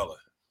that umbrella.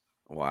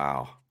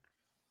 Wow.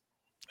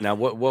 Now,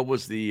 what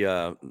was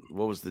the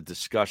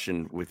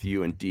discussion with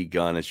you and D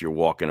Gunn as you're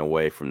walking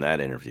away from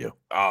that interview?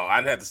 Oh, I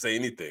didn't have to say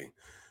anything.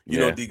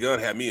 D Gunn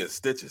had me in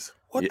stitches.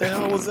 What the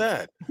hell was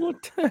that? What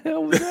the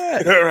hell was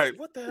that? All right,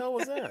 what the hell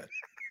was that?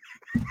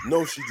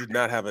 No, she did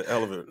not have an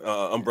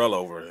umbrella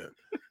over her.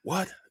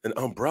 What? An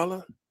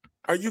umbrella?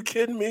 Are you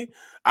kidding me?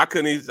 I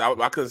couldn't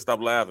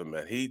stop laughing,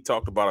 man. He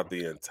talked about it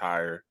the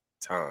entire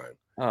time.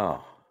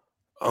 Oh,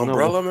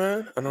 umbrella,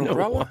 man, an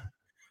umbrella.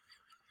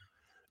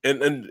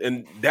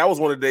 And that was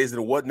one of the days that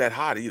it wasn't that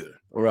hot either.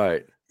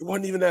 Right. It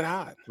wasn't even that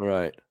hot.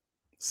 Right.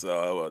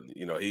 So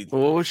he.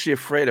 Well, what was she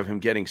afraid of him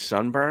getting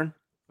sunburn?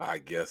 I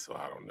guess so.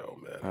 I don't know,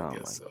 man. Oh I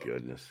guess my so.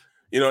 goodness.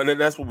 And then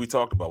that's what we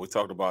talked about. We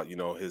talked about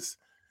his,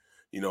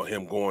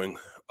 him going.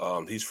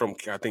 He's from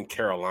I think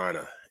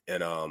Carolina,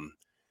 and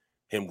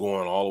him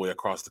going all the way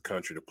across the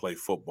country to play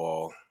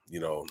football.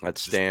 At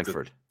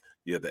Stanford.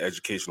 The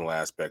educational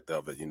aspect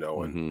of it.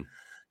 Mm-hmm.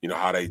 And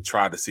how they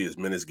tried to see as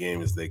many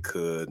games as they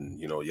could, and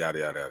yada yada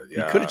yada.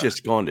 He could have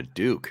just gone to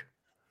Duke.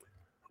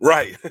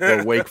 Right.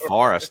 Or Wake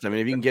Forest. I mean,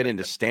 if you can get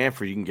into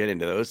Stanford, you can get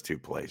into those two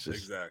places.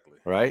 Exactly.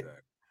 Right? Exactly.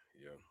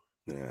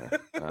 Yeah.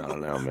 I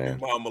don't know, man.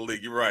 Mama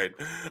League, you're right.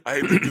 I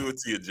hate to do it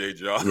to you, J.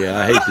 Jaw. Yeah,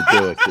 I hate to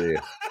do it to you.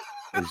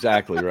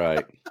 Exactly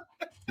right.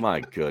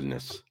 My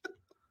goodness.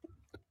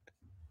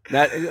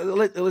 Now,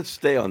 let's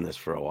stay on this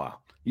for a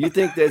while. You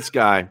think this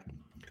guy,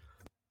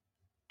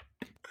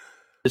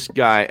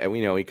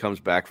 he comes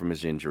back from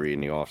his injury in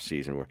the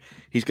offseason where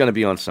he's going to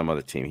be on some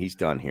other team. He's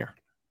done here.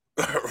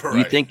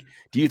 Right.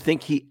 Do you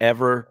think he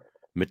ever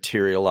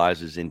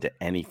materializes into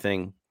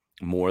anything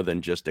more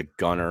than just a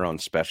gunner on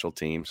special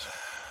teams?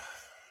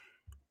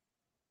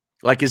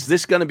 Like, is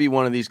this going to be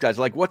one of these guys?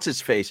 Like, what's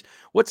his face?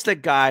 What's the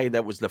guy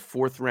that was the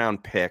 4th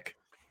round pick?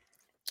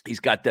 He's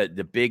got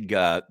the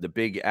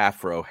big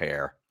afro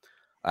hair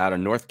out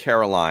of North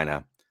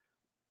Carolina.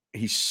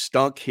 He's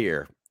stunk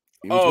here.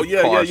 Oh,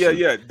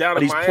 yeah. Down but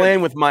in he's Miami.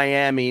 playing with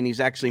Miami, and he's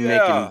actually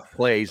making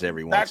plays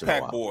every once in a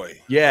while. Backpack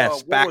boy.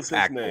 Yes, what was his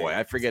backpack name? boy.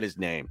 I forget his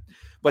name.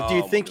 But do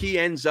you think he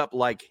ends up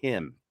like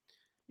him?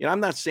 I'm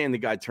not saying the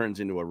guy turns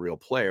into a real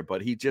player,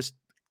 but he just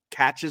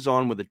catches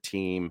on with a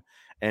team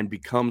and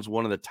becomes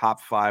one of the top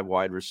 5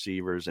 wide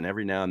receivers, and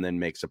every now and then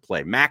makes a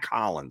play. Mac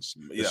Hollins,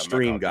 the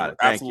stream got it.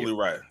 Thank Absolutely you.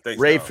 right.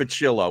 Thanks, Ray Tom.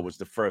 Ficillo was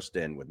the first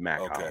in with Mac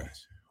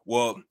Hollins.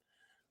 Well,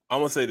 I'm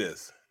going to say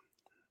this.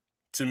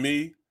 To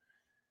me,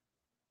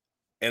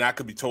 and I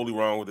could be totally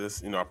wrong with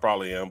this, I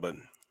probably am, but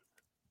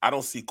I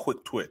don't see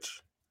quick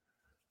twitch.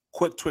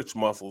 Quick twitch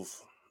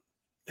muscles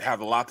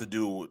have a lot to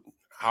do with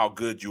how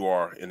good you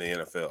are in the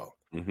NFL.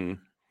 Mm-hmm.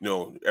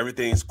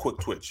 Everything's quick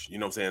twitch. You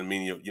know what I'm saying? I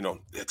mean,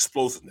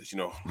 explosiveness,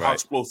 how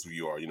explosive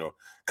you are,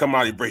 come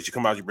out of your break,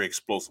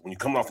 explosive. When you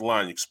come off the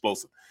line, you're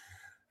explosive.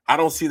 I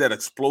don't see that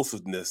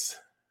explosiveness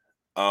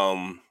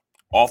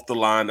off the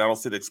line. I don't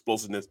see the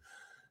explosiveness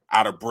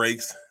out of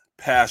breaks,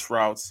 pass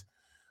routes.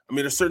 I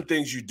mean, there's certain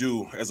things you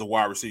do as a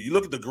wide receiver. You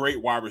look at the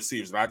great wide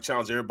receivers, and I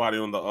challenge everybody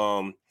on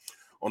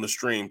the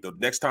stream. The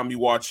next time you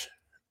watch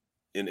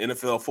an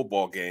NFL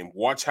football game,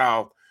 watch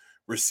how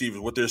receivers,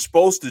 what they're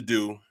supposed to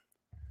do,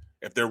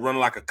 if they're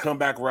running like a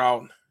comeback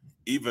route,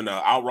 even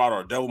an out route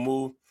or a double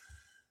move,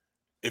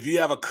 if you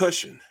have a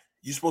cushion,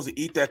 you're supposed to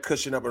eat that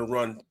cushion up and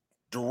run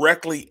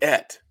directly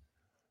at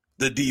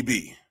the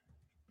DB,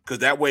 because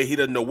that way he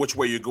doesn't know which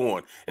way you're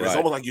going. And It's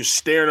almost like you're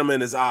staring him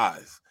in his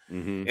eyes.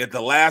 Mm-hmm. At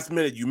the last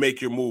minute, you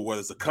make your move, whether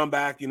it's a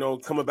comeback,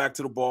 coming back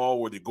to the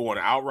ball, whether you're going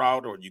out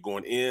route or you're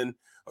going in,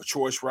 a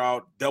choice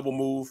route, double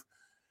move.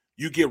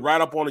 You get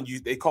right up on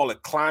it. They call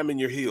it climbing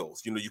your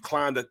heels. You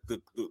climb the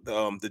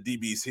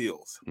DB's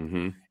heels,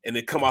 mm-hmm. and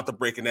they come out the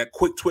break, and that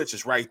quick twitch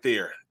is right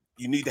there.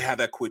 You need to have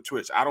that quick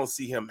twitch. I don't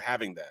see him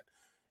having that.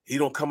 He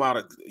don't come out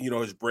of,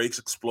 his breaks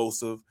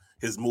explosive,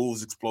 his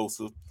moves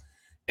explosive.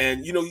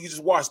 And, you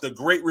just watch the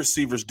great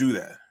receivers do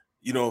that.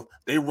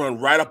 They run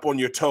right up on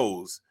your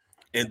toes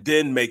and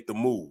then make the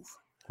move.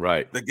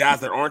 Right. The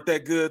guys that aren't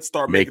that good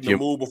start making the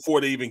move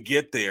before they even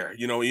get there.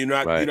 You're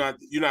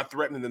not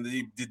threatening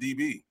the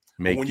DB.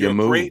 When you're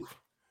great,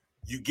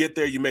 you get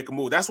there, you make a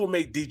move. That's what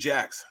made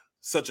D-Jax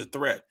such a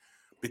threat,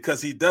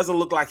 because he doesn't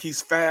look like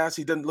he's fast.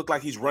 He doesn't look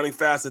like he's running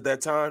fast at that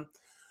time,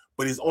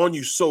 but he's on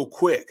you so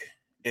quick.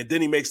 And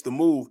then he makes the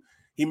move.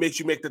 He makes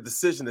you make the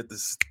decision at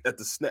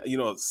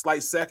the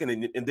slight second,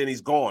 and then he's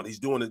gone. He's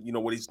doing it,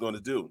 what he's going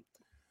to do.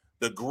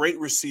 The great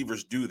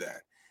receivers do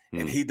that,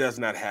 and he does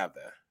not have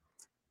that.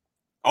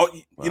 Oh,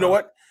 you know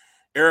what?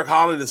 Eric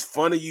Holland, is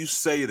funny you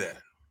say that.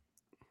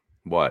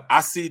 What?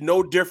 I see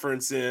no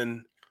difference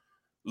in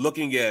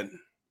looking at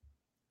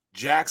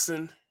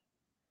Jackson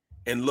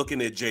and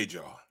looking at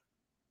J-Jaw.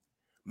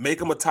 Make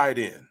him a tight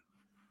end.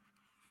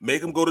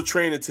 Make him go to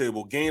training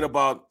table, gain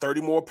about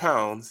 30 more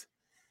pounds,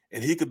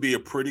 and he could be a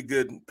pretty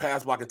good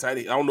pass blocking tight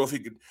end. I don't know if he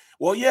could.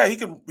 Well, yeah, he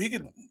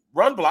could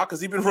run block,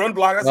 because he's been run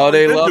block. That's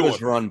they love his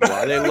run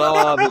block. They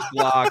love his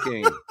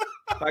blocking.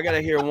 I got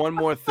to hear one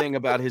more thing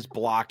about his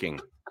blocking.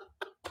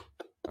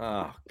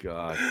 Oh,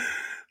 God.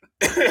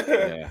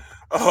 Yeah.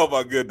 Oh,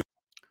 my goodness.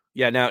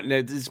 Yeah, now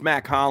this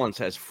Mac Hollins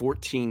has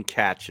 14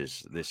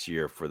 catches this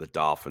year for the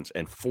Dolphins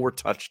and 4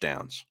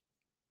 touchdowns.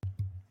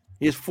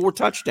 He has 4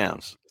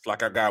 touchdowns. It's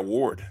like our guy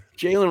Ward.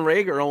 Jalen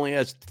Reagor only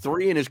has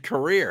 3 in his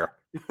career.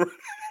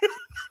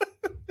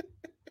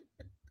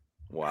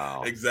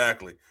 Wow.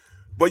 Exactly.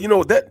 But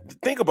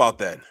think about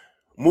that.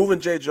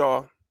 Moving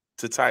J-Jaw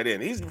to tight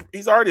end.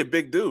 He's already a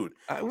big dude.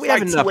 We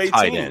have enough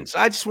tight ends.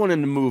 I just want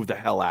him to move the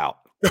hell out.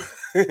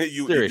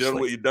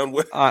 You done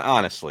with?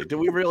 Honestly, do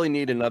we really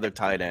need another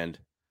tight end?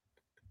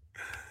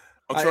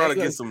 I'm trying to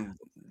get some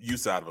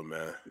use out of him,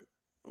 man.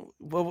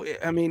 Well,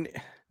 I mean,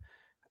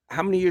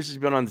 how many years has he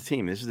been on the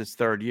team? This is his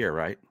third year,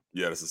 right?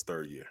 Yeah, this is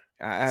third year.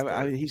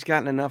 He's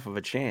gotten enough of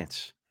a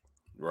chance.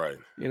 Right.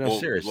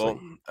 Seriously. Well,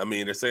 I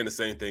mean, they're saying the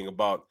same thing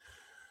about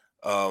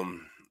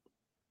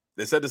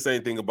they said the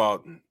same thing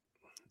about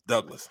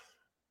Douglas.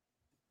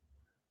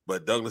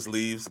 But Douglas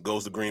leaves,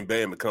 goes to Green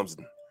Bay, and becomes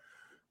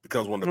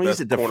one of the best.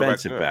 He's a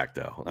defensive back,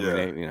 though.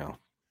 I mean,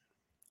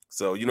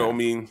 So, I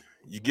mean,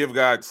 you give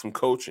guys some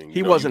coaching.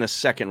 He wasn't a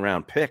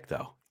second-round pick,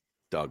 though,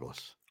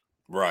 Douglas.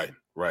 Right.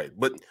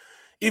 But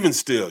even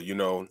still,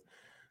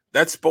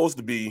 that's supposed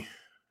to be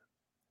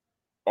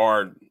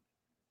our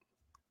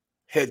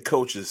head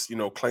coach's,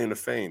 claim to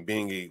fame,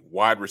 being a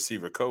wide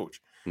receiver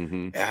coach.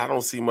 Mm-hmm. And I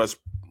don't see much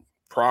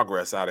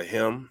progress out of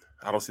him.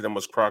 I don't see that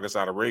much progress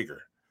out of Rager.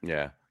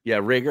 Yeah,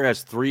 Rager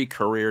has 3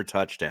 career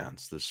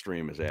touchdowns. The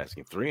stream is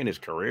asking 3 in his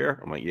career.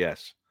 I'm like,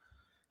 yes.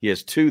 He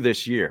has 2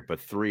 this year,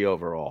 but 3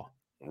 overall.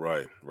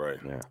 Right.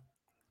 Yeah.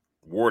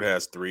 Ward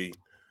has 3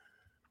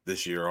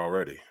 this year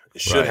already. He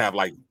should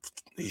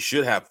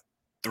have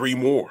 3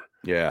 more.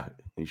 Yeah,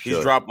 he's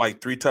dropped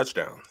like 3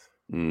 touchdowns.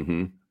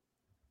 Mm-hmm.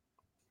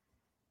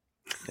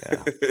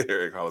 Yeah.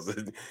 Eric Hollis,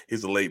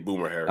 he's a late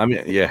boomer, Harry. I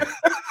mean, yeah,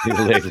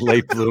 he's a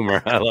late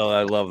bloomer.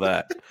 I love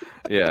that.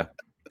 Yeah.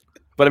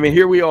 But I mean,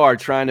 here we are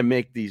trying to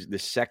make the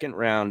second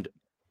round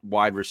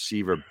wide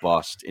receiver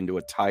bust into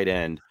a tight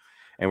end,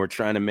 and we're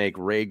trying to make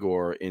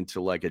Rager into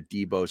like a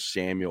Deebo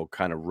Samuel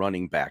kind of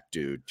running back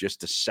dude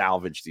just to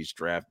salvage these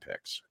draft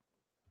picks.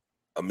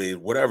 I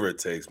mean, whatever it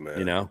takes,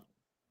 man.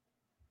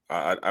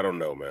 I don't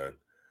know, man.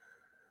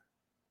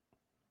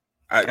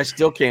 I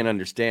still can't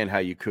understand how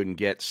you couldn't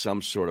get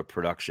some sort of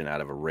production out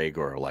of a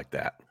Rager like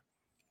that.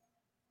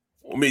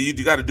 I mean,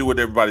 you got to do what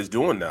everybody's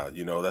doing now.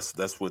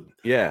 That's what.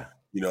 Yeah.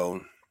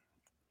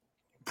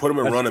 Put him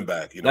in running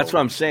back. That's what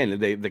I'm saying.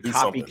 The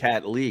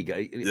copycat league.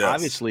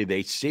 Obviously,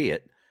 they see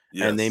it,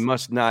 and they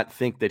must not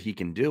think that he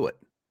can do it.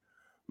 I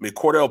mean,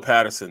 Cordell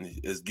Patterson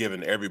is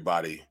giving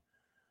everybody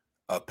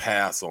a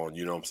pass on.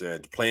 You know what I'm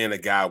saying? Playing a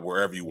guy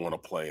wherever you want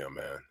to play him,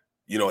 man.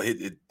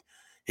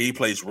 He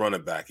plays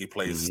running back. He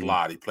plays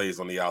slot. He plays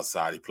on the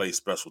outside. He plays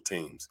special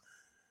teams.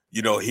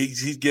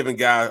 He's giving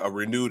guys a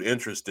renewed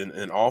interest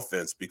in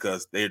offense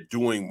because they're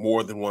doing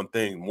more than one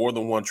thing, more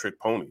than one trick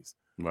ponies.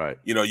 Right.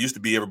 It used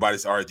to be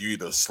everybody's, all right, you're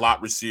either a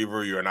slot receiver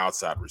or you're an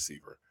outside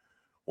receiver.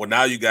 Well,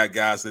 now you got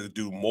guys that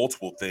do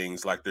multiple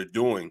things like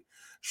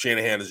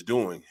Shanahan is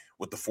doing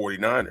with the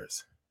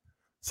 49ers.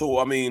 So,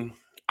 I mean,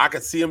 I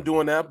could see him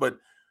doing that, but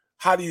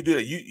how do you do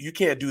that? You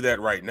can't do that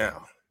right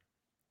now.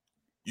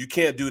 You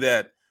can't do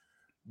that.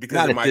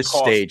 Because not at this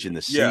stage in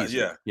the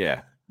season.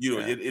 Yeah.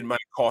 It might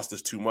cost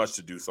us too much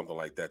to do something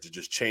like that, to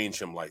just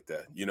change him like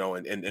that,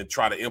 and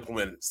try to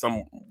implement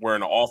somewhere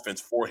in the offense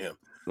for him.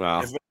 Wow.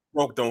 If it's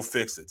broke, don't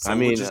fix it. So I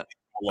mean,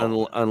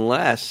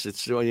 unless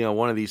it's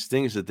one of these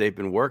things that they've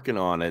been working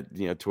on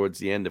it, towards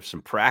the end of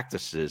some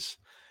practices,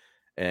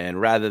 and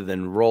rather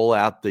than roll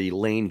out the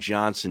Lane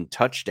Johnson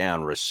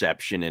touchdown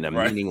reception in a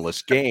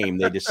meaningless game,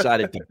 they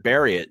decided to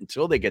bury it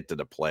until they get to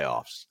the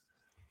playoffs.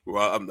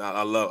 Well,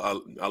 I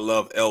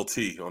love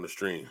LT on the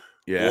stream.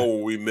 Yeah. What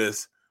will we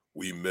miss?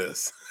 We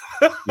miss.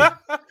 What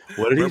did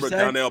Remember he say?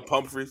 Donnell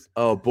Pumphrey?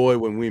 Oh boy,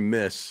 when we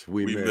miss,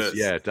 we miss.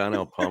 Yeah,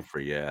 Donnell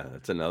Pumphrey. Yeah,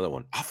 that's another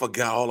one. I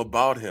forgot all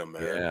about him,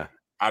 man. Yeah.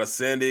 Out of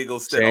San Diego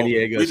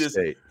State.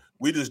 State.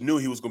 We just knew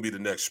he was going to be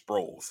the next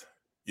Sproles.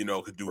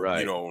 Could do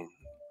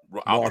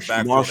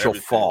Marshall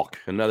Faulk,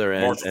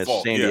 another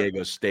San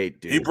Diego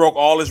State dude. He broke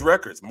all his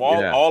records,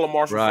 all of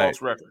Marshall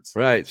Faulk's records.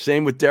 Right.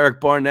 Same with Derek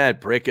Barnett,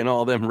 breaking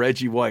all them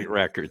Reggie White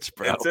records,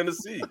 bro. In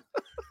Tennessee.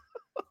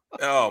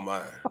 Oh,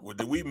 my. Well,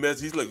 did we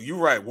miss? You're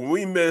right. When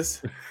we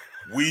miss,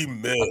 we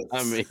miss.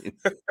 I mean.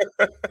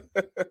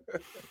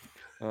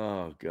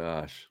 Oh,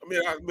 gosh. I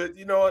mean, but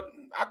you know what?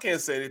 I can't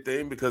say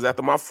anything because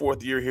after my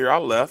 4th year here, I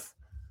left.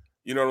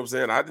 You know what I'm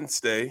saying? I didn't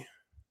stay.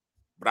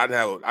 But it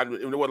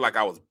wasn't like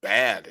I was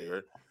bad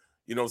here.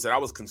 You know what I'm saying? I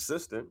was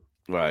consistent.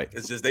 Right.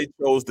 It's just they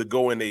chose to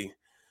go in a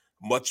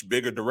much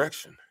bigger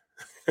direction.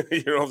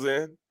 You know what I'm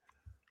saying?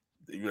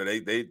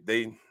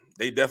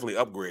 They definitely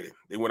upgraded.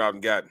 They went out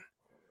and got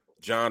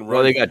John Runyon.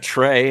 Well, they got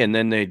Trey, and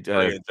then they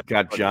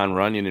got John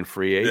Runyon in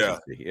free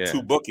agency. Yeah.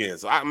 2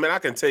 bookends. I mean, I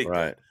can take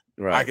that.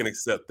 Right. I can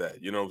accept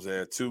that. You know what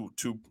I'm saying?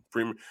 Two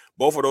premier.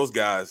 Both of those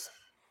guys,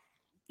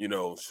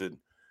 should.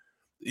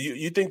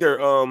 You think they're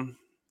Hall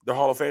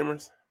of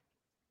Famers?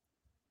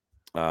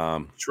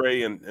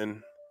 Trey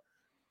and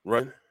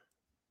Run.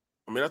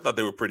 I mean, I thought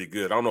they were pretty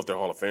good. I don't know if they're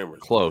Hall of Famers.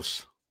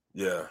 Close.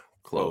 Yeah,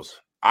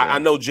 close. I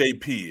know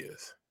JP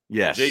is.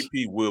 Yes.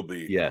 JP will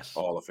be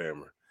Hall of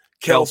Famer.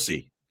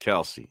 Kelsey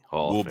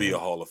will be a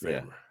Hall of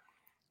Famer.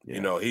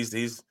 Yeah.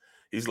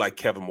 He's like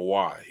Kevin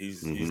Mawai.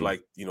 He's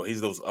like,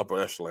 he's those upper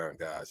echelon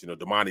guys.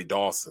 Damani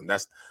Dawson.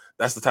 That's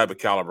the type of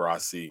caliber I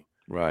see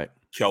right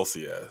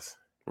Kelsey as.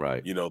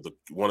 Right. You know,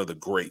 one of the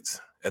greats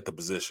at the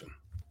position.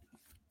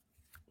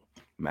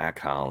 Mac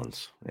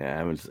Hollins. Yeah,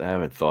 I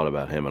haven't thought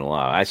about him in a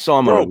while. I saw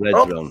him on Red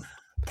Zone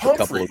a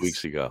couple of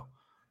weeks ago.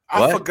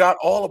 I forgot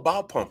all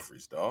about Pumphrey,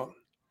 dog.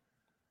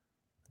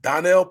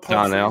 Donnell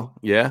Pumphrey. Donnell,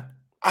 yeah.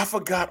 I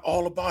forgot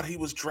all about he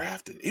was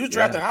drafted. He was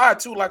drafted high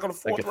too, like on the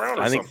fourth round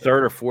or something. I think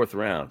third or fourth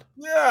round.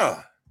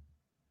 Yeah.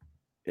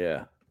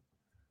 Yeah.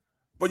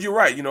 But you're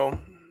right, you know.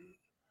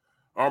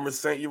 Armor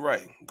Saint, you're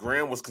right.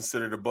 Graham was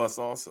considered a bust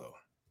also.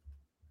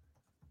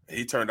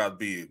 He turned out to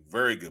be a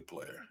very good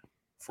player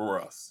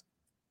for us.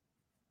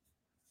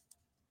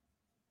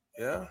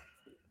 Yeah.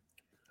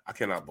 I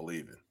cannot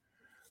believe it.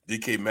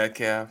 DK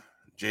Metcalf,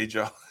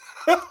 J-Jaw.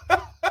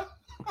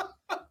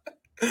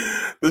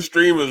 The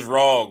stream is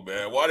wrong,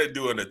 man. Why they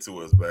doing it to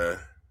us, man?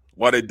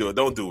 Why they do it?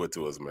 Don't do it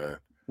to us, man.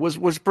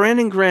 Was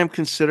Brandon Graham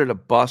considered a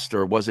bust,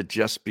 or was it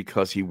just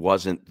because he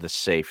wasn't the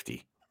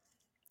safety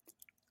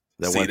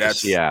that went to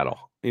Seattle?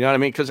 You know what I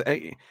mean? Because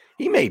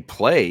he made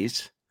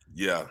plays.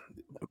 Yeah,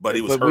 but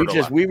he was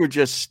hurt we were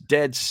just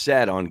dead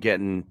set on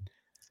getting,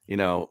 you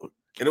know,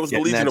 and it was the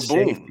Legion of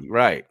Boom. Safety.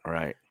 Right.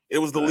 It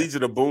was the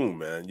Legion of Boom,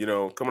 man. You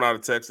know, coming out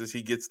of Texas,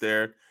 he gets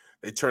there.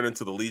 They turn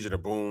into the Legion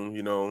of Boom.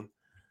 You know,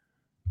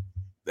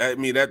 that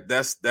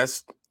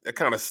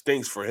kind of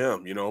stinks for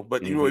him. You know,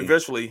 but you know,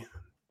 eventually,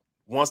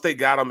 once they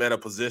got him at a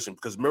position,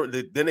 because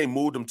remember, then they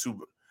moved him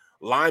to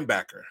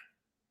linebacker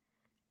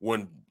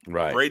when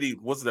Brady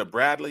wasn't that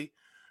Bradley.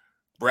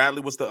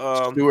 Bradley was the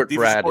Stuart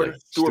Bradley.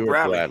 Stuart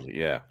Bradley.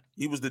 Yeah,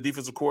 he was the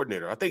defensive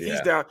coordinator. I think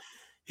he's down.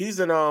 He's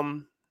in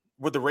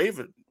with the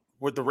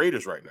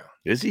Raiders right now.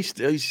 Is he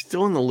still? He's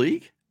still in the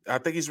league? I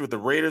think he's with the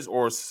Raiders,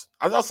 or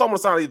I saw someone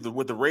sign either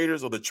with the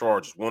Raiders or the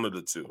Chargers, one of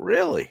the two.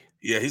 Really?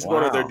 Yeah, he's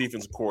one of their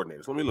defensive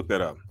coordinators. Let me look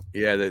that up.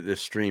 Yeah, the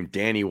stream.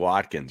 Danny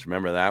Watkins,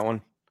 remember that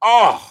one?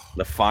 Oh,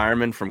 the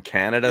fireman from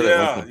Canada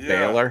that went to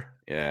Baylor.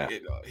 Yeah,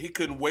 he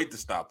couldn't wait to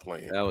stop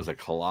playing. That was a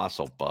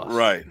colossal bust.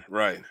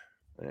 Right.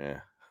 Yeah.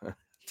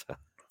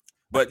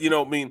 But you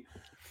know, I mean,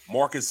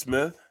 Marcus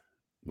Smith.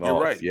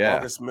 You're right. Yeah.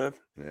 Marcus Smith.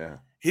 Yeah.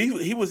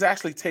 He was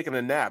actually taking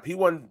a nap. He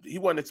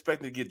wasn't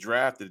expecting to get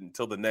drafted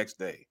until the next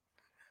day.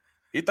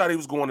 He thought he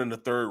was going in the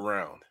third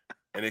round,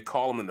 and they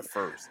call him in the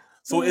first.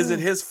 So is it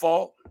his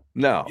fault?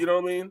 No. You know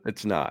what I mean?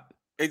 It's not.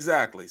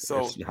 Exactly.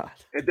 So it's not.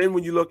 And then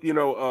when you look, you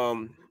know,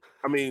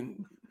 I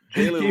mean,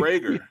 Jalen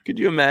Reagor. Could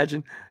you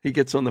imagine? He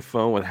gets on the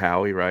phone with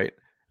Howie, right?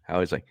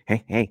 Howie's like,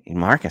 hey,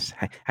 Marcus,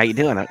 how you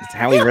doing? It's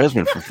Howie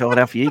Roseman from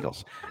Philadelphia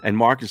Eagles. And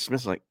Marcus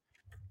Smith's like,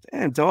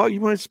 damn, dog,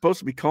 you weren't supposed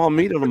to be calling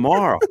me till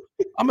tomorrow.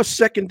 I'm a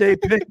second-day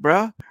pick,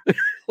 bro.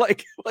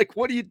 like,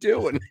 what are you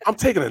doing? I'm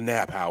taking a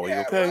nap, Howie,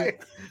 okay? Right.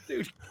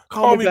 Dude,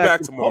 call me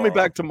back tomorrow. Call me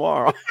back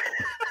tomorrow.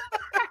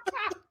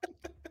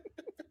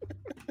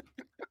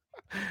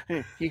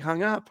 He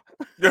hung up.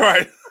 You're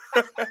right.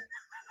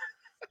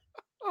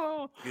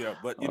 Oh. Yeah,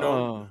 but, you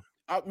know,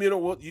 you know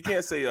what? You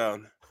can't say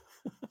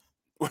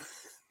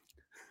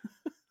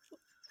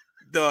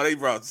no, they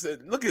brought.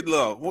 Look at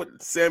what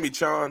Sammy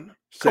Chan.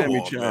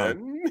 Sammy Chan.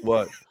 Man.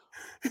 What?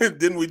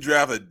 Didn't we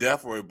draft a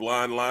deaf or a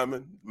blind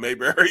lineman?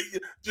 Mayberry.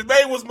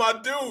 Jermaine was my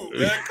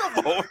dude, man.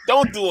 Come on,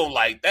 don't do him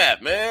like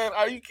that, man.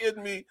 Are you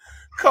kidding me?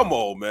 Come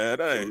on, man.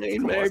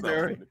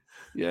 Mayberry.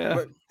 Yeah,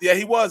 but, yeah,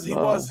 he was. He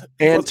was.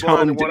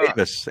 Antone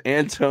Davis.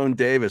 Antone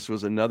Davis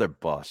was another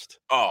bust.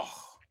 Oh,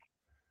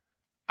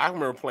 I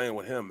remember playing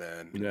with him,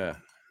 man. Yeah,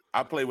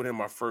 I played with him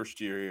my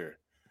first year here,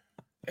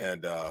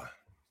 and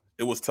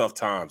it was tough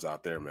times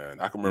out there,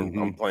 man. I can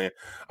remember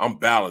I'm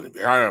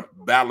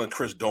battling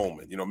Chris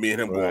Dolman. You know, me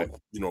and him going,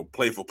 you know,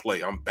 play for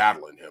play. I'm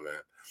battling him, man.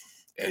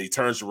 And he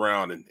turns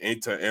around and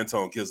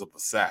Antone gives up a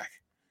sack.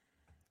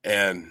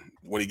 And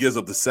when he gives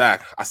up the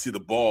sack, I see the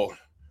ball,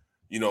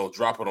 you know,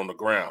 drop it on the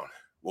ground.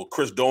 Well,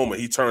 Chris Dolman,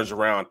 he turns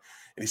around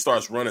and he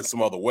starts running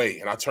some other way.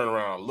 And I turn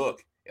around and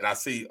look, and I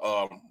see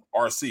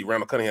RC,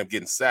 Randall Cunningham,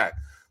 getting sacked.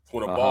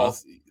 When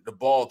the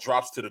ball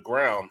drops to the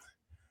ground,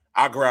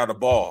 I grab the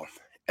ball.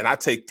 And I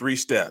take 3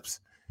 steps,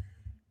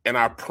 and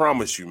I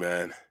promise you,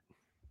 man,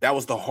 that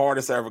was the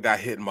hardest I ever got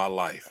hit in my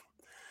life.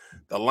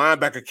 The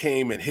linebacker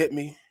came and hit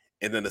me,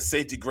 and then the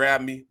safety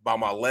grabbed me by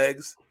my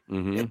legs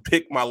and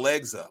picked my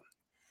legs up.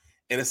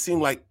 And it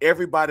seemed like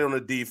everybody on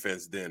the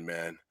defense then,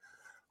 man,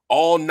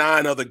 all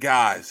 9 other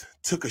guys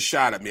took a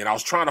shot at me. And I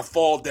was trying to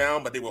fall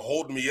down, but they were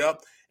holding me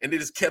up, and they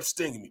just kept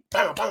stinging me.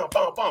 Bam, bam,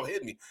 bam, bam,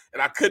 hit me.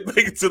 And I couldn't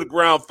make it to the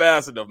ground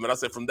fast enough. And I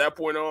said, from that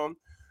point on,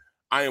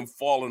 I am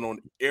falling on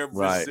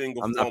every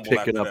single fumble. I'm not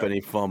picking up any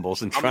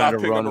fumbles and trying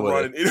to run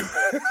with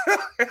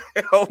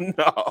it. Hell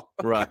no.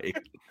 Right.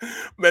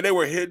 Man, they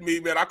were hitting me,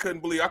 man. I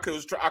couldn't believe I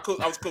was trying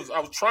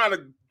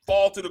to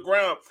fall to the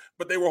ground,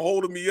 but they were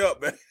holding me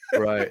up, man.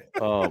 Right.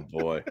 Oh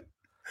boy.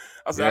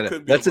 I said,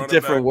 man, that's a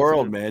different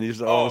world, man.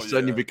 You all of a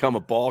sudden you become a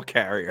ball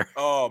carrier.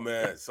 Oh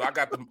man. So I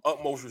got the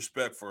utmost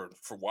respect for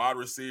wide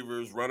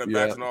receivers, running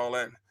backs, and all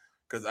that.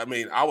 Because, I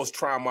mean, I was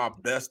trying my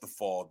best to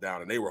fall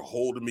down, and they were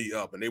holding me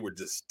up, and they were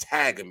just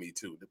tagging me,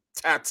 too,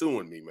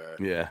 tattooing me, man.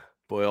 Yeah.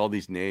 Boy, all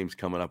these names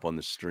coming up on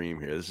the stream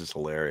here. This is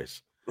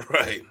hilarious.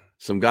 Right.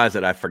 some guys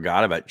that I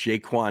forgot about.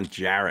 Jaquan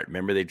Jarrett.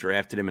 Remember they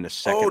drafted him in the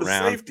second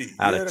round safety.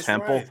 out of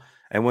Temple? Right.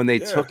 And when they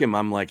took him,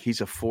 I'm like,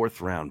 he's a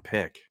 4th round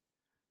pick.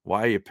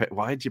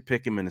 Why'd you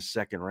pick him in the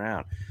second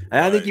round?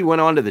 And I think he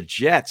went on to the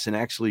Jets and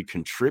actually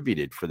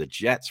contributed for the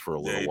Jets for a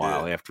little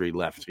while after he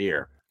left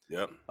here.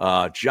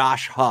 Yep.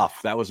 Josh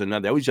Huff, that was a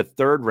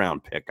 3rd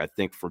round pick, I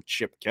think, for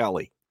Chip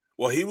Kelly.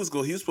 Well, he was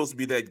supposed to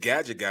be that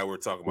gadget guy we were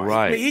talking about.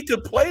 Right. He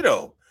could play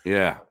though.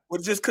 Yeah.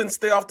 But just couldn't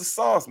stay off the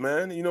sauce,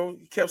 man. You know,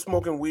 he kept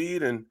smoking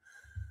weed and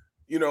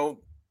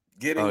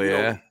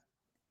getting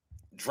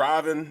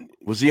driving.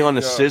 Was he on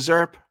the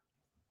scissor?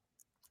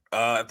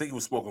 I think he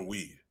was smoking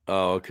weed.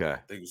 Oh, okay. I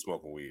think he was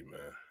smoking weed, man.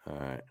 All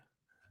right.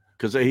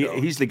 Because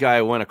he's the guy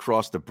who went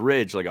across the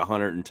bridge like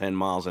 110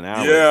 miles an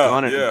hour.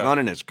 Gun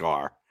in his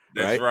car.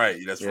 That's right.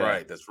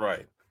 Right. That's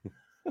right.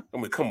 I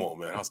mean, come on,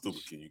 man. How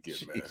stupid can you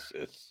get, man?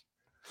 Jesus.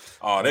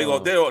 Oh,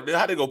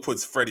 how they go put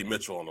Freddie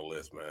Mitchell on the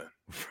list, man?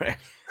 Right.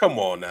 Come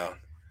on now.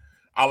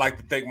 I like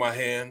to thank my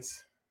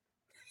hands.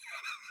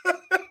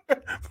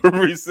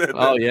 Reset.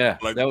 Oh yeah,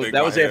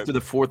 that was after the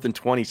 4th and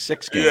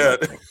 26 game. Yeah,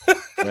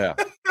 yeah.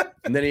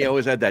 And then he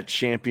always had that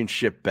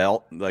championship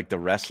belt, like the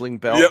wrestling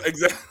belt. Yeah,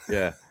 exactly.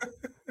 Yeah.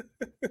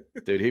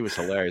 Dude, he was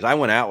hilarious. I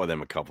went out with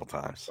him a couple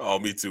times. Oh,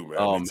 me too, man.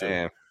 Oh, me too.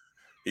 man.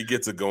 He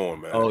gets it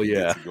going, man. Oh, He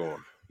yeah. gets it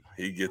going.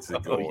 He gets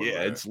it going. Oh, yeah,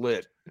 man. it's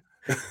lit.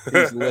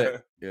 He's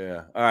lit.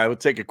 Yeah. All right, we'll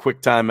take a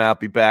quick timeout.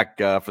 Be back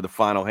for the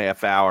final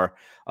half hour.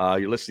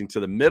 You're listening to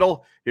The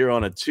Middle here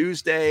on a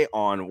Tuesday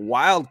on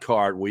Wild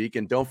Card Week.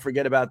 And don't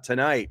forget about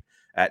tonight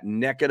at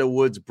Neck of the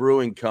Woods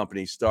Brewing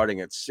Company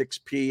starting at 6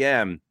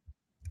 p.m.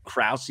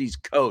 Krause's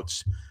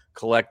Coats,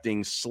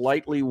 collecting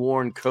slightly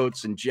worn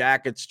coats and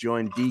jackets.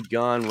 Join D.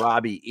 Gunn,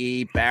 Robbie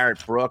E.,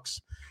 Barrett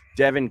Brooks,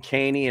 Devin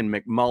Caney, and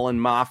McMullen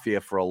Mafia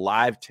for a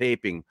live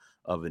taping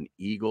of an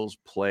Eagles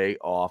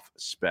playoff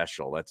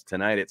special. That's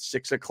tonight at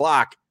 6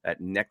 o'clock at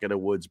Neck of the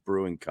Woods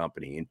Brewing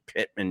Company in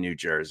Pittman, New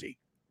Jersey.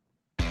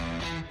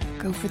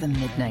 Go for the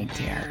midnight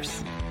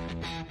dares.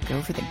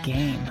 Go for the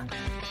game.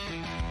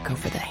 Go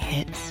for the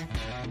hits.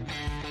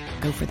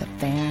 Go for the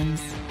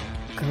fans.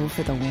 Go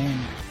for the win.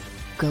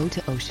 Go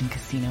to Ocean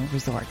Casino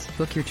Resort.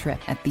 Book your trip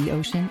at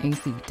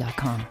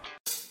theoceanac.com.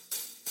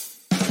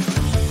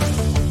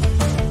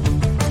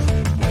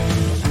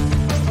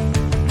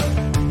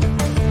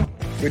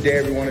 Good day,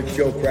 everyone. It's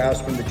Joe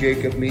Krause from the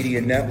Jacob Media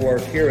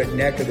Network here at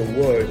Neck of the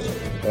Woods.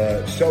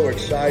 So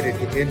excited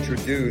to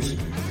introduce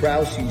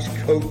Krause's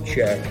Coat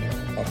Check,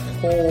 a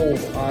cold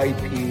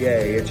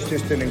IPA. It's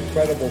just an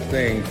incredible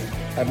thing.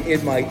 I'm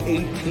in my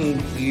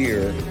 18th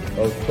year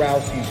of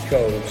Krause's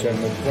Coats,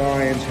 and with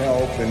Brian's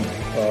help and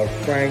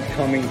Frank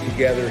coming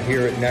together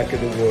here at Neck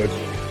of the Woods,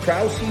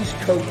 Krause's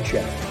Coat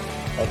Check,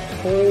 a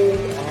cold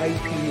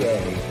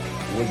IPA,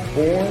 was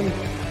born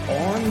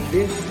on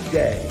this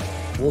day.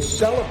 We'll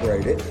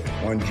celebrate it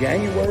on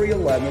January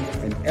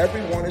 11th, and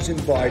everyone is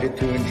invited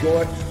to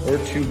enjoy or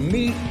to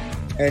meet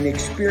and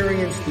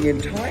experience the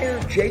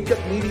entire Jacob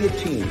Media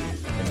team,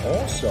 and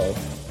also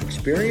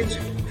experience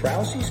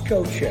Krause's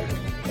Coat Check,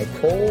 a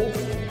cold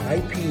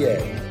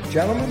IPA.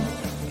 Gentlemen,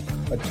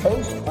 a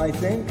toast, I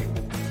think,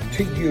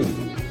 to you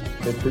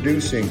for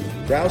producing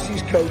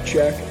Krause's Coat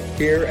Check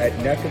here at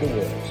Neck of the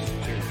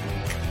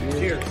Woods.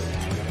 Cheers.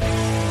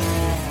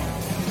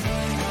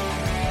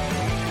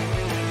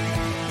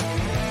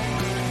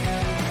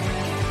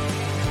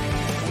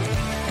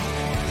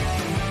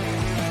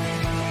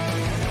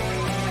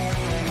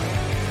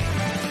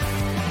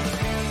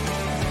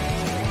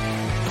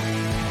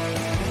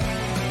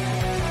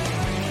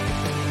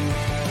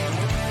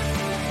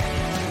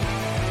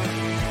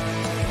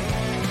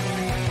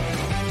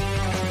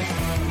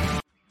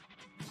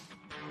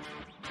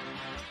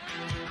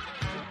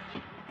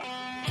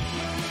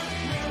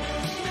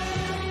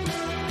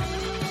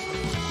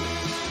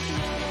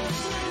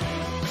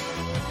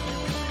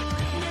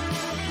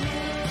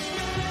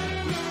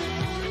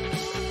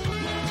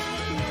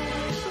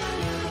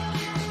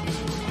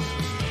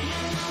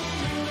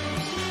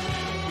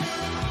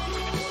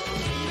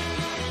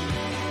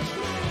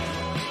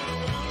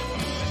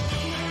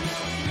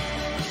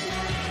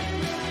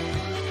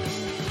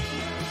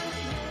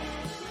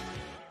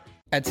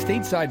 At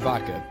Stateside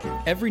Vodka,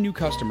 every new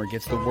customer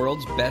gets the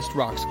world's best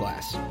rocks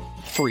glass.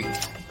 Free.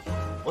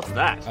 What's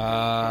that?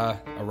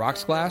 A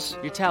rocks glass?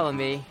 You're telling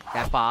me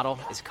that bottle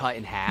is cut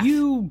in half?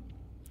 You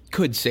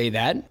could say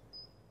that.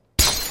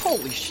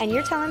 Holy shit. And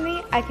you're telling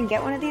me I can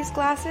get one of these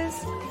glasses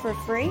for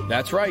free?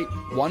 That's right.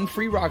 One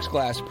free rocks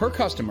glass per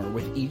customer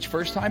with each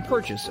first-time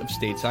purchase of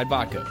Stateside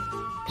Vodka.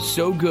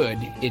 So good,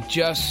 it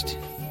just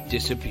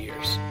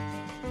disappears.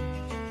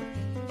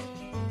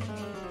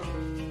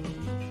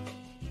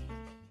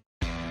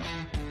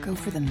 Go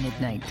for the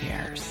midnight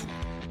dares.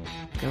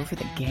 Go for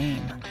the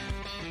game.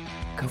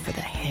 Go for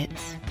the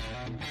hits.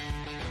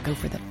 Go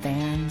for the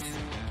fans.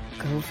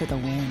 Go for the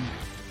win.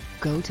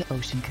 Go to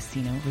Ocean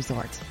Casino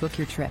Resort. Book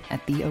your trip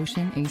at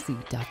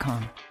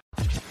theoceanac.com.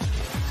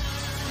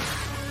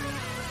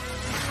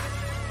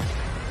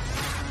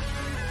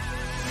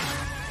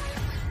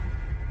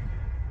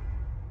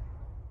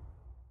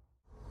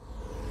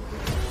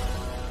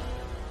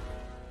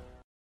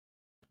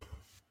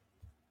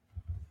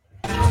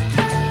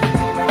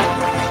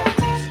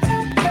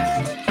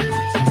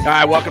 All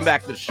right, welcome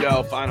back to the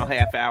show. Final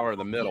half hour of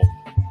the middle.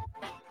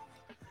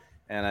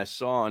 And I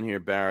saw on here,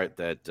 Barrett,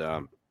 that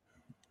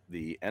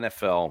the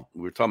NFL,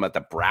 we were talking about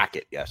the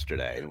bracket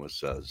yesterday, and it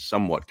was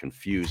somewhat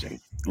confusing.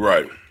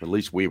 Right. At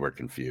least we were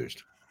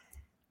confused.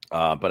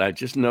 But I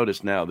just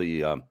noticed now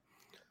the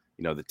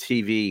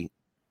TV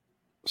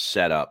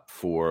setup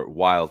for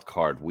Wild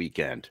Card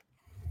Weekend.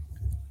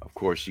 Of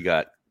course, you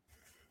got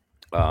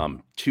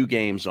 2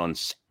 games on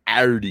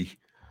Saturday,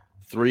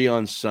 3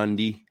 on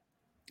Sunday,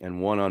 and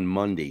 1 on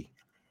Monday.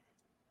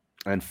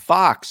 And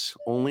Fox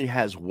only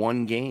has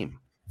 1 game.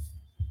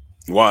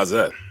 Why is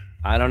that?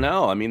 I don't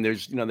know. I mean,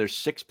 there's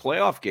 6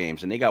 playoff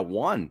games, and they got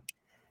 1,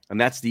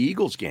 and that's the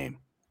Eagles game.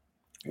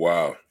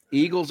 Wow.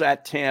 Eagles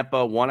at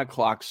Tampa,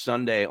 1:00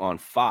 Sunday on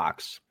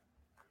Fox.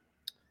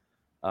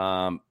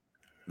 The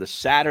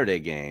Saturday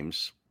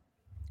games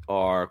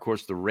are, of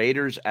course, the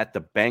Raiders at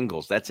the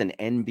Bengals. That's an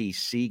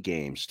NBC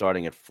game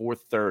starting at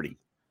 4:30.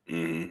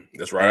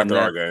 That's right after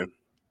our game.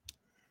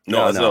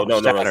 No,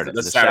 Saturday.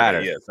 That's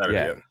Saturday. Yeah, Saturday.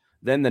 Yeah.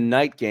 Then the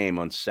night game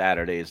on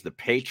Saturday is the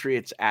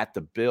Patriots at the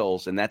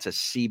Bills, and that's a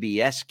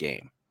CBS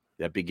game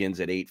that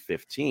begins at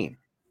 8:15.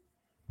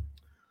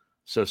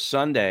 So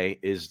Sunday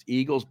is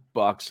Eagles,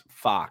 Bucks,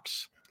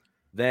 Fox.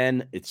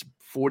 Then it's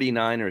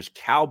 49ers,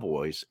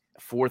 Cowboys,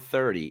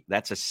 4:30.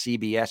 That's a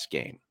CBS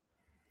game.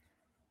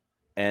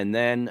 And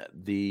then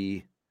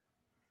the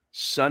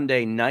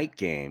Sunday night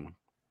game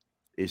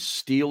is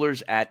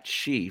Steelers at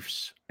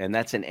Chiefs, and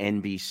that's an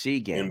NBC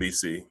game.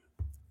 NBC.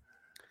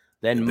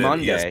 Then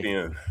Monday,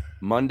 ESPN.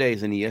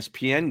 Monday's an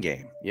ESPN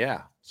game.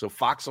 Yeah. So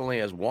Fox only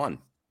has 1.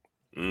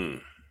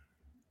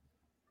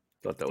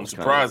 Thought that was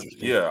surprised.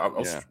 Yeah, I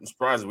was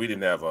surprised we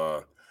didn't have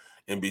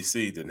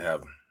NBC didn't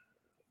have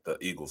the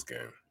Eagles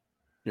game.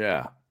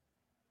 Yeah.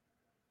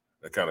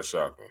 That kind of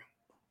shocked me.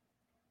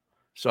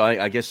 So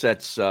I guess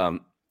that's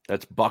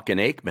Buck and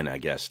Aikman, I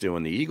guess,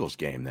 doing the Eagles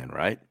game then,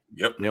 right?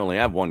 Yep. They only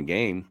have 1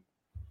 game.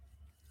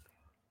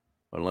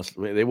 Unless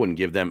they wouldn't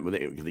give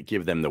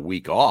them the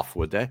week off,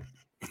 would they?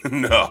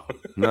 No.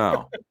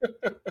 No.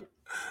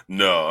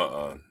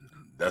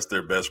 That's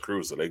their best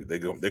crew, so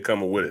they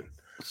coming with it.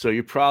 So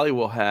you probably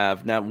will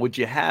have now. Would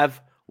you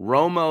have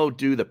Romo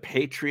do the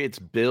Patriots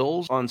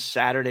Bills on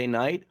Saturday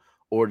night,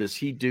 or does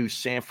he do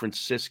San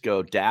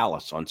Francisco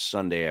Dallas on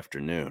Sunday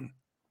afternoon?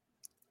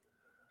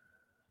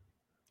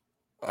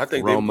 I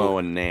think Romo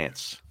and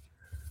Nance.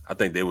 I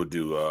think they would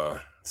do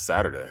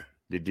Saturday.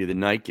 They do the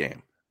night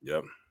game.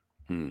 Yep.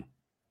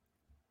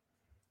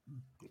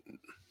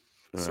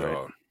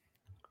 So,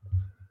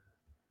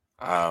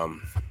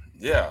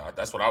 yeah,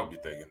 that's what I would be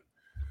thinking.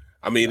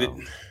 I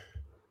mean,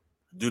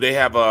 do they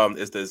have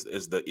is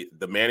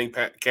the Manning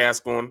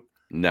cast going?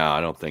 No, I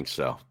don't think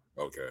so.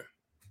 Okay,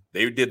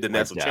 they did the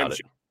national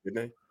championship,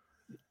 didn't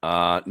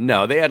they?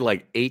 No, they had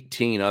like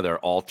 18 other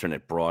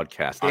alternate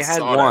broadcasts. They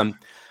had one.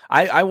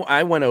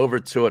 I went over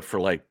to it for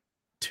like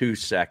 2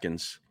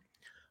 seconds.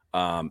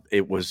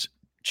 It was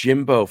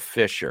Jimbo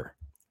Fisher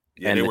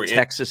and the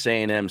Texas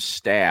A&M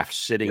staff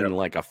sitting in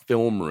like a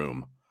film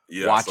room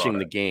watching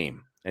the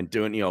game and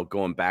doing,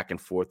 going back and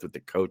forth with the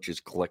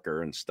coach's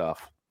clicker and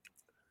stuff.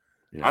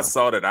 I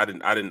saw that.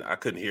 I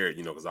couldn't hear it,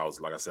 because I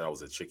was, like I said, I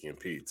was at Chicky and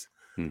Pete's.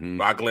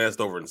 But I glanced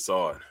over and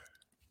saw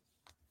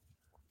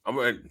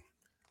it.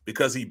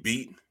 Because he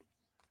beat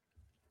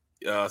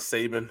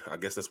Saban, I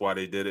guess that's why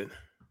they did it.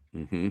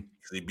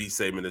 Because he beat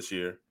Saban this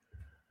year.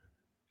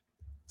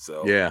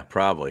 So yeah,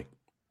 probably.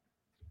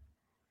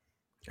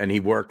 And he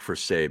worked for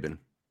Saban.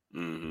 I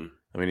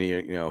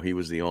mean, he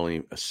was the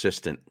only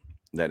assistant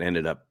that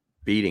ended up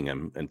beating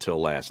him until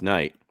last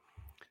night.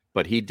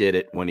 But he did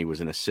it when he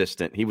was an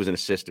assistant. He was an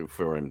assistant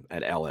for him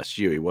at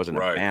LSU. He wasn't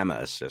a Bama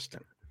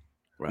assistant.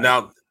 Right.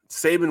 Now,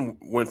 Saban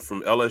went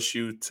from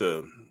LSU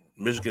to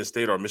Michigan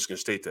State or Michigan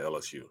State to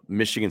LSU?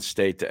 Michigan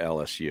State to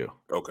LSU.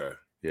 Okay.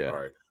 Yeah. All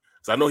right.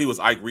 So I know he was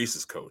Ike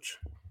Reese's coach.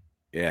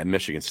 Yeah,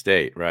 Michigan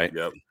State, right?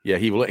 Yep. Yeah,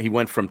 he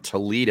went from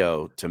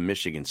Toledo to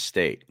Michigan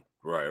State.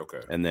 Right,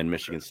 okay. And then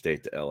Michigan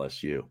State to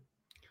LSU.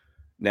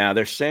 Now,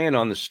 they're saying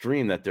on the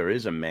stream that there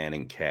is a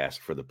Manning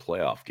cast for the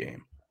playoff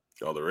game.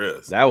 Oh, there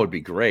is. That would be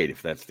great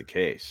if that's the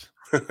case.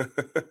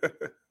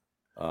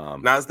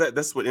 Now,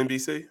 that's what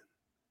NBC?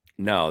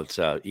 No, it's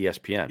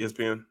ESPN.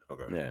 ESPN?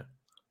 Okay. Yeah.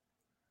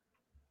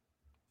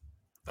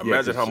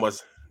 Imagine how much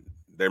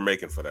they're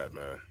making for that,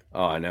 man.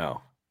 Oh, I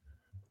know.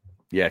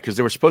 Yeah, because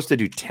they were supposed to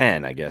do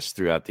 10, I guess,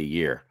 throughout the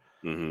year.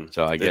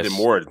 So I guess they did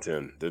more than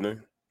 10, didn't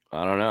they?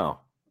 I don't know.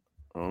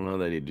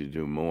 They need to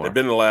do more. They've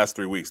been in the last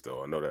 3 weeks,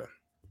 though. I know that.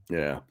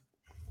 Yeah.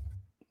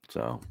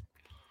 So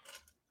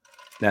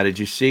now, did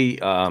you see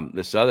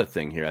this other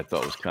thing here? I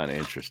thought was kind of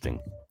interesting.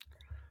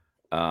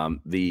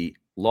 The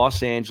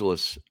Los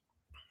Angeles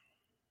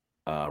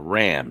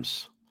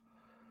Rams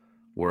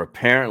were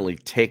apparently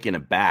taken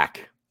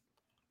aback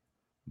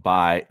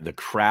by the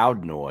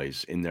crowd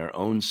noise in their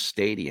own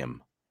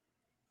stadium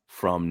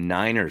from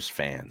Niners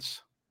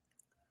fans.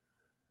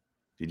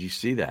 Did you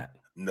see that?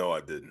 No,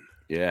 I didn't.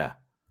 Yeah.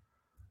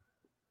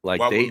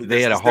 Like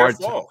they had a hard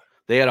time.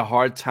 They had a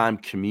hard time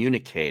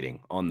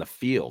communicating on the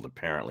field,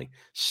 apparently.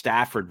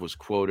 Stafford was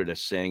quoted as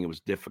saying it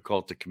was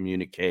difficult to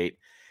communicate.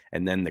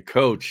 And then the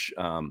coach,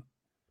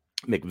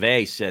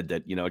 McVay, said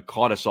that, it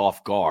caught us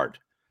off guard,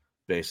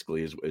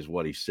 basically, is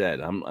what he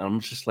said. I'm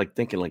just like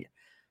thinking, like,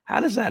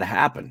 how does that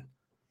happen?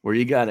 Where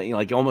you got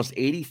like almost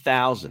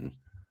 80,000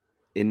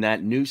 in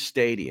that new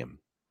stadium.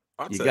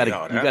 You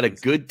got a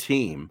good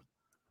team,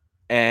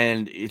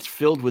 and it's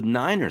filled with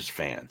Niners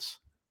fans.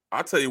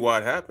 I'll tell you why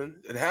it happened.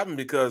 It happened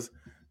because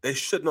they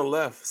shouldn't have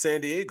left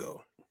San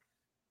Diego.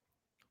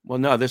 Well,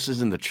 no, this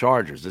isn't the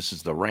Chargers. This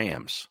is the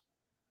Rams.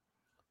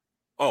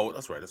 Oh,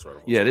 that's right.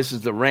 Yeah, this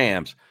is the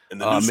Rams. In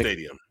the new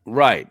stadium.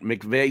 Right.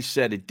 McVay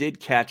said it did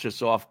catch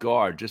us off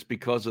guard just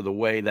because of the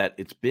way that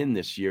it's been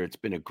this year. It's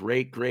been a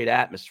great, great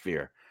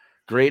atmosphere,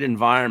 great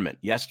environment.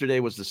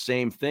 Yesterday was the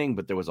same thing,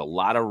 but there was a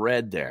lot of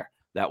red there.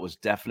 That was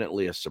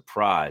definitely a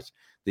surprise.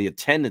 The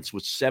attendance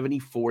was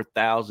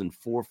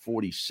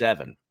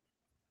 74,447.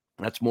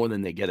 That's more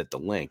than they get at the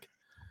Link.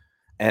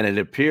 And it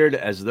appeared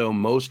as though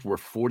most were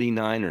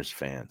 49ers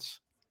fans.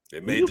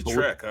 They made the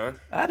trek, huh?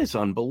 That is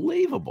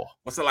unbelievable.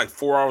 What's that, like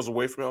 4 hours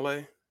away from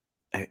L.A.?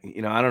 I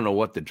don't know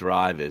what the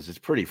drive is. It's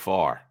pretty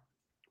far.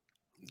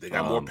 They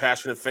got more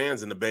passionate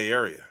fans in the Bay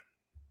Area.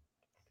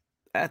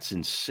 That's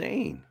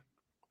insane.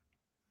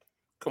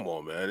 Come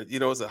on, man.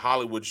 It's a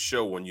Hollywood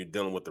show when you're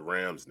dealing with the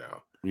Rams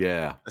now.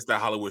 Yeah. It's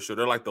that Hollywood show.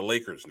 They're like the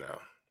Lakers now.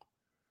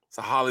 It's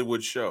a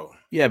Hollywood show.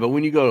 Yeah, but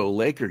when you go to a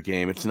Laker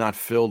game, it's not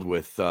filled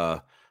with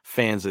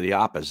fans of the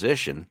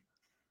opposition.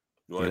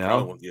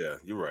 Well, yeah,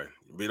 you're right.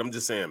 But I'm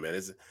just saying, man,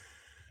 it's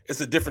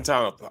a different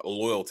type of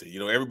loyalty.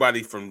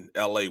 Everybody from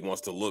LA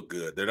wants to look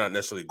good. They're not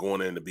necessarily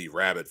going in to be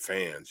rabid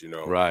fans,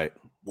 Right.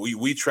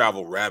 We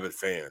travel rabid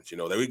fans, we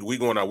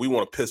going out, we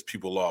want to piss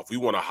people off. We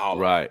want to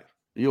holler. Right.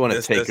 You want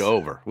to take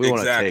over. We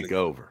want to take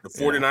over. The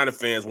 49er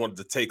fans wanted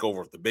to take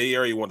over. The Bay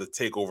Area wanted to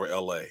take over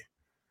LA.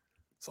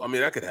 So,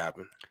 that could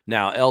happen.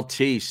 Now,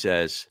 LT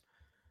says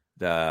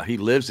he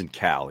lives in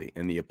Cali,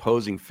 and the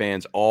opposing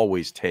fans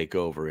always take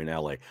over in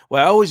LA.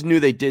 Well, I always knew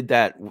they did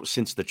that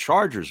since the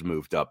Chargers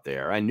moved up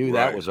there. I knew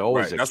that was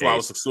always the That's case. what I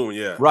was assuming,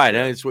 yeah. Right,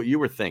 yeah. and it's what you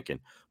were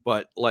thinking.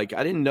 But, I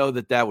didn't know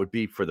that would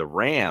be for the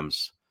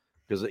Rams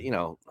because,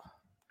 Now,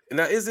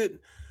 is it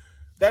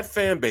that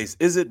fan base,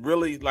 is it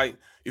really like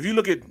 – if you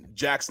look at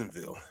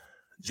Jacksonville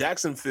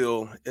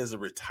is a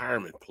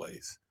retirement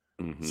place.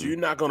 Mm-hmm. So you're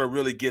not going to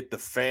really get the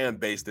fan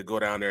base to go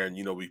down there and,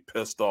 be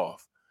pissed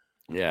off.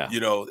 Yeah.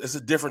 It's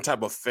a different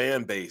type of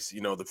fan base.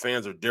 The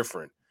fans are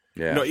different.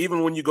 Yeah.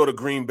 Even when you go to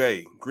Green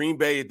Bay,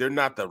 they're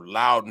not the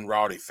loud and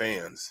rowdy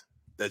fans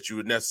that you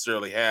would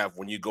necessarily have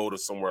when you go to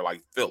somewhere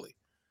like Philly.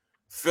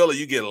 Philly,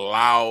 you get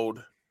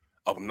loud,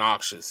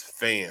 obnoxious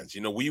fans.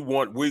 We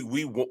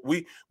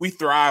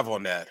thrive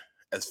on that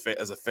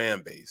as a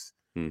fan base.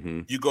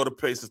 Mm-hmm. You go to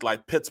places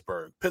like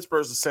Pittsburgh.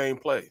 Pittsburgh's the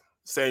same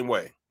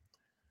way.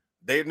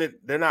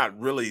 They're not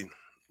really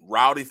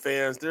rowdy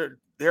fans. They're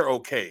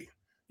okay.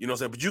 You know what I'm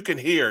saying? But you can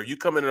hear, you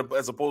come in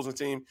as opposing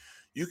team,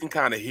 you can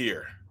kind of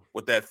hear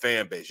with that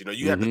fan base.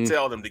 You have to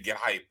tell them to get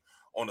hype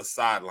on the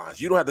sidelines.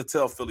 You don't have to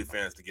tell Philly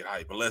fans to get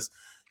hype unless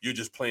you're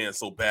just playing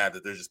so bad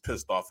that they're just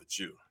pissed off at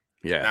you.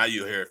 Yeah. Now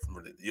you hear it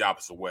from the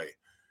opposite way.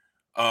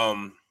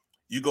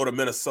 You go to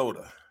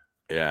Minnesota.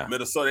 Yeah.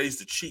 Minnesota, they used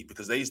to cheat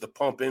because they used to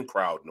pump in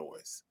crowd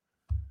noise.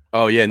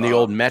 Oh, yeah, in the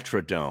old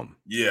Metrodome.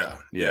 Yeah.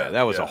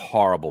 That was a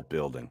horrible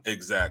building.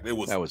 Exactly.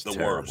 That was the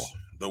terrible. Worst.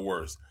 The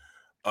worst.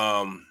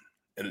 And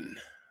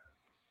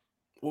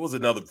what was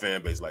another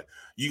fan base like?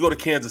 You go to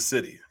Kansas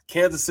City.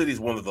 Kansas City is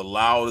one of the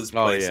loudest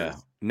places. Oh, yeah.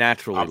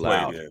 Naturally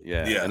loud.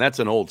 Yeah. And that's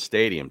an old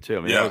stadium,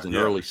 too. That was in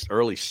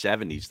early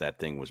 70s that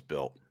thing was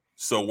built.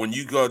 So when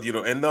you go,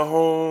 in the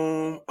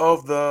home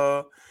of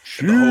the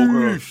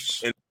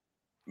Chiefs.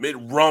 It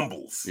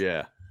rumbles.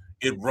 Yeah.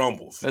 It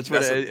rumbles. That's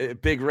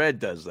what Big Red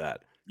does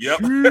that. Yep.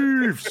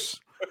 Chiefs.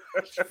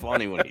 It's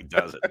funny when he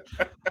does it.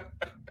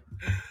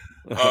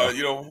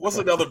 What's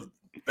another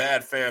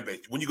bad fan base?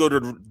 When you go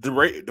to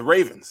the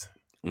Ravens.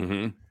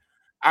 Mm-hmm.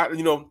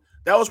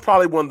 That was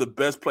probably one of the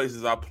best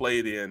places I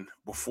played in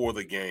before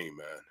the game,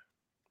 man.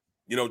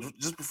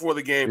 Just before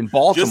the game. In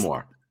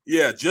Baltimore.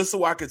 Just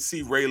so I could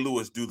see Ray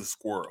Lewis do the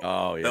squirrel.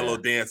 Oh, yeah. That little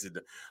dance.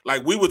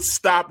 Like, we would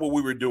stop what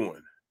we were doing.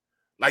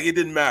 Like, it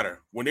didn't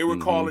matter. When they were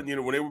calling,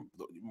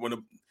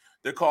 when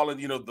they're calling,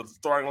 the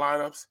starting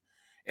lineups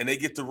and they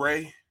get to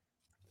Ray,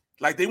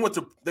 like they went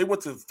to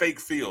fake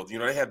field.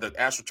 They had the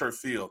AstroTurf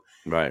field.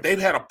 Right. They've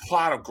had a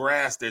plot of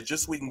grass there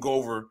just so we can go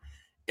over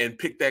and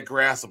pick that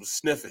grass up,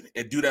 sniff it,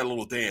 and do that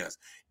little dance.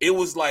 It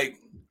was like,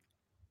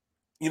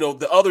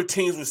 the other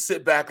teams would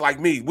sit back like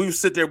me. We would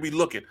sit there, be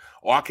looking.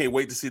 Oh, I can't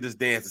wait to see this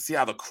dance and see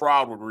how the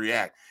crowd would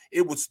react.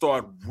 It would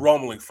start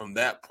rumbling from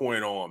that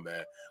point on,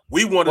 man.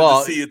 We wanted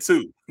to see it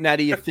too. Now,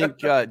 do you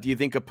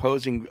think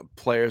opposing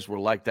players were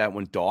like that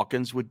when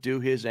Dawkins would do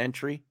his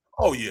entry?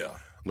 Oh yeah,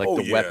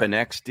 Weapon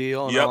X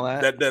deal and all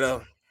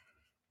that.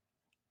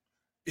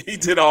 He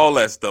did all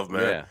that stuff,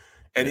 man.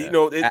 And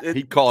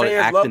he called it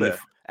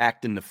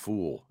acting the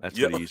fool. That's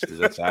what he used to.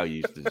 That's how he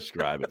used to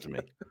describe it to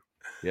me.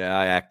 Yeah,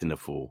 I acting the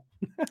fool.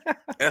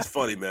 That's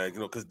funny, man.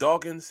 Because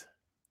Dawkins,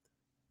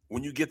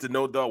 when you get to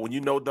know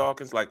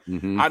Dawkins, like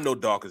Mhm. I know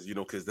Dawkins,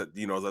 because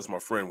that's my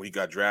friend when he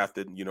got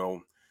drafted.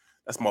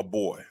 That's my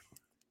boy.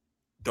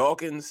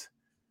 Dawkins,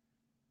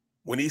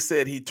 when he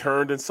said he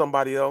turned in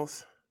somebody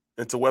else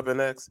into Weapon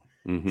X,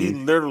 he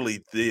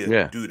literally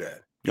did do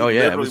that. He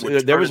there was a into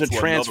another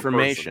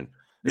transformation. person.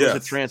 There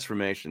was a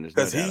transformation. There's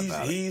no Because doubt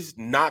about it. he's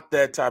not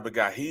that type of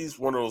guy. He's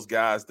one of those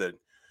guys that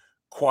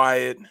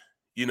quiet,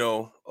 a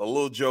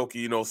little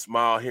jokey,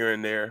 smile here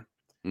and there.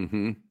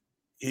 Mm-hmm.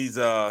 He's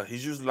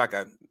usually like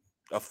a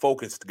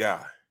focused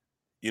guy,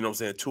 you know what I'm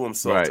saying, to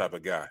himself type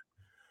of guy.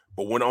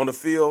 But when on the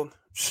field,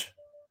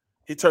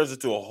 he turns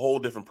into a whole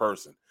different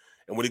person.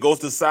 And when he goes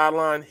to the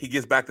sideline, he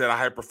gets back to that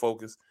hyper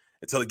focus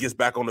until he gets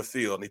back on the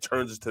field and he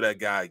turns into that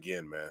guy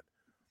again, man.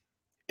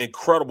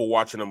 Incredible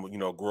watching him,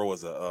 grow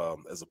as a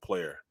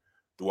player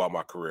throughout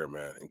my career,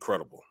 man.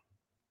 Incredible.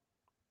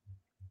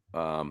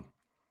 The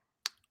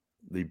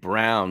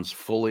Browns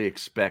fully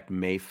expect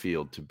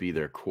Mayfield to be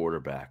their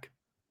quarterback.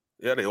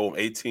 Yeah, they owe him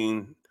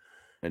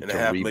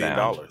 $18.5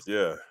 million.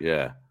 Yeah.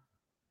 Yeah.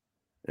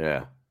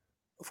 Yeah.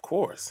 Of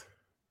course.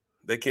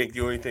 They can't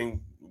do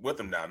anything with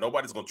him now.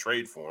 Nobody's going to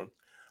trade for him.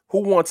 Who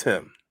wants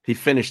him? He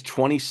finished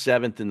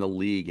 27th in the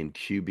league in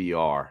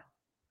QBR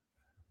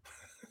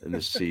in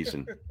this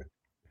season.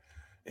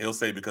 He'll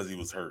say because he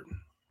was hurt.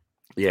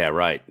 Yeah,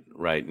 right.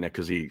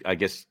 Because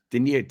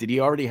did he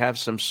already have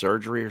some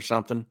surgery or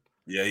something?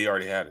 Yeah, he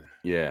already had it.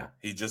 Yeah.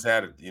 He just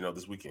had it,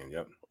 this weekend.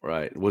 Yep.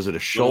 Right. Was it a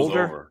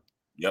shoulder?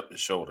 Yep, the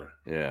shoulder.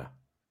 Yeah.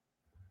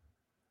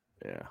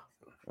 Yeah.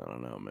 I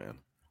don't know, man.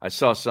 I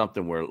saw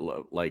something where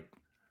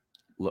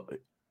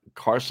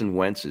Carson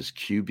Wentz's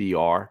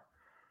QBR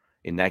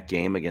in that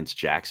game against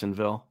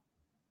Jacksonville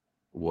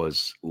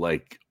was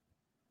like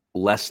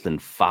less than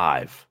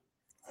 5.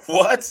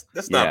 What?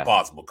 That's not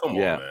possible. Come on,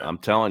 man. Yeah, I'm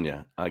telling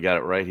you. I got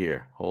it right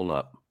here. Hold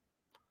up.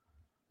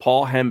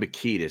 Paul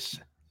Hembekitis,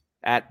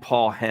 at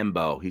Paul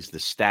Hembo. He's the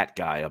stat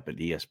guy up at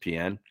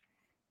ESPN.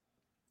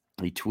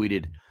 He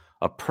tweeted,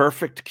 a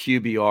perfect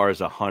QBR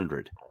is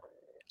 100.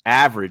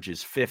 Average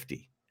is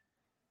 50.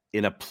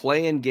 In a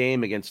play-in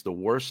game against the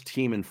worst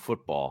team in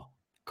football,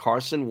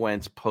 Carson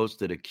Wentz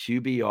posted a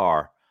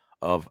QBR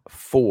of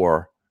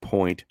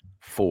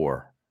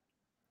 4.4.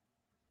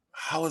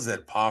 How is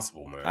that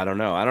possible, man? I don't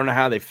know. I don't know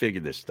how they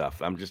figured this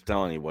stuff. I'm just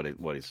telling you what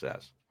he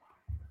says.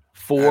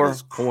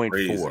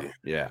 4.4.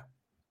 Yeah.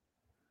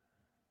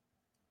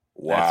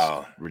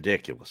 Wow. That's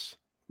ridiculous.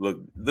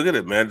 Look at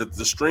it, man.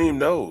 The stream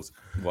knows.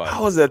 What?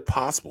 How is that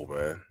possible,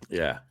 man?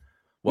 Yeah.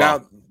 Well,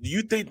 now, do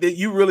you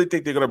really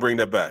think they're going to bring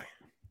that back?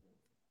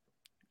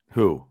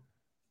 Who?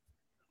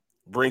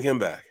 Bring him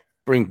back.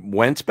 Bring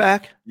Wentz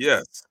back?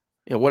 Yes.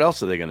 Yeah. What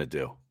else are they going to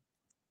do?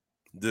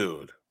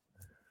 Dude.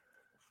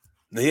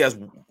 He has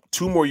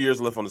 2 more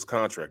years left on his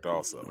contract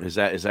also. Is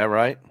that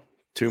right?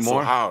 2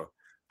 more? So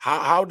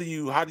how do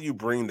you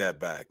bring that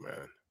back,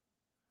 man?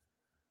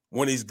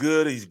 When he's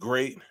good, he's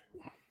great.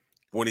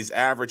 When he's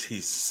average,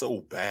 he's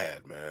so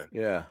bad, man.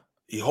 Yeah.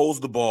 He holds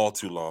the ball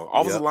too long.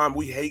 Offensive line,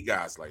 we hate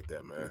guys like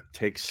that, man.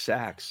 Takes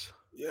sacks.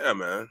 Yeah,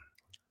 man.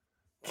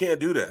 Can't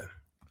do that.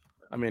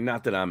 I mean,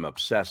 not that I'm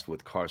obsessed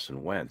with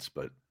Carson Wentz,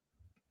 but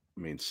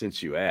I mean,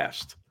 since you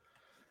asked,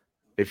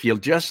 if you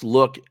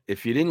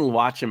didn't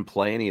watch him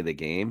play any of the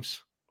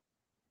games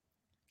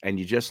and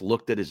you just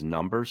looked at his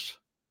numbers,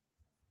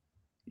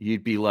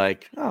 you'd be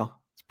like, oh,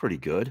 it's pretty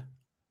good.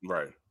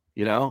 Right.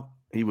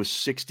 He was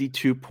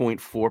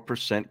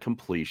 62.4%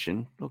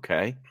 completion.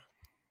 Okay.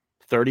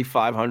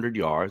 3,500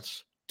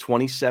 yards,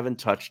 27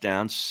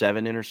 touchdowns,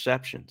 7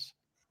 interceptions.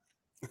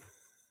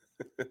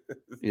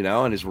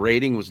 And his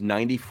rating was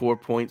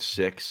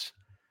 94.6.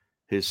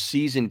 His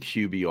season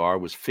QBR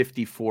was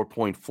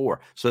 54.4.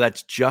 So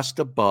that's just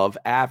above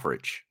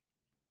average.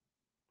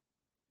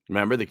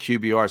 Remember, the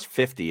QBR is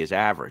 50 is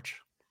average.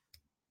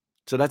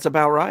 So that's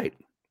about right.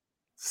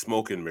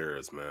 Smoke and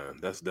mirrors, man.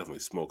 That's definitely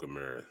smoke and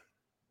mirrors.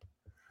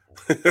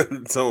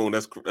 Tone,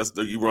 that's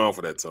you wrong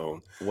for that,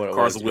 Tone.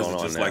 Carson Wentz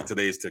is just like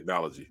today's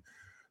technology.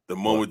 The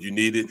moment you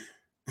need it,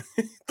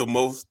 the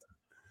most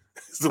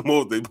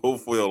they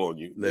both fail on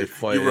you. You're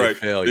right.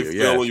 They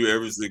fail on you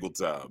every single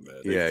time,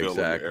 man. They fail on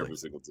you every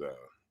single time.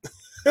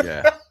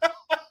 Yeah.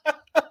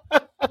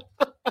 All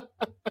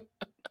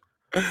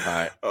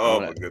right.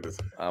 My goodness.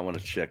 I want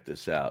to check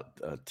this out.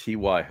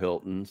 T.Y.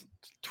 Hilton's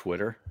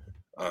Twitter.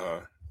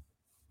 Uh-huh.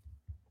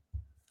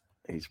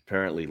 He's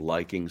apparently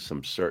liking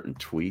some certain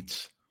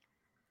tweets.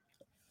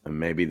 And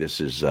maybe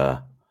this is he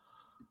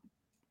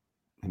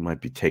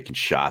might be taking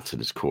shots at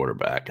his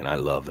quarterback, and I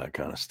love that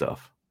kind of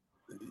stuff.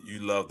 You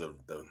love the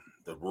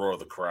roar of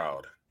the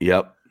crowd.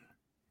 Yep.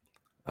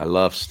 I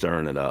love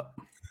stirring it up.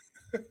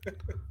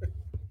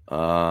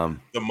 The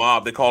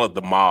mob, they call it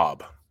the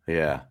mob.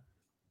 Yeah.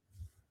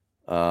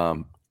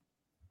 Let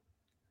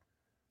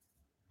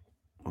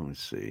me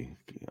see.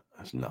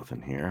 There's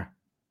nothing here.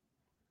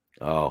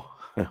 Oh,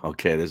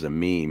 okay. There's a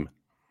meme.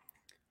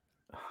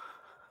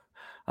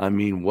 I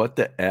mean, what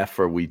the F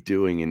are we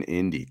doing in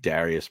Indy?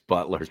 Darius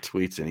Butler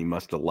tweets, and he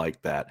must have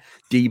liked that.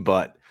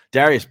 D-Butt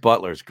Darius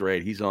Butler's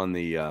great. He's on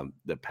the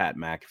Pat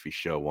McAfee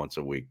show once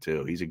a week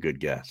too. He's a good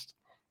guest.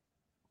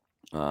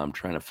 I'm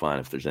trying to find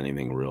if there's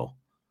anything real.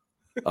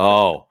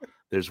 Oh,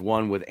 there's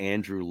one with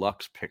Andrew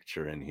Luck's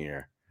picture in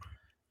here,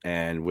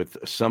 and with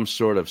some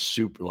sort of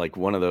super, like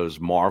one of those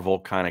Marvel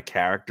kind of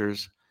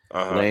characters,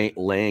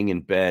 laying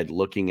in bed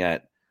looking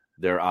at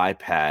their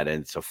iPad,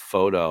 and it's a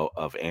photo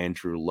of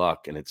Andrew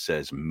Luck, and it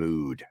says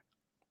 "mood,"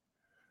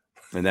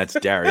 and that's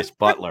Darius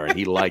Butler, and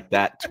he liked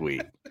that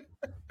tweet.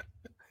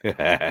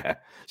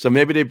 So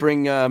maybe they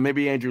bring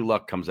maybe Andrew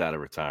Luck comes out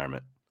of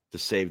retirement to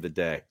save the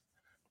day.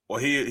 Well,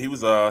 he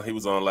was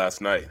on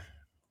last night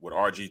with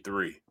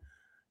RG3.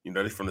 You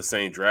know, they're from the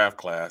same draft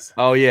class.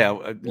 Oh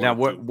yeah. Now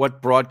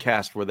what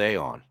broadcast were they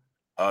on?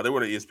 They were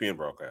the ESPN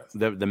broadcast.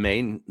 The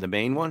main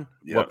one?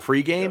 Yeah. What,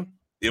 pregame?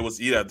 Yeah. It was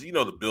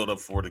the build up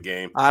for the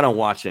game. I don't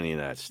watch any of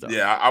that stuff.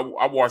 Yeah,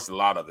 I watched a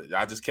lot of it.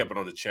 I just kept it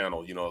on the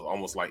channel,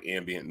 almost like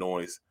ambient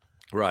noise.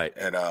 Right.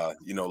 And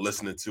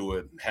listening to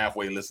it,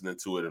 halfway listening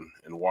to it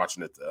and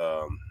watching it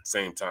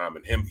same time.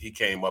 And he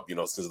came up,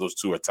 since those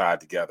two are tied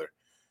together.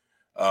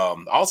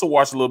 I also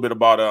watched a little bit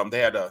about they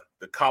had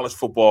the College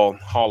Football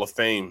Hall of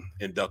Fame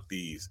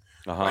inductees.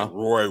 Like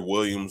Roy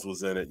Williams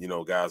was in it,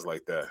 guys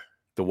like that.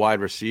 The wide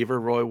receiver,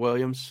 Roy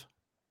Williams?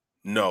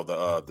 No,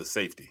 the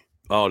safety.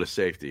 Oh, the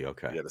safety.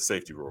 Okay. Yeah, the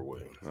safety, Roy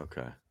Williams.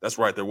 Okay. That's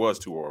right. There was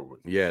two Roy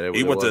Williams. Yeah.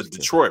 He went to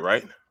Detroit,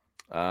 right?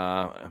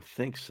 I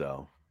think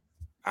so.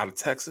 Out of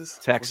Texas?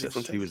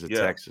 Texas. He was a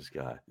Texas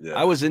guy. Yeah.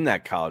 I was in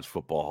that College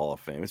Football Hall of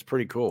Fame. It's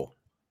pretty cool.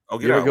 Oh,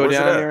 you ever go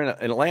down there in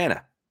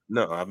Atlanta?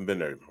 No, I haven't been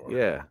there before.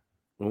 Yeah.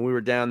 When we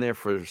were down there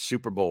for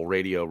Super Bowl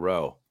Radio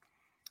Row,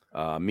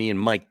 me and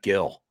Mike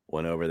Gill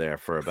went over there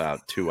for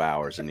about 2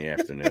 hours in the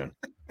afternoon.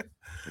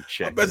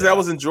 I bet that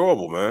was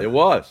enjoyable, man. It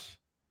was.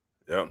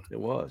 Yeah. It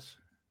was.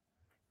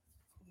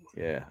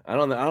 Yeah. I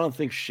don't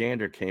think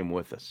Shander came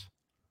with us.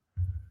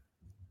 I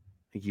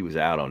think he was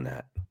out on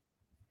that.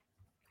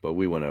 But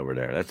we went over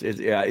there.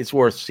 It's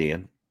worth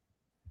seeing.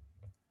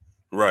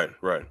 Right.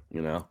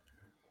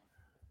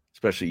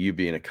 Especially you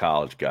being a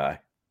college guy.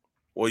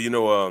 Well,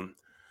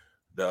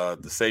 the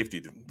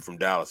safety from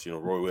Dallas,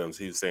 Roy Williams,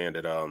 he was saying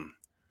that a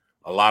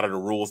lot of the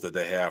rules that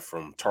they have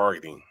from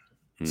targeting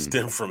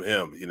stem from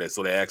him.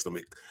 So they asked him,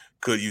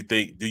 do you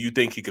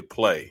think he could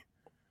play?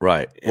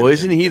 Right. Well,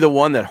 isn't he the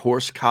one that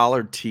horse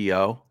collared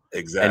T.O.?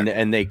 Exactly.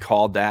 And they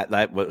called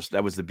that was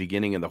the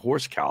beginning of the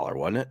horse collar,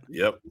 wasn't it?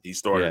 Yep. He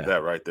started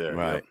that right there.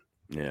 Right.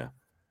 Yep. Yeah.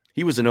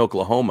 He was an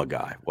Oklahoma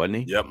guy, wasn't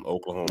he? Yep,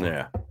 Oklahoma.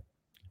 Yeah.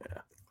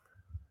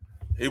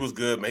 He was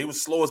good, man. He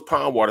was slow as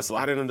pond water, so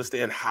I didn't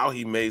understand how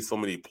he made so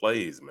many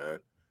plays, man.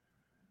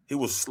 He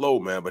was slow,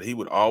 man, but he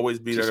would always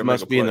be there. Just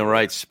must be in the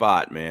right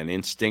spot, man.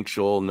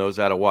 Instinctual, knows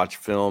how to watch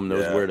film,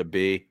 knows where to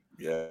be.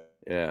 Yeah.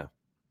 Yeah.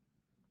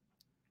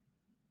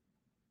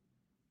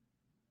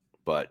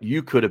 But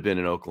you could have been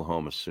in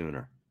Oklahoma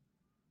sooner.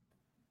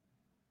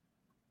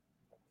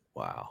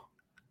 Wow.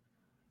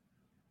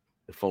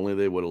 If only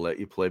they would have let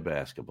you play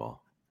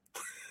basketball.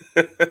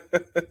 Who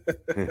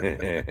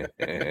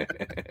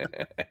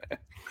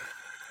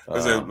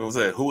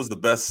was the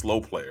best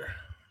slow player?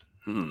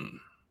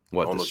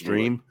 What, the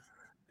stream?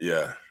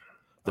 Yeah.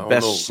 The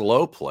best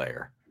slow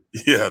player?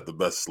 Yeah, the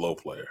best slow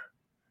player.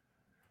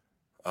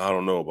 I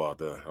don't know about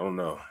that. I don't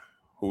know.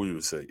 Who you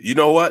would say? You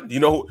know what?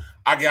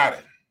 I got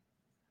it.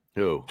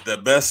 Who? The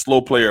best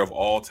slow player of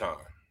all time.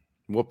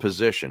 What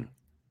position?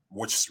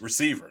 Which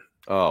receiver?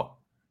 Oh.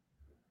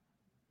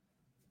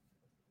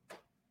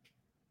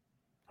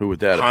 Who would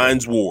that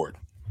Hines Ward.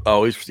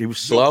 Oh, he was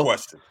slow? No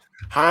question.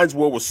 Hines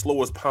Ward was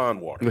slow as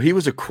pond water. Well, he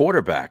was a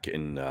quarterback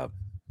in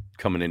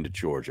coming into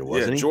Georgia,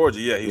 wasn't he? Georgia,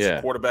 he was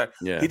a quarterback.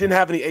 Yeah. He didn't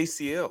have any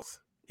ACLs.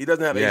 He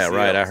doesn't have ACLs. Yeah,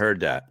 right. I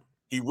heard that.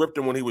 He ripped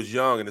him when he was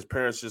young, and his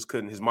parents just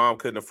couldn't. His mom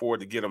couldn't afford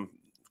to get him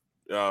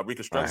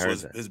reconstruction.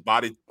 So his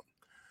body,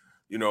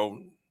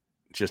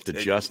 just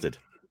adjusted.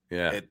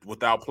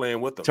 Without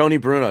playing with them. Tony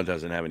Bruno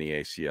doesn't have any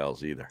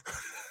ACLs either.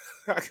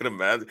 I can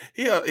imagine.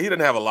 He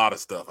didn't have a lot of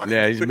stuff.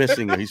 Yeah, he's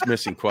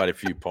missing quite a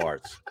few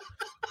parts.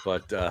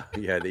 But the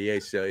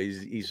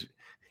ACL,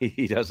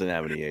 he doesn't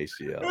have any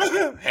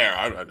ACLs. Hair,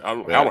 I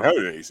don't have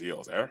any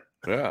ACLs, Hair.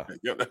 Yeah.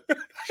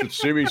 Should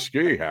see me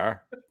ski,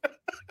 Hair.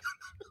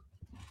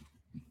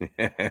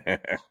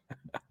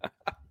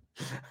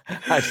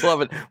 I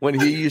love it when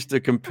he used to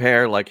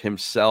compare like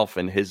himself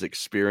and his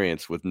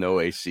experience with no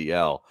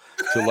ACL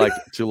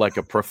to like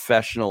a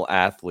professional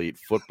athlete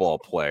football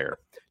player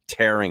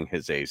tearing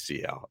his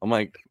ACL. I'm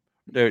like,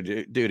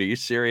 dude, are you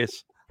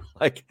serious?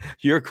 Like,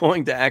 you're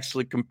going to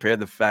actually compare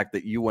the fact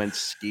that you went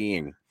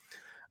skiing,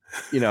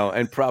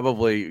 and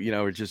probably,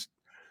 just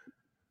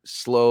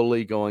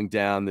slowly going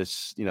down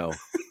this,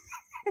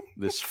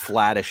 this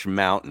flattish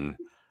mountain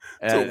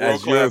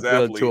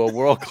to a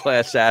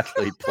world-class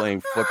athlete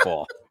playing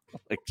football.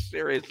 Like,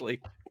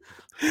 seriously.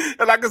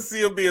 And I can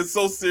see him being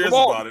so serious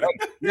about it.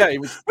 Yeah, he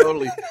gets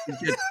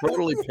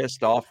totally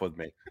pissed off with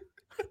me.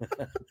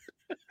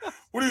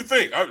 What do you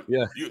think?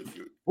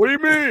 What do you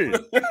mean?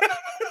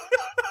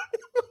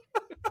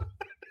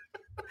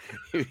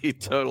 He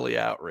totally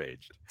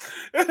outraged.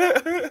 And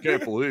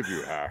Can't believe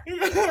you are.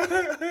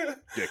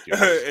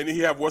 Ridiculous. And he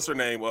have what's her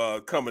name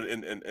coming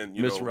and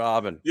you Miss know,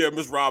 Robin. Yeah,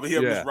 Miss Robin. He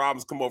had Miss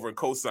Robbins come over and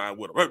co-sign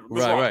with him.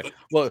 Right.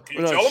 Well,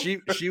 no,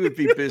 she would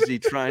be busy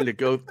trying to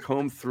go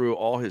comb through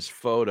all his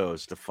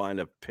photos to find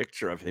a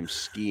picture of him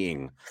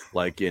skiing,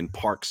 like in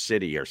Park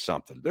City or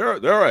something.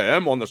 There I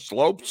am on the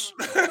slopes.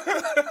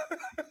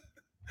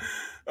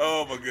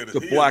 Oh my goodness!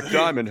 The Black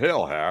Diamond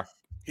Hill, huh?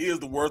 He is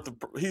worth the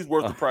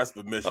price of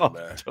admission,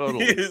 man.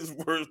 Totally. He is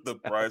worth the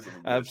price of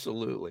admission.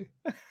 Absolutely.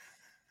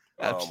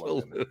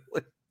 Absolutely.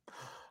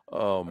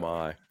 Oh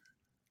my.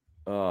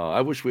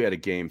 I wish we had a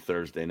game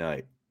Thursday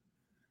night.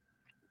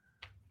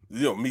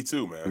 You know, me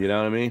too, man. You know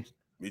what I mean?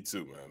 Me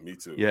too, man. Me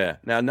too. Yeah.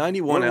 Now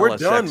 91 we're LSXers.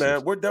 Done,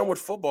 man. We're done with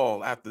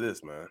football after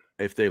this, man.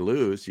 If they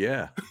lose,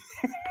 yeah.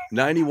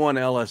 91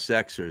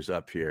 LSXers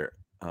up here.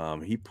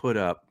 He put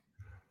up,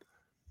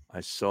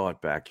 I saw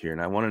it back here,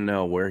 and I want to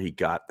know where he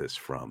got this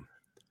from.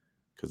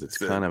 Because it's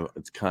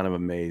kind of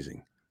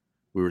amazing.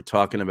 You were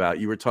talking about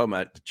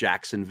the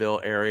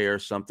Jacksonville area or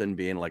something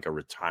being like a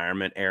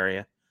retirement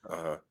area.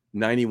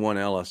 91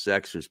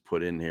 LSXers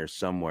put in here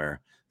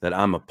somewhere that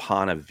I'm a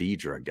Ponte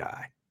Vedra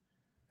guy.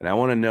 And I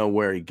want to know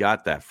where he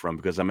got that from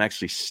because I'm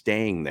actually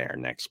staying there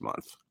next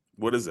month.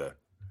 What is that?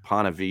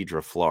 Ponte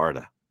Vedra,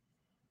 Florida.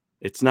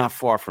 It's not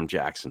far from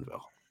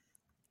Jacksonville.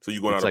 So you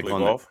going out to play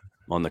golf?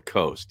 On the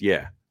coast.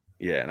 Yeah.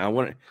 Yeah. And I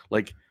want to,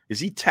 like, is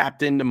he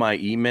tapped into my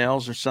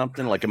emails or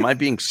something? Like, am I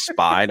being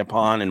spied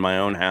upon in my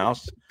own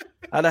house?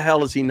 How the hell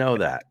does he know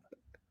that?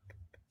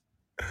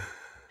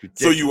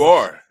 Ridiculous. So you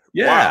are?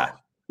 Yeah. Wow.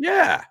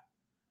 Yeah.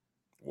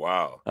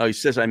 Wow. Oh, he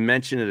says I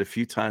mentioned it a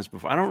few times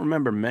before. I don't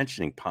remember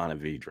mentioning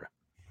Ponte Vedra.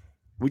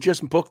 We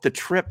just booked the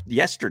trip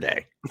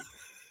yesterday.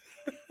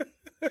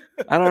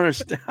 I don't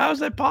understand. How is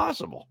that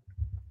possible?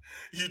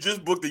 You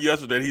just booked it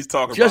yesterday. And he's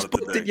talking just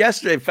about it booked it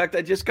yesterday. In fact,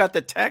 I just got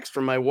the text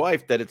from my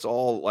wife that it's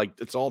all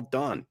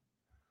done.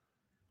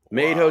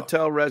 Made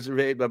hotel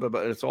reservation, blah blah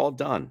blah. It's all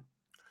done.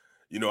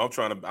 You know, I'm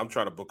trying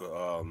to book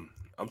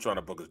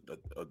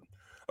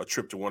a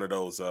trip to one of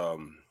those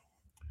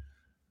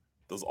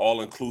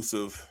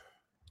all-inclusive,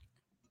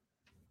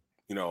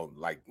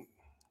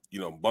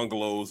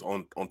 bungalows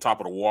on top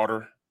of the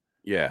water.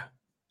 Yeah.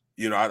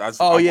 You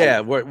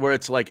know, where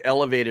it's like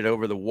elevated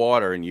over the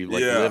water and you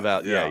live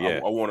out. Yeah.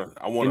 I want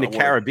in the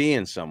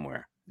Caribbean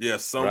somewhere. Yeah,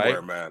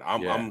 somewhere, right? man.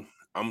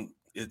 I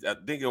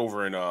think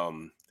over in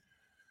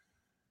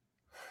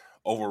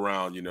over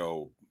around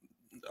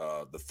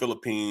the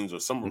Philippines or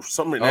somewhere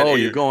in that area.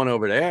 You're going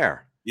over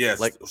there?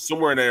 Yes, like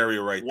somewhere in the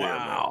area right there.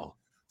 Wow.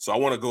 So I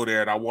want to go there,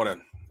 and I want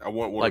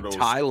one like of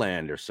those,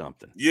 Thailand or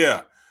something.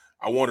 Yeah,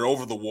 I want it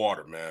over the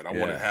water, man. I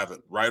want to have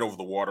it right over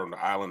the water on the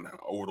island,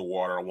 over the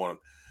water. I want,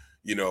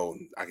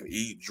 I can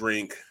eat,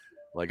 drink.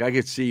 Like I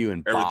could see you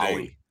in everything.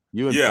 Bali.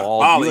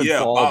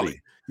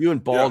 Bali. You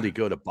and Baldy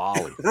go to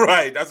Bali.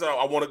 Right. That's how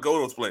I want to go to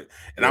those places,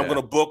 and I'm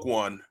going to book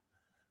one.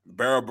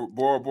 Bora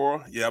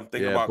Bora. Yeah, I'm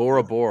thinking about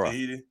Bora Bora.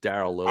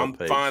 Daryl Lopez.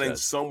 I'm finding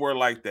somewhere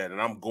like that,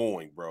 and I'm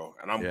going, bro.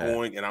 And I'm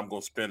going, and I'm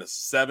going to spend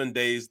 7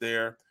 days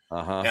there.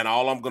 And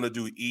all I'm going to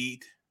do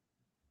eat,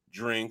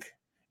 drink,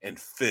 and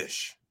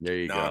fish. There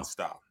you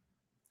nonstop.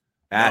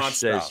 Ash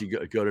says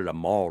you go to the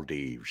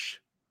Maldives.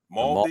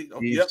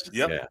 Maldives.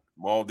 Yep. Yeah.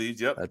 Maldives.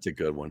 Yep. That's a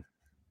good one.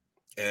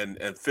 And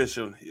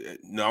fishing.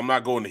 No, I'm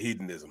not going to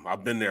hedonism.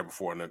 I've been there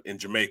before in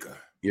Jamaica.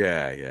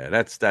 Yeah.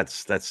 That's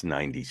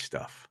 90s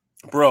stuff.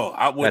 Bro,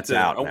 I went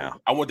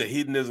now. I went to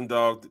hedonism,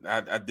 dog.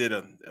 I did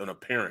an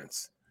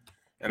appearance,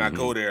 and I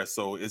go there.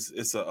 So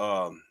it's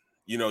a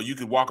you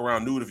could walk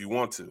around nude if you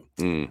want to.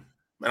 And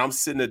I'm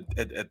sitting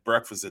at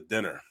breakfast at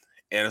dinner,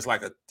 and it's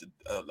like a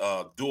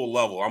dual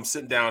level. I'm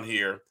sitting down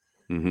here.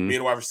 Me and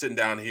the wife are sitting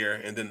down here,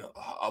 and then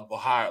up a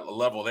high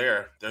level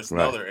there's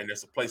another, and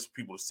there's a place for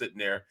people sitting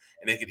there,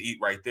 and they could eat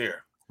right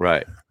there.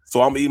 Right.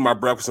 So I'm eating my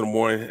breakfast in the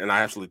morning, and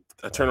I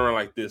turn around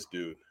like this,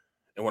 dude.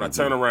 And when I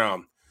turn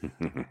around,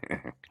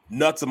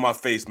 nuts in my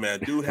face, man.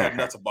 Dude had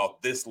nuts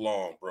about this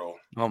long, bro.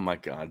 Oh my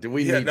God. Do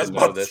we need to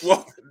know this?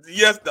 12,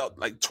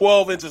 like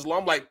 12 inches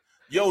long. I'm like,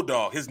 yo,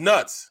 dog, his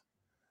nuts.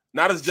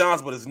 Not his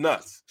Johns, but his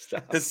nuts.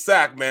 Stop. His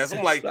sack, man. So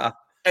I'm like,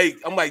 hey,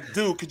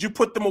 dude, could you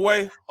put them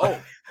away? Oh,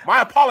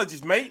 my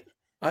apologies, mate.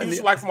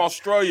 He's like from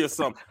Australia or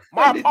something.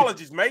 My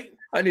apologies, mate.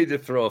 I need to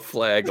throw a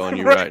flag on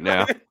you right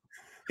now.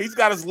 He's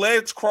got his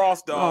legs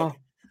crossed, dog,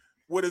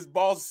 with his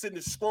balls sitting,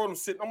 his scrotum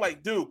sitting. I'm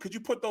like, dude, could you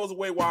put those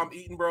away while I'm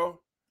eating, bro?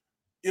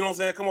 You know what I'm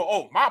saying? Come on.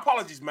 Oh, my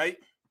apologies, mate.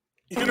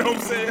 You know what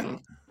I'm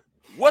saying?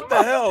 What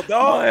the hell,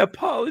 dog? My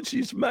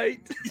apologies,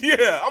 mate.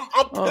 Yeah,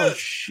 I'm pissed. Oh,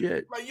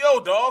 shit. Like, yo,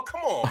 dog,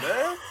 come on,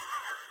 man.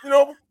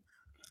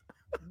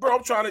 Bro,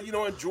 I'm trying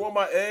to, enjoy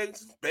my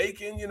eggs,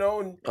 bacon,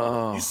 and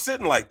you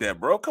sitting like that,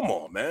 bro. Come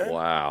on, man.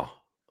 Wow.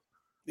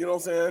 You know what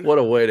I'm saying? What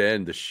a way to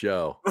end the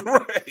show.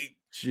 Right.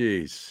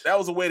 Jeez. That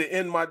was a way to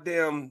end my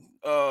damn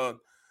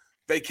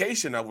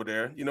vacation over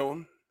there,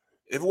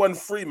 If it wasn't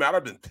free, man, I'd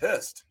have been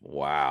pissed.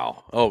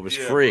 Wow. Oh, it was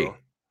free. Bro.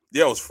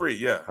 Yeah, it was free.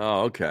 Yeah.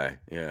 Oh, okay.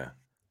 Yeah.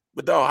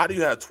 But dog, how do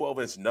you have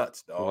 12-inch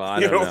nuts, dog? Well, I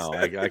don't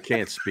know. I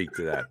can't speak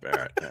to that,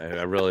 Barrett.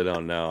 I really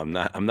don't know.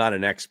 I'm not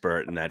an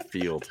expert in that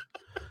field.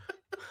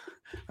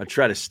 I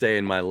try to stay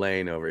in my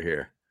lane over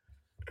here.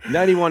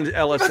 91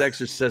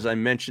 LSXer says I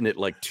mentioned it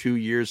like 2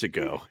 years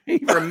ago.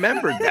 He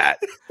remembered that.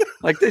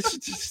 Like, this is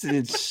just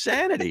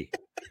insanity.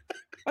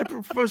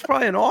 It was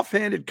probably an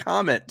offhanded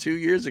comment 2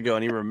 years ago,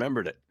 and he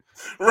remembered it.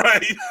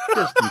 Right.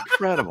 Just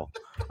incredible.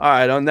 All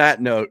right. On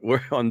that note,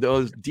 we're on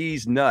those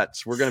D's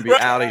nuts. We're going to be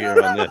out of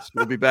here on this.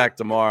 We'll be back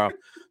tomorrow.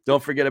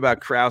 Don't forget about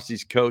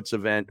Krause's Coats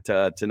event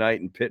tonight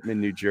in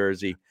Pittman, New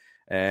Jersey.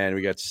 And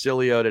we got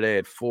Cilio today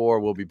at 4.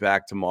 We'll be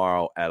back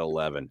tomorrow at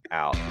 11.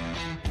 Out.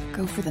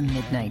 Go for the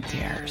midnight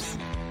dares.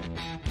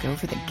 Go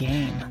for the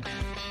game.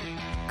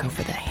 Go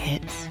for the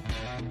hits.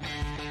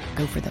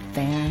 Go for the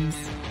fans.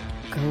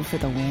 Go for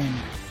the win.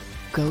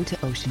 Go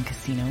to Ocean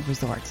Casino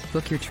Resort.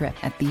 Book your trip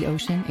at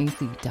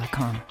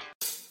theoceanac.com.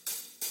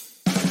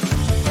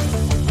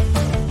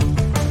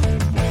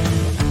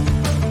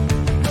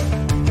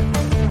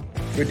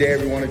 Good day,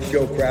 everyone. It's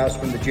Joe Krause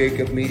from the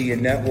Jacob Media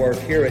Network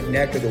here at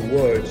Neck of the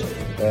Woods.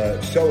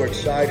 So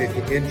excited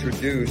to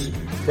introduce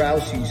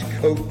Krause's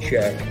Coat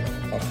Check,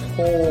 a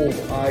cold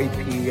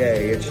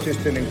IPA. It's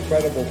just an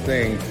incredible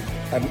thing.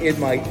 I'm in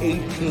my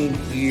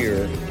 18th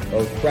year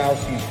of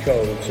Krause's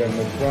Coats, and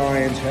with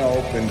Brian's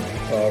help and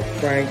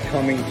Frank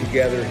coming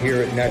together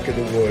here at Neck of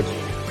the Woods,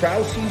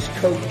 Krause's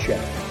Coat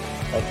Check,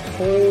 a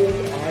cold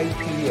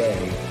IPA,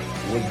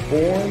 was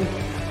born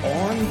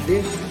on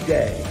this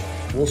day.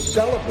 We'll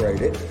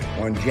celebrate it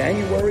on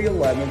January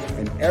 11th,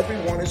 and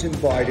everyone is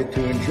invited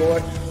to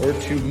enjoy or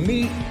to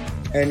meet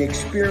and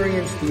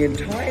experience the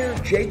entire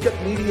Jacob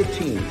Media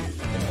team,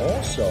 and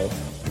also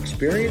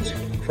experience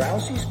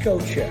Krause's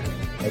Coat Check,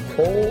 a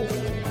cold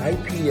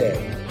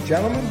IPA.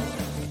 Gentlemen,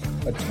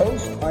 a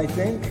toast, I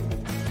think,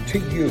 to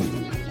you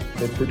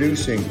for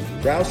producing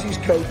Krause's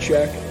Coat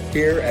Check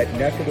here at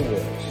Neck of the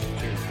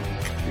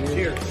Woods.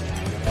 Cheers.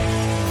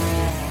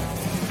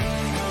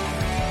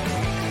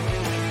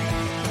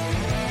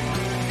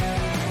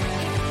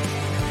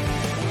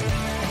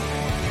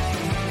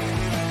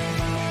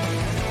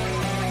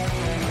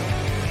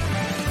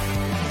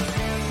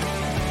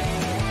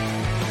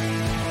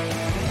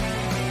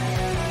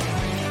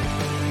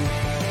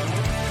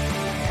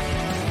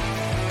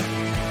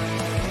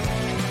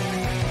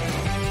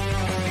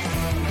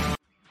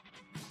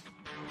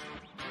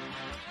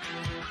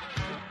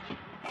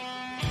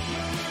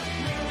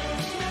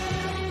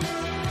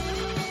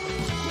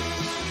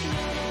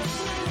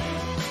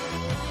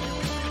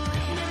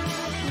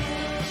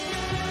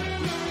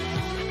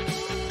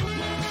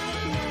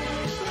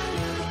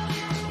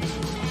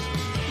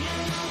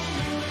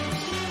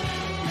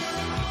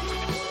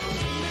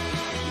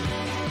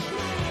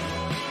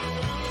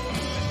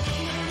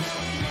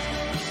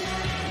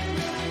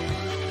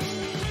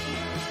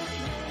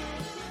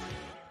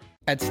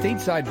 At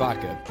Stateside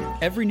Vodka,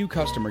 every new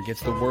customer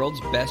gets the world's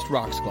best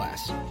rocks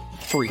glass.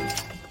 Free.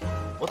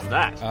 What's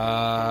that?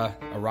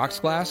 A rocks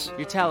glass?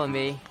 You're telling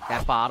me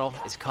that bottle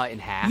is cut in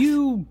half?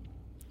 You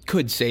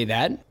could say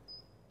that.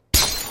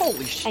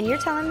 Holy shit. And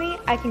you're telling me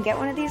I can get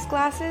one of these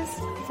glasses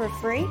for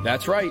free?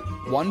 That's right.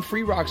 One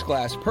free rocks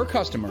glass per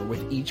customer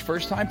with each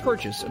first-time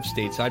purchase of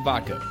Stateside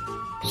Vodka.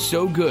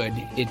 So good,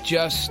 it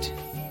just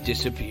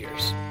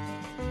disappears.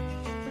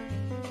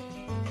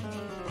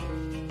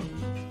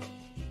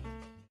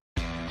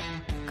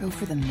 Go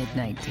for the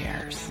midnight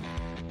dares.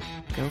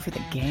 Go for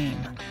the game.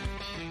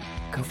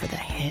 Go for the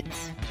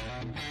hits.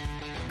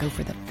 Go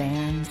for the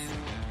fans.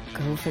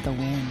 Go for the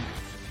win.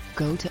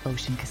 Go to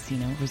Ocean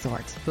Casino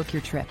Resort. Book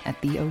your trip at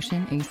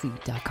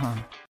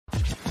theoceanac.com.